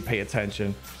loosely pay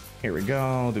attention. Here we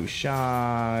go. Do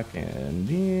shock and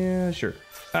yeah, sure.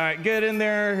 All right, get in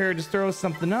there. Here, just throw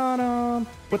something on them.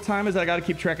 What time is it? I got to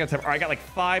keep track of time. All right, I got like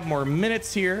 5 more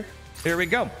minutes here. Here we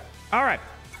go. All right.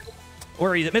 Where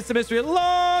are you? Mr. Mystery,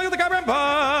 hello, the Kyber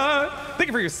Empire. Thank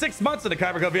you for your 6 months of the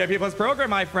Kyber Code VIP Plus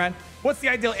program, my friend. What's the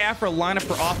ideal Afra lineup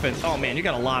for offense? Oh man, you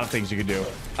got a lot of things you could do.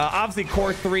 Obviously,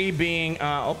 core 3 being.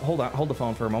 Oh, hold on, hold the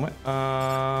phone for a moment.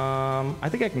 I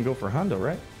think I can go for Hondo,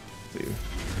 right? Let's see.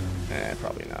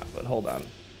 Probably not, but hold on.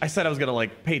 I said I was gonna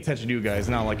like pay attention to you guys.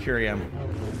 Now like here I am.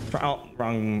 Oh,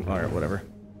 wrong. All right, whatever.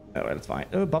 All right, it's fine.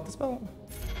 Buff the spell.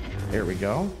 There we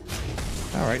go.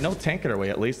 All right, no tank in our way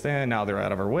at least. And now they're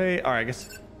out of our way. All right, I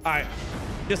guess. All right,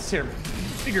 just here.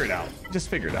 Figure it out. Just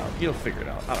figure it out. You'll figure it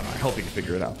out. I don't know. I hope you can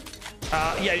figure it out.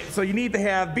 Yeah. So you need to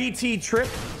have BT trip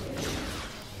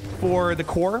for the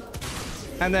core,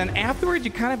 and then afterwards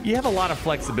you have a lot of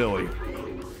flexibility.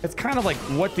 It's kind of like,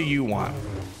 what do you want?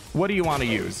 What do you want to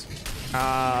use?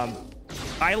 I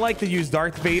like to use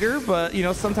Darth Vader, but you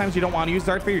know, sometimes you don't want to use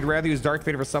Darth Vader. You'd rather use Darth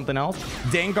Vader for something else.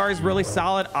 Dengar is really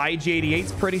solid. IG-88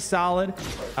 is pretty solid.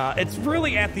 It's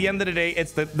really, at the end of the day,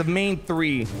 it's the main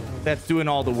 3 that's doing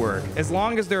all the work. As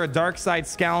long as they're a dark side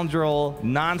scoundrel,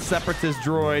 non-separatist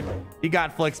droid, you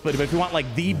got flexibility. But if you want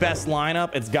like the best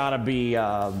lineup, it's gotta be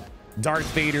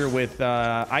Darth Vader with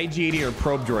IG-80 or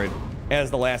Probe Droid as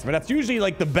the last one. That's usually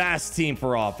like the best team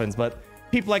for offense, but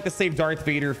people like to save Darth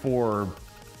Vader for,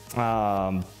 you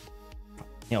know,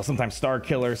 sometimes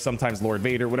Starkiller, sometimes Lord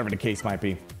Vader, whatever the case might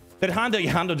be. Did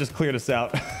Hondo just cleared us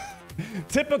out?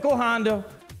 Typical Hondo.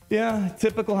 Yeah,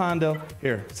 typical Hondo.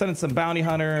 Here, sending some bounty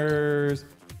hunters.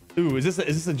 Ooh, is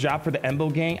this a job for the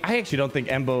Embo gang? I actually don't think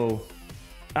Embo.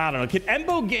 I don't know. Can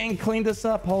Embo gang clean this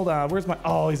up? Hold on. Where's my?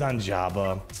 Oh, he's on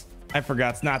Jabba. I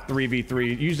forgot. It's not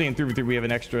 3v3. Usually in 3v3 we have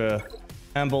an extra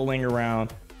Embo ling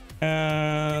around. All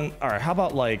right, how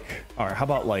about like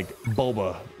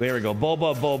Boba? There we go.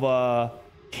 Boba,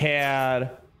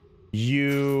 Cad,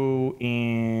 you,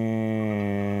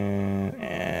 and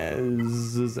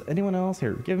is anyone else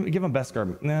here? Give him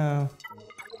Beskar. No,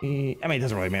 I mean, it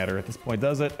doesn't really matter at this point,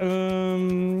 does it?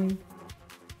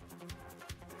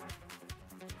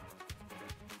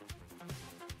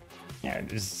 Yeah,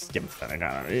 just give him.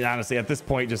 Honestly, at this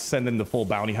point, just send in the full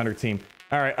bounty hunter team.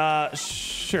 All right,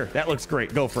 sure, that looks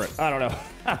great. Go for it. I don't know.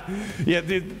 Yeah,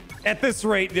 dude, at this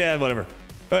rate, yeah, whatever.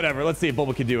 Let's see if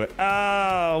Boba can do it.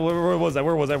 Where was I?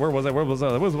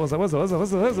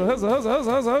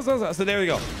 So there we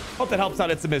go. Hope that helps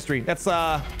out. It's a mystery. That's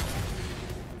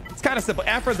it's kind of simple.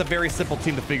 Afra is a very simple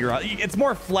team to figure out. It's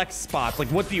more flex spots. Like,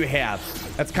 what do you have?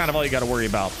 That's kind of all you got to worry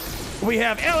about. We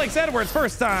have Alex Edwards,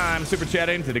 first time super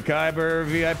chatting to the Kyber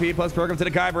VIP Plus program, to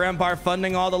the Kyber Empire,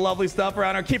 funding all the lovely stuff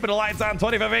around here, keeping the lights on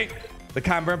 25/8. The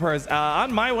Kyber Empire is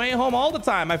on my way home all the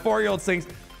time. My 4-year-old sings,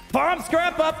 Farm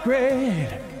scrap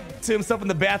upgrade to himself in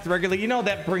the bathroom regularly. You know,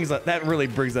 that really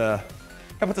brings a,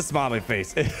 that puts a smile on my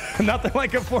face. Nothing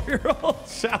like a 4-year-old,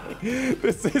 shall we?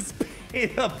 This is pay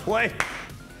to play.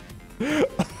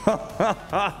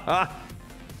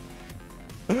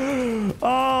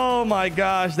 Oh my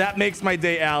gosh, that makes my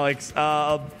day, Alex.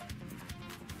 That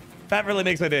really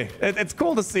makes my day. It's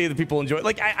cool to see that people enjoy it.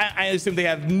 Like, I assume they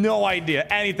have no idea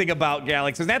anything about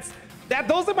Galaxies.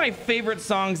 Those are my favorite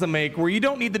songs to make, where you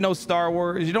don't need to know Star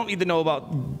Wars. You don't need to know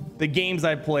about the games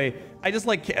I play. I just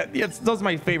like, those are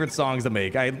my favorite songs to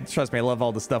make. Trust me, I love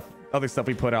all the stuff, other stuff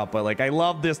we put out, but like, I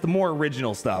love the more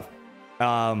original stuff.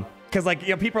 Cause like, you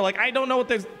know, people are like, I don't know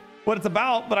what it's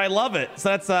about, but I love it.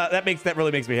 So that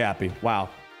really makes me happy. Wow.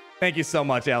 Thank you so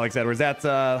much, Alex Edwards. That's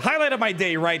highlight of my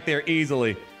day right there,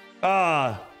 easily.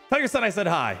 Tell your son I said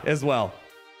hi as well.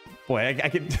 Boy, I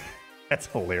could. That's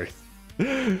hilarious.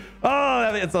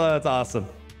 Oh, it's awesome.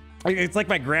 It's like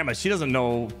my grandma. She doesn't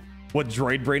know what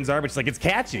droid brains are, but she's like, it's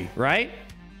catchy, right?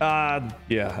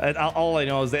 Yeah. All I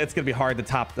know is that it's gonna be hard to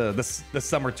top the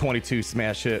summer 22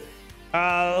 smash hit.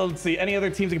 Let's see. Any other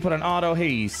teams we can put on auto?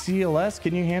 Hey, CLS,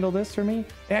 can you handle this for me?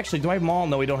 Actually, do I have Maul?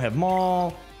 No, we don't have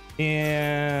Maul.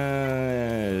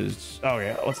 And oh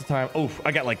yeah, what's the time? Oh,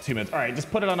 I got like 2 minutes. All right, just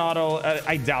put it on auto.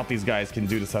 I doubt these guys can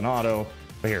do this on auto.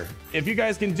 But here, if you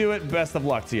guys can do it, best of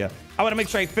luck to you. I want to make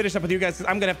sure I finish up with you guys, because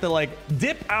I'm gonna have to like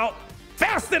dip out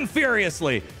fast and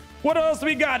furiously. What else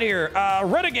we got here?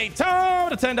 Renegade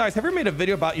Tom to $10. Have you ever made a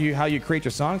video about how you create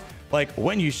your songs? Like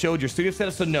when you showed your studio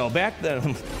setup? So no, back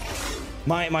then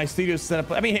my studio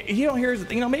setup. I mean, you know, here's,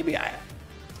 you know, maybe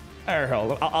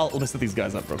I'll listen to these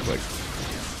guys up real quick.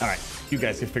 All right, you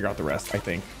guys can figure out the rest, I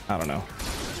think. I don't know.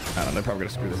 They're probably gonna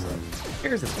screw this up.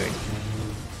 Here's the thing.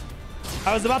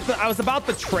 I was about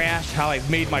to trash how I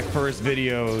made my first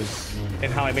videos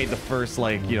and how I made the first,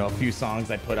 like, you know, a few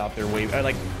songs I put out there way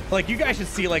like you guys should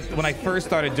see, like, when I first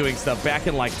started doing stuff back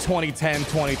in like 2010,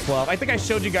 2012. I think I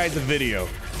showed you guys a video.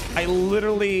 I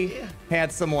literally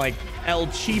had some like El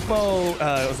Cheapo,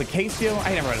 it was a Casio.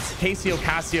 I never read it.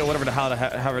 Casio, whatever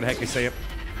however the heck you say it.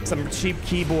 Some cheap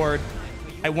keyboard.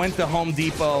 I went to Home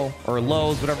Depot or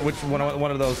Lowe's, whatever, which one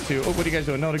of those two. Oh, what are you guys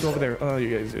doing? No, to go over there. Oh,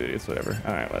 you guys, it's whatever.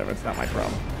 All right, whatever. It's not my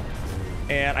problem.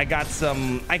 And I got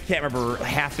some, I can't remember,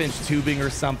 1/2-inch tubing or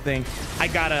something. I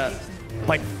got a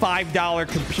like $5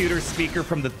 computer speaker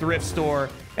from the thrift store,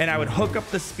 and I would hook up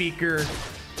the speaker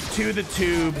to the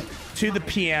tube, to the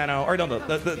piano, or no,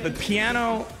 the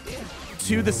piano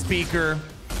to the speaker,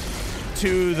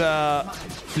 to the,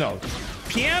 no,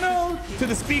 piano to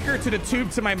the speaker, to the tube,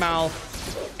 to my mouth.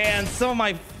 And some of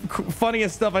my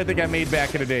funniest stuff I think I made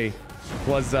back in the day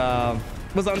was on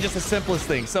just the simplest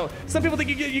thing. So some people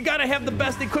think you gotta have the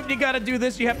best equipment, you gotta do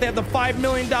this, you have to have the $5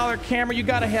 million camera, you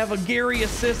gotta have a Gary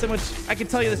assistant, which I can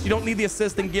tell you this, you don't need the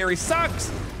assistant. Gary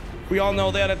sucks. We all know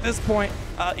that at this point.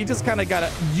 You just kind of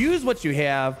gotta use what you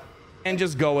have and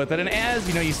just go with it. And as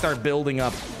you know, you start building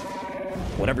up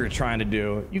whatever you're trying to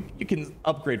do, you can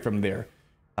upgrade from there.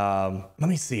 Let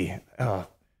me see. I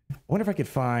wonder if I could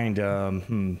find,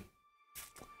 do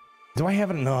I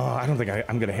have it? No, I don't think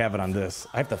I'm going to have it on this.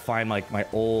 I have to find like my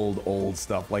old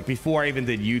stuff. Like before I even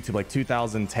did YouTube, like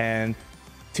 2010,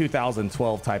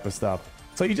 2012 type of stuff.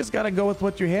 So you just got to go with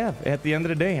what you have at the end of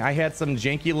the day. I had some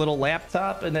janky little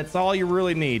laptop, and that's all you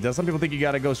really need. Some people think you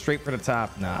got to go straight for the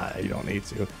top. Nah, you don't need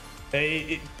to.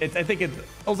 I think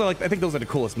those are the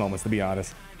coolest moments, to be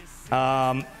honest.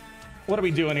 What are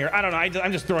we doing here? I don't know.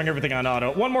 I'm just throwing everything on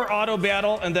auto. One more auto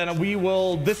battle, and then we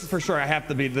will. This is for sure.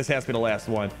 This has to be the last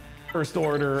one. First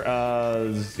order.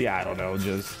 Yeah, I don't know.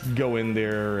 Just go in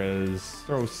there,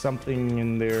 throw something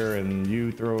in there, and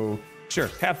you throw. Sure.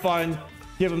 Have fun.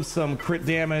 Give him some crit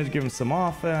damage. Give him some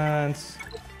offense.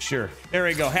 Sure. There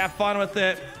we go. Have fun with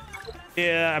it.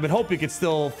 Yeah, I would hope you could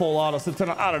still full auto. So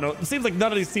I don't know. It seems like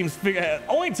none of these teams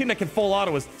only team that can full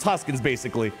auto is Tuskens,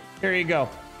 basically. There you go.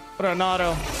 Put on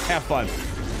auto. Have fun.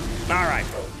 All right.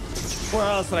 What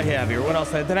else did I have here? What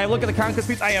else? Did I look at the conquest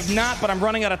piece? I have not, but I'm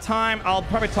running out of time. I'll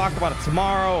probably talk about it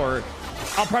tomorrow, or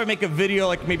I'll probably make a video,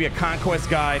 like maybe a conquest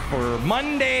guide for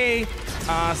Monday,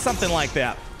 something like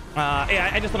that. Yeah,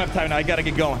 I just don't have time now. I gotta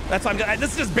get going. That's why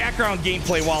this is just background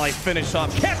gameplay while I finish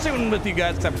up. Catching with you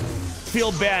guys. I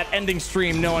feel bad ending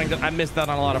stream knowing that I missed out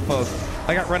on a lot of folks.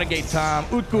 I got Renegade Tom,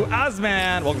 Utku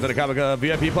Azman. Welcome to the Comica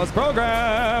VIP Plus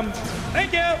program.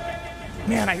 Thank you.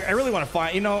 Man, I really want to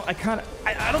find, you know, I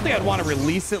don't think I'd want to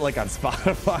release it like on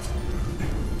Spotify.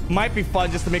 Might be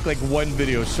fun just to make like one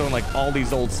video showing like all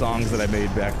these old songs that I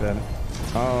made back then.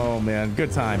 Oh man,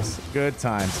 good times. Good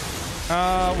times.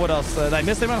 What else? Did I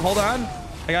miss anyone? Hold on.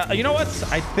 I got, you know what?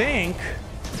 I think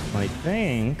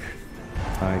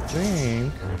I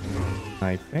think.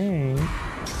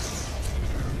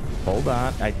 Hold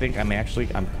on. I think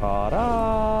I'm caught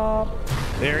up.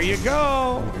 There you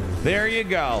go. There you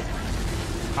go.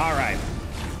 All right.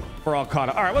 We're all caught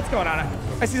up. All right, what's going on?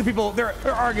 I see the people, they're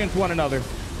arguing with one another.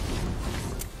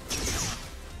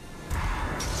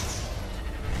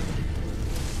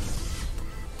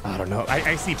 I don't know.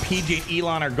 I see PJ and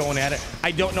Elon are going at it. I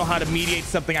don't know how to mediate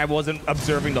something I wasn't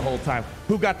observing the whole time.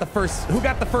 Who got the first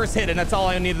hit? And that's all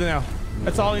I need to know.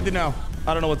 That's all I need to know.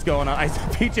 I don't know what's going on. I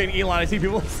see PJ and Elon. I see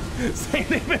people saying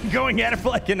they've been going at it for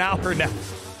like an hour now.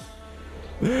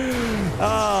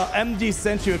 MG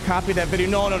sent you a copy of that video.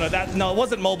 No, it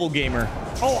wasn't Mobile Gamer.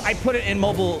 Oh, I put it in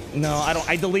mobile. No,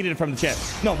 I deleted it from the chat.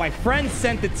 No, my friend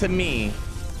sent it to me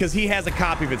because he has a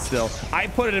copy of it still. I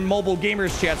put it in Mobile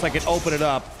Gamer's chat so I could open it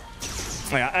up.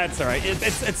 Yeah, that's all right.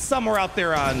 It's somewhere out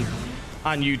there on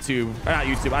YouTube. Not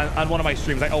YouTube, on one of my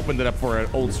streams. I opened it up for an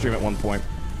old stream at one point.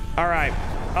 All right.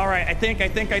 I think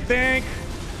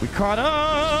we caught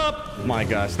up. My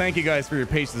gosh, thank you guys for your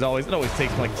patience as always. It always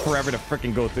takes like forever to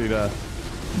freaking get through the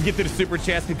super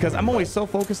chats because I'm always so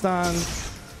focused on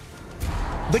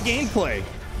the gameplay.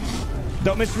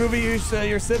 Don't miss your movie.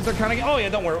 Your Siths are kind of. Oh yeah,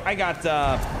 don't worry. I got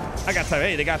time.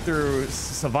 Hey, they got through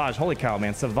Savage. Holy cow,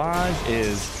 man! Savage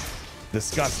is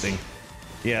disgusting.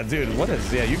 Yeah, dude. What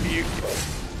is? Yeah, you.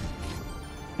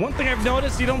 One thing I've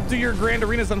noticed, you don't do your grand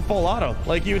arenas on full auto.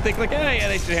 Like you would think, like, hey, yeah,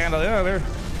 they should handle it. Oh,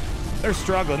 they're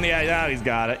struggling. Yeah, now he's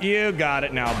got it. You got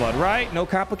it now, bud. Right? No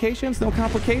complications. No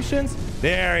complications.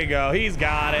 There you go. He's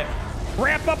got it.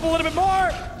 Ramp up a little bit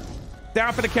more.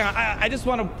 Down for the count. I just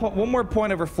want to put one more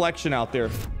point of reflection out there.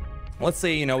 Let's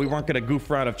say, we weren't going to goof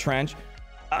around of trench.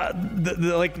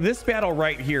 Like this battle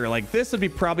right here, like this would be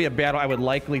probably a battle I would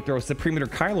likely throw Supreme Leader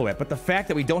Kylo at. But the fact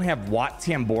that we don't have Wat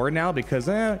Tambor now because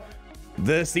the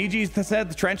CG said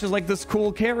the Trench is like this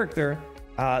cool character.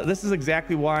 This is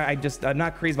exactly why I'm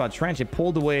not crazy about Trench. It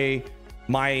pulled away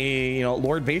my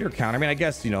Lord Vader count. I mean, I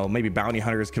guess maybe bounty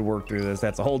hunters could work through this.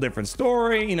 That's a whole different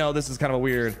story. This is kind of a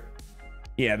weird.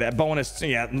 Yeah, that bonus.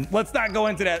 Yeah, let's not go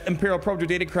into that Imperial Probe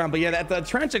Data Crown. But yeah, the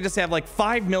Trench, I just have like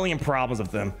 5 million problems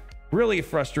with them. Really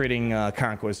frustrating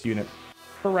conquest unit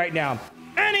for right now.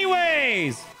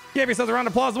 Anyways, give yourselves a round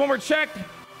of applause. One more check.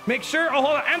 Make sure. Oh,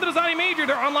 hold on. Androzani Major,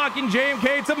 they're unlocking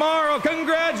JMK tomorrow.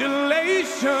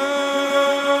 Congratulations.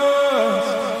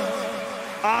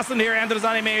 Awesome to hear,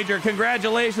 Androzani Major.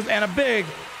 Congratulations and a big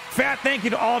fat thank you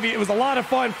to all of you. It was a lot of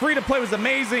fun. Free to play was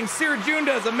amazing. Cere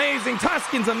Junda is amazing.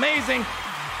 Tuskin's amazing.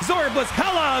 Zorri Bliss,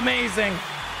 hella amazing.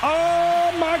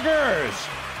 Oh my gosh.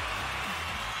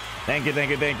 Thank you. Thank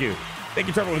you to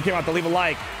everyone who came out to leave a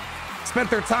like.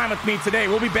 Spent their time with me today.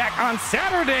 We'll be back on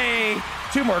Saturday.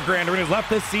 2 more Grand Arenas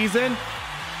left this season.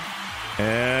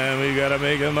 And we gotta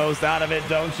make the most out of it.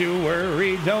 Don't you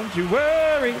worry.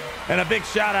 And a big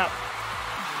shout out,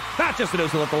 not just to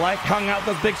those who left the like, hung out,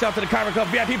 those big shout out to the Kyber Club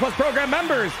VIP Plus program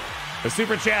members, the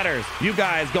super chatters, you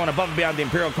guys going above and beyond the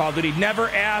Imperial Call of Duty.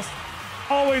 Never asked,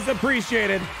 always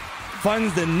appreciated.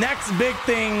 Funds the next big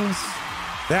things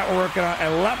that we're working on.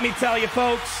 And let me tell you,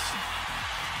 folks,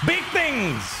 big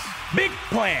things, big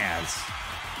plans.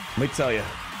 Let me tell you,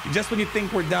 just when you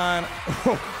think we're done,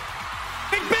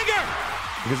 think bigger!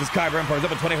 Because this Kyber Empire is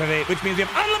up at 25.8, which means we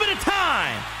have unlimited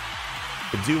time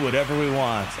to do whatever we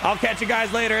want. I'll catch you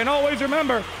guys later, and always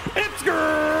remember, it's the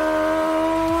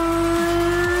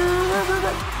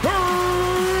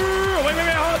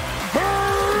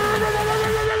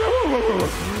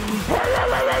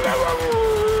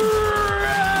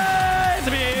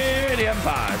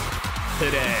Empire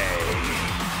today.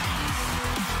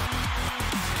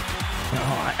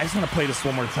 Oh, I just want to play this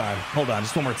one more time. Hold on,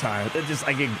 just one more time. It just,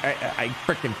 I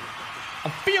freaking,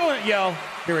 I'm feeling it, yo.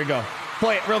 Here we go.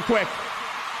 Play it real quick.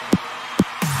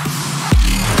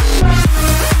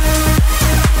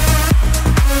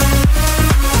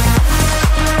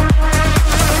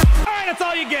 All right, that's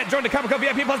all you get. Join the Comic Con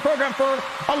VIP Plus program for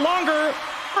a longer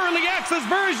early access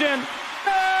version.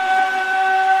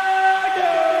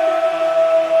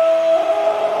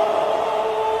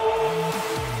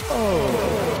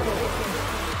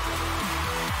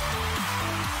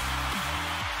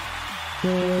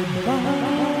 It's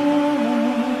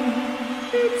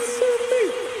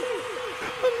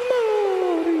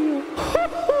Mario.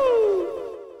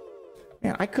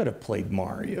 Man, I could have played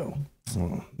Mario.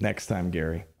 Next time,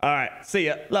 Gary. All right, see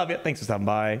ya. Love you. Thanks for stopping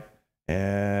by.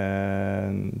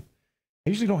 And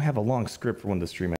I usually don't have a long script for when the stream ends.